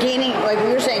is gaining, like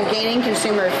we were saying, gaining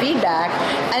consumer feedback.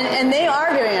 And they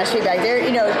are giving us feedback. They're,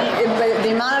 you know,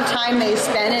 the amount of time they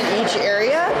spend in each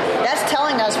area, that's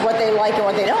telling us what they like and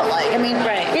what they don't like. I mean,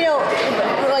 you know,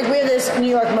 like we have this New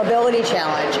York Mobility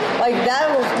Challenge. Like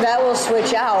that will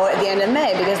switch out at the end of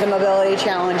May because the Mobility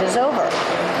Challenge is over.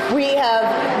 We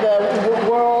have the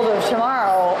World of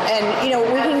Tomorrow, and you know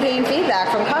we can gain feedback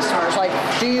from customers. Like,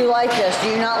 do you like this? Do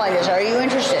you not like this? Are you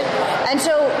interested? And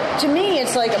so, to me,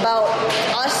 it's like about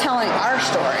us telling our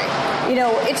story. You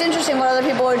know, it's interesting what other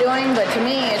people are doing, but to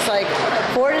me, it's like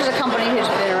Ford is a company who's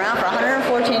been around for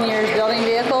 114 years building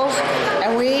vehicles,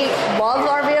 and we love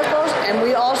our vehicles, and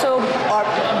we also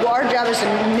our job is to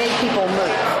make people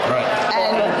move. Right.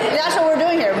 And that's what we're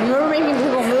doing here. We're making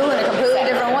people move in a completely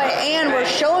different way, and we're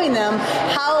showing them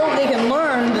how they can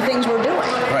learn the things we're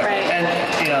doing. Right. And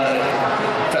you know,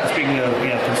 speaking of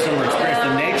consumer experience,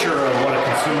 the nature of what a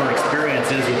consumer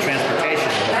experience is with transportation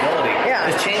and mobility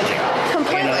is changing.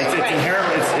 Completely. You know, it's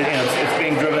inherently it's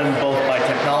being driven both by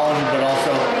technology but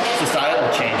also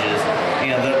societal changes.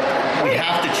 You know, we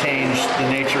have to change the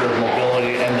nature of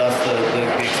mobility and thus the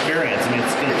experience. I mean,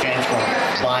 it's going to change from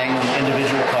buying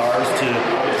individual cars to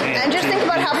and just think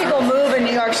about how people move in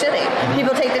New York City.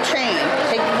 People take the train,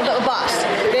 take the bus.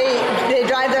 They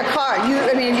drive their car. If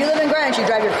you live in Greenwich, you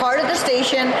drive your car to the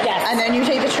station, and then you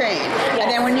take the train. And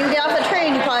then when you get off the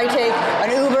train, you probably take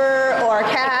an Uber or a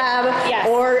cab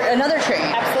or another train.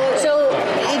 Absolutely. So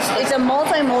it's a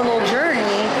multimodal journey,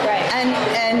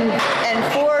 and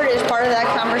Ford is part of that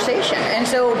conversation. And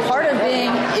so part of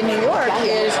being in New York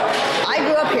is I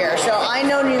grew up here, so I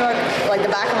know New York like the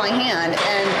back of my hand,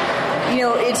 and you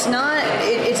know, it's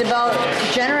about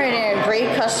generating a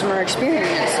great customer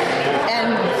experience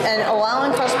and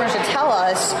allowing customers to tell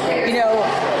us, you know,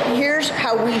 here's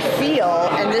how we feel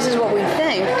and this is what we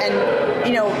think. And,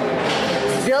 you know,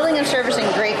 building and servicing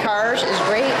great cars is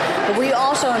great, but we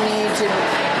also need to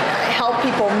help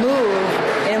people move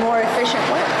in a more efficient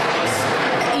way.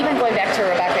 Even going back to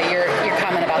Rebecca, your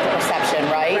comment about the perception,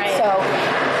 right? So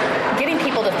getting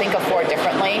people to think of Ford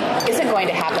differently isn't going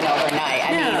to happen overnight.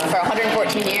 I mean, for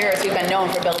 114 years, we've been known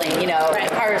for building,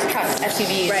 cars, trucks,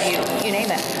 SUVs, you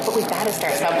name it. But we've got to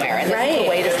start somewhere, and this is the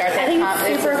way to start that.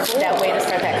 That way to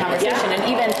start that conversation, and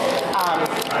even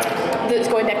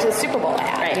going back to the Super Bowl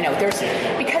ad. There's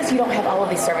because you don't have all of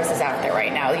these services out there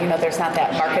right now. There's not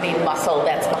that marketing muscle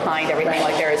that's behind everything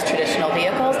like there is traditional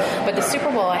vehicles. But the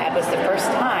Super Bowl ad was the first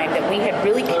time that we had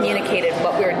really communicated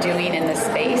what we're doing in this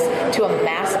space to a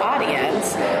mass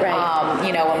audience.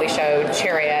 When we showed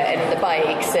Chariot and the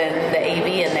bikes and the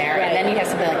AV in there, and then you have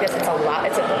something like this. It's a lot.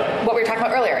 What we were talking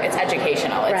about earlier. It's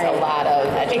educational. It's a lot of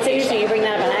education. It's usually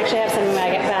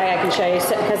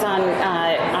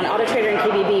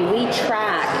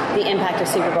impact of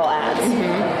Super Bowl ads.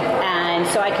 And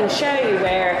so I can show you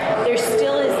where there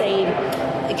still is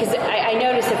because I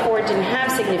noticed that Ford didn't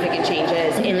have significant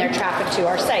changes in their traffic to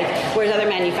our site, whereas other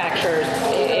manufacturers,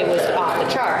 it was off the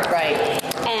chart. Right.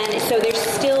 And so there's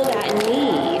still that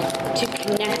need to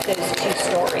connect those two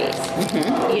stories,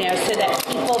 so that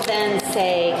people then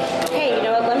say, hey, you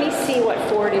know what, let me see what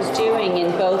Ford is doing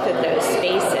in both of those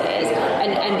spaces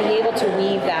and be able to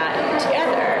weave that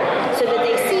together so that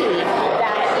they see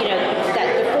that, that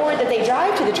the Ford that they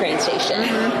drive to the train station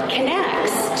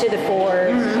connects to the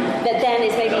Ford that then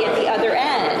is maybe at the other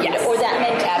end, or that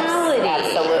mentality.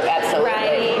 Absolutely.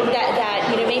 Right?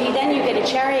 That maybe then you get a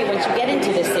chariot once you get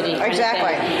into the city.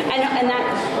 Exactly. And that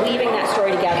weaving that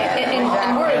story together.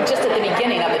 And we're just at the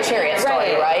beginning of the chariot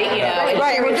story, right?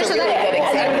 We're just a really good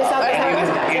example.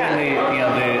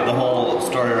 Even the whole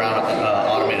story around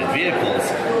automated vehicles,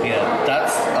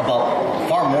 that's about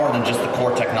far more than just the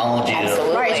core technology.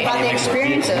 Absolutely. Right, it's about the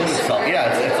experiences.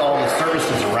 It's all the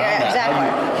services around that. Exactly.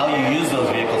 How you use those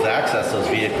vehicles, access those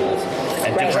vehicles,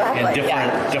 and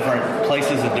different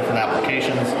places and different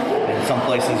applications. In some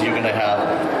places, you're going to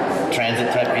have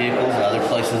transit type vehicles, and other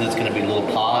places it's going to be little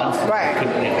pods. Right.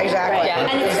 Exactly. Yeah.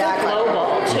 And it's so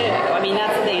global too. I mean,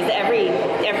 that's the thing.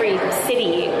 Every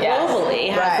city globally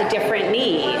has a different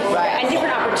need and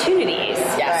different opportunities.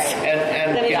 Yes.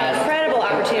 And that is an incredible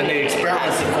opportunity. And the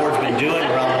experiments that Ford's been doing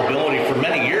around mobility for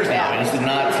many years now. I mean, this is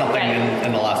not something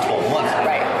in the last 12 months.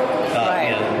 Right.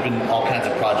 There's been all kinds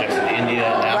of projects in India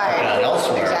and Africa and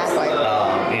elsewhere. Exactly.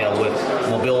 With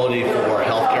mobility for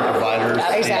healthcare providers.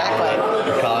 Exactly.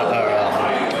 The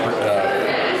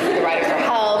Riders for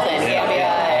Health and stuff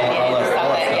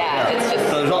like that. It's just...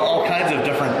 So there's all kinds of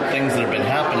different things that have been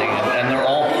happening, and they're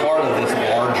all part of this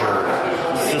larger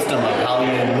system of how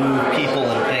you move people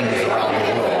and things around the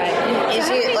world. You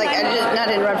see, not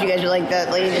to interrupt you guys, but that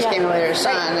lady just came in with her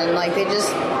son, and they just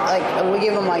we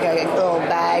give them a little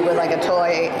bag with a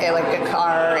toy, a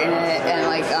car in it,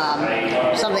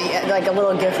 and something like a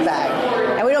little gift bag.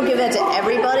 And we don't give that to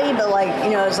everybody, but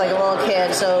it's like a little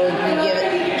kid, so you give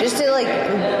it just to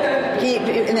keep,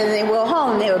 and then they go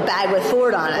home, they have a bag with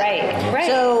Ford on it. Right.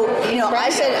 So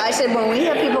I said when we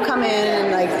have people come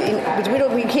in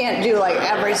and we can't do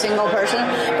every single person,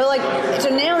 but so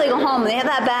now they go home and they have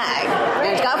that bag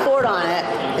and it's got Ford on it,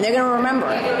 and they're gonna remember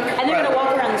it. And they're gonna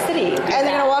walk around the city. And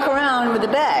they're gonna walk around with the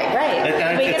bag. Right.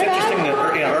 And it's interesting that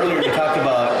earlier you talked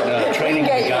about training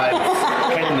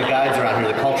the guides around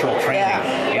here, the cultural training.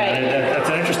 And that's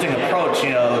an interesting approach.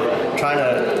 Trying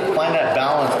to find that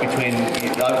balance between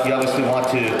you obviously want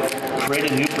to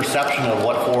create a new perception of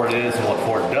what Ford is and what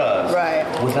Ford does,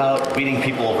 without beating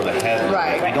people over the head.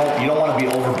 You don't want to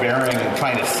be overbearing and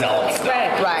trying to sell stuff.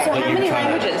 Right. So how many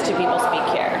languages do people speak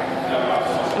here?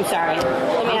 I'm sorry.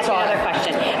 Let me ask you another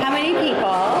question. How many people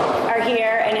are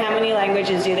here, and how many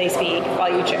languages do they speak while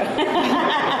you chew?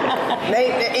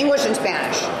 English and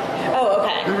Spanish. Oh,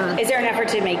 okay. Is there an effort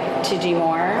to do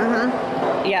more?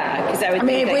 Yeah, because I would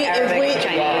think Arabic and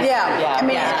Chinese.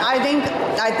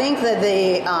 I think that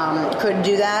they could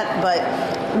do that,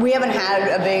 but we haven't had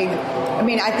a big.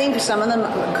 I think some of them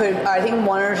could. I think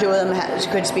one or two of them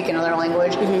could speak another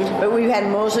language, but we've had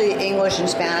mostly English and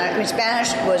Spanish.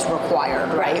 Spanish was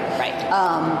required, right?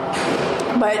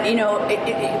 But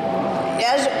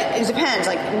it depends.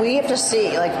 We have to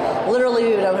see. Literally,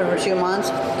 we've been open for 2 months.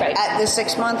 At the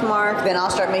 6-month mark, then I'll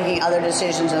start making other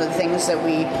decisions of the things that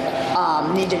we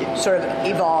need to sort of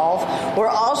evolve. We're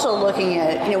also looking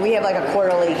at, we have a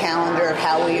quarterly calendar of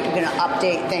how we're going to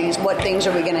update things. What things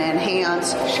are we going to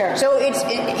enhance? Sure. So it's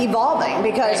evolving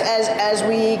because as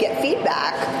we get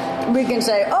feedback, we can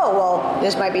say, oh, well,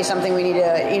 this might be something we need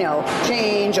to,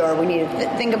 change or we need to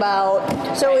think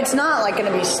about. So it's not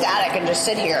going to be static and just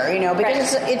sit here,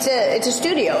 because it's a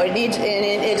studio. It needs, and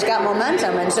it's got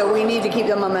momentum, and so we need to keep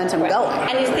the momentum going.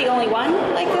 And is it the only one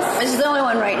like this? This is the only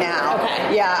one right now.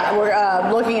 Okay. Yeah, we're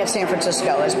looking at San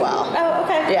Francisco as well. Oh,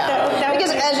 okay. Yeah.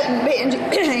 Because as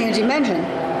Angie mentioned,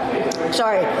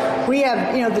 we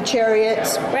have, the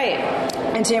chariots.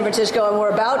 In San Francisco, and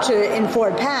we're about to, in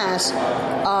Ford Pass,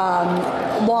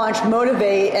 launch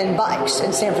Motivate and bikes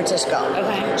in San Francisco.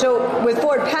 Okay. So with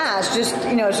Ford Pass, just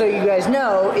so you guys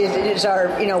know, is our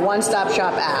one-stop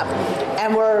shop app,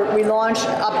 and we launch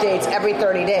updates every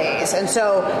 30 days. And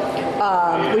so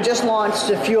we just launched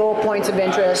the fuel points of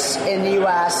interest in the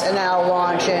U.S. and now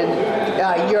launch in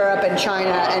Europe and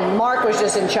China. And Mark was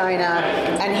just in China,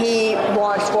 and he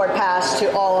launched Ford Pass to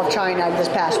all of China this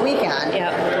past weekend.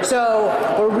 Yep. So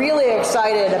we're really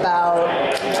excited about,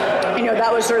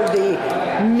 that was sort of the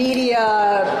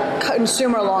media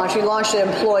consumer launch. We launched to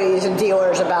employees and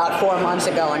dealers about 4 months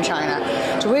ago in China.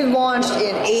 So we've launched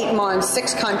in 8 months,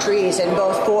 6 countries in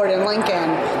both Ford and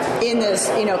Lincoln in this,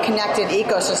 connected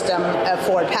ecosystem of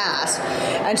Ford Pass.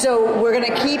 And so we're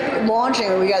going to keep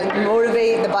launching. We got to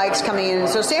motivate the bikes coming in.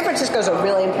 So San Francisco is a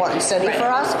really important city for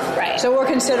us. Right. So we're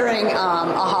considering a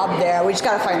hub there. We just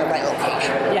got to find the right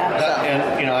location. Yeah.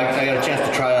 And I got a chance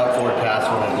to try out Ford Pass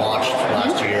when it launched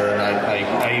last year, and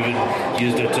I even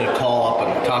used it to call up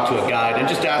and talk to a guide and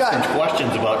just ask some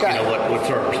questions about what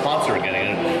sort of response they were getting.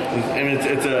 And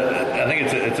I think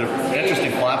it's an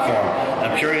interesting platform.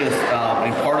 I'm curious,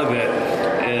 and part of it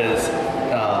is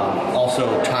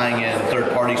also tying in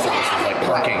third-party services like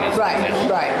parking.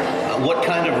 Right. What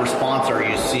kind of response are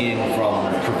you seeing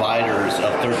from providers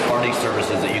of third-party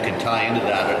services that you can tie into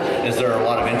that? Is there a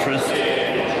lot of interest?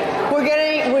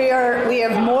 We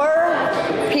have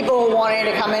more people wanting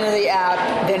to come into the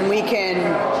app than we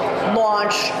can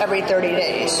launch every 30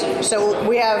 days. So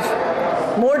we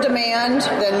have more demand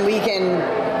than we can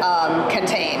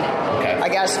contain. Okay. I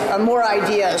guess more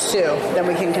ideas too than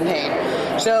we can contain.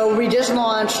 So we just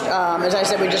launched, as I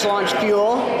said, we just launched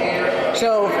Fuel.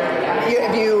 So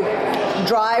if you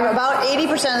drive, about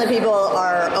 80% of the people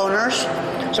are owners.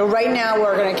 So right now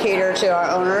we're going to cater to our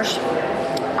owners.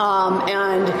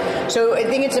 And so I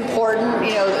think it's important,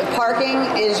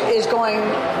 parking is going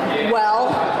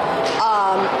well.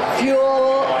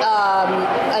 Fuel,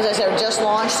 as I said, just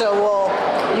launched, so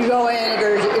you go in,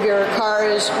 if your car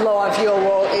is low on fuel,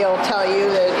 it'll tell you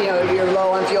that, you're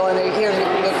low on fuel, and here's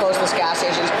the closest gas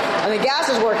stations. And the gas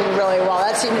is working really well.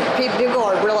 People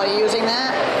are really using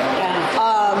that. Yeah.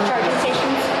 Charging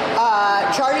stations?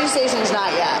 Charging stations,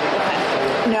 not yet.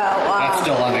 Okay. No. That's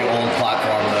still on the old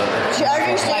platform, though.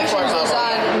 Charging stations is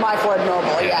on My Ford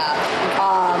Mobile, yeah.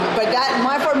 But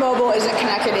My Ford Mobile isn't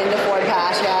connected into Ford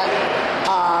Pass yet.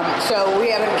 So we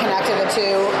haven't connected the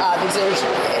two.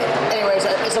 Anyways,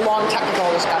 it's a long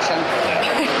technical discussion.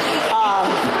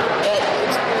 It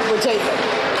would take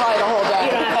probably the whole day.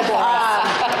 You don't have to bore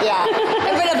us. Yeah.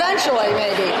 But eventually,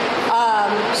 maybe.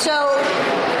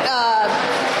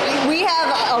 We have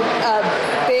a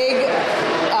big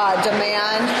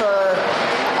demand for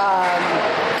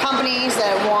companies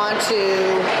that want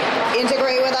to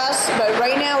integrate with us, but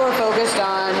right now we're focused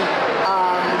on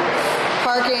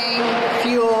parking,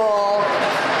 fuel.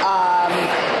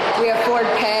 We have Ford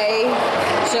Pay,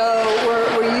 so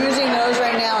we're using those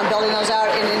right now and building those out.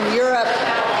 And in Europe,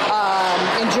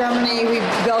 in Germany, we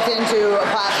built into a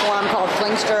platform called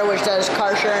Flingster, which does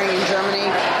car sharing in Germany.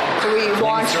 So we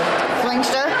launched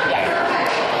Flingster.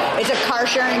 It's a car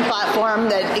sharing platform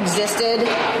that existed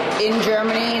in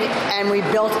Germany, and we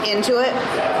built into it.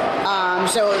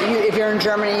 So if you're in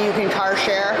Germany, you can car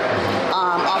share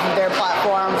off of their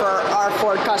platform for our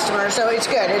Ford customers. So it's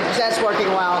good. That's working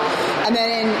well. And then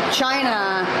in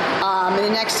China, in the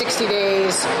next 60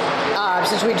 days,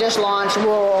 since we just launched,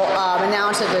 we'll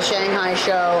announce at the Shanghai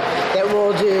show that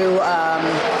we'll do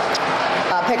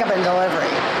pickup and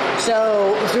delivery.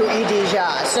 So through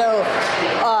Edija. So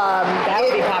that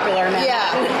would be popular in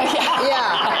Manhattan.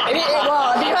 Yeah. It'd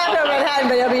be popular in Manhattan,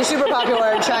 but it'll be super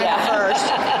popular in China first.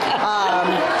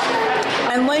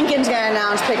 And Lincoln's going to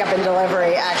announce pickup and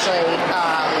delivery actually,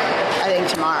 I think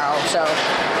tomorrow. So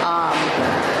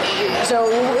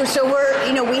we're,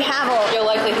 we have a. You'll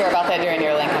likely hear about that during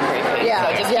your Lincoln briefing. Yeah.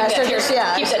 So just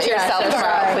keep that to yourself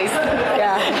tomorrow, please.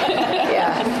 Yeah.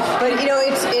 But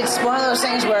it's one of those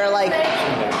things where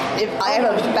if I have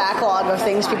a backlog of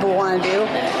things people want to do,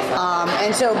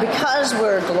 and so because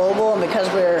we're global and because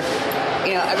we're,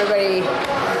 everybody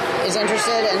is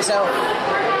interested, and so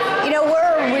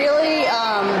we're really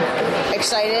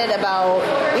excited about.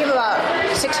 We have about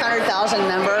 600,000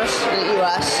 members in the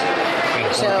U.S.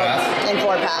 In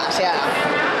Ford Pass, yeah.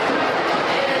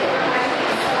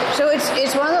 So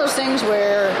it's one of those things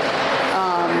where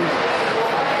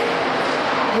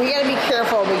we got to be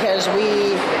careful because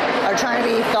we are trying to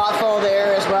be thoughtful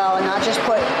there as well, and not just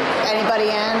put anybody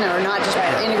in or not just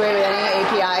integrate with any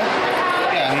API.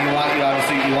 Yeah, I mean, you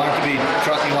want to be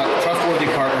trustworthy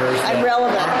partners and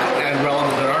relevant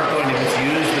that aren't going to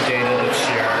misuse the data that's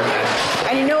shared.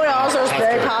 And what also is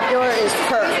very popular is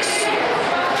perks.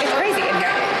 It's crazy in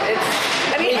here.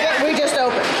 We just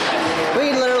opened.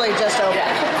 We literally just opened.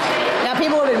 Yeah. Now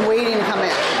people have been waiting to come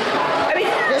in. We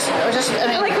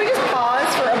just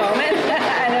pause for a moment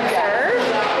and observe.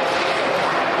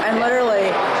 And literally,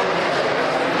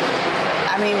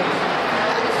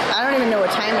 I don't even know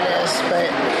what time it is, but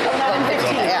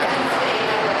 11:15. Yeah.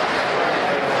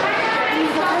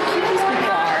 How cute these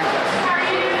people are.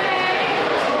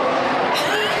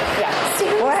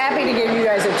 Yeah. We're happy to give you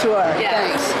guys a tour. Yeah.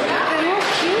 Thanks. And how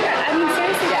cute.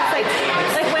 Seriously,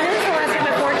 it's like when was the last time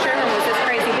at Ford Sherman was this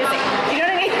crazy busy? You know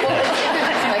what I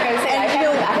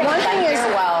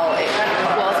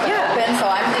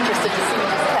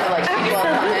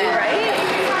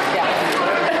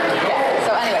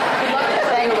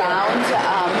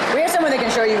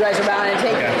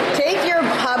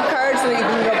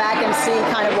and see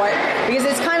kind of because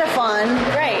it's kind of fun.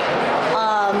 Right.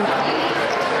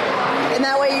 And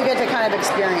that way you get to kind of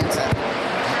experience it.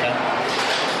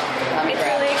 It's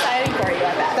really exciting for you,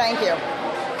 I bet. Thank you.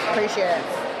 Appreciate it.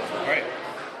 All right.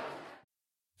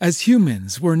 As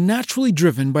humans, we're naturally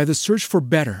driven by the search for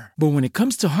better. But when it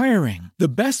comes to hiring, the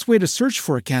best way to search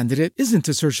for a candidate isn't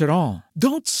to search at all.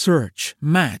 Don't search,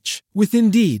 match with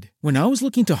Indeed. When I was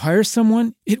looking to hire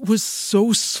someone, it was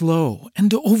so slow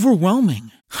and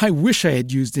overwhelming. I wish I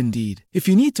had used Indeed. If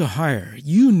you need to hire,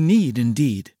 you need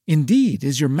Indeed. Indeed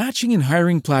is your matching and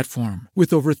hiring platform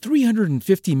with over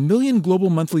 350 million global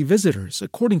monthly visitors,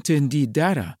 according to Indeed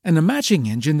data, and a matching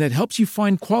engine that helps you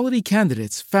find quality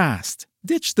candidates fast.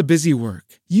 Ditch the busy work.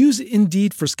 Use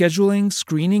Indeed for scheduling,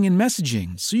 screening, and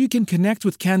messaging so you can connect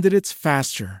with candidates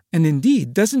faster. And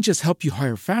Indeed doesn't just help you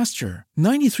hire faster.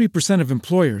 93% of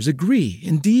employers agree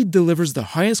Indeed delivers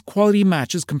the highest quality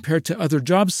matches compared to other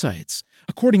job sites,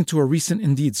 according to a recent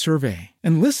Indeed survey.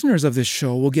 And listeners of this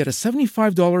show will get a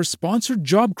 $75 sponsored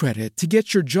job credit to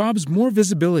get your jobs more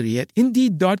visibility at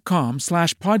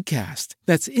Indeed.com/podcast.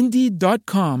 That's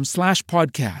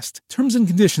Indeed.com/podcast. Terms and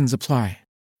conditions apply.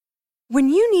 When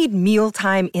you need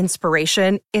mealtime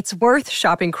inspiration, it's worth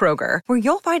shopping Kroger, where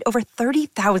you'll find over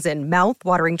 30,000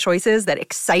 mouth-watering choices that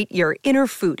excite your inner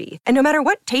foodie. And no matter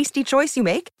what tasty choice you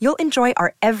make, you'll enjoy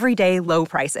our everyday low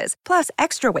prices, plus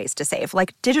extra ways to save,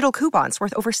 like digital coupons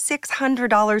worth over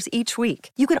 $600 each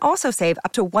week. You can also save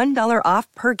up to $1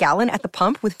 off per gallon at the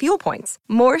pump with fuel points.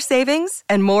 More savings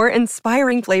and more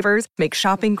inspiring flavors make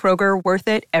shopping Kroger worth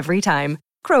it every time.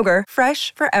 Kroger,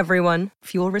 fresh for everyone.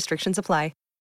 Fuel restrictions apply.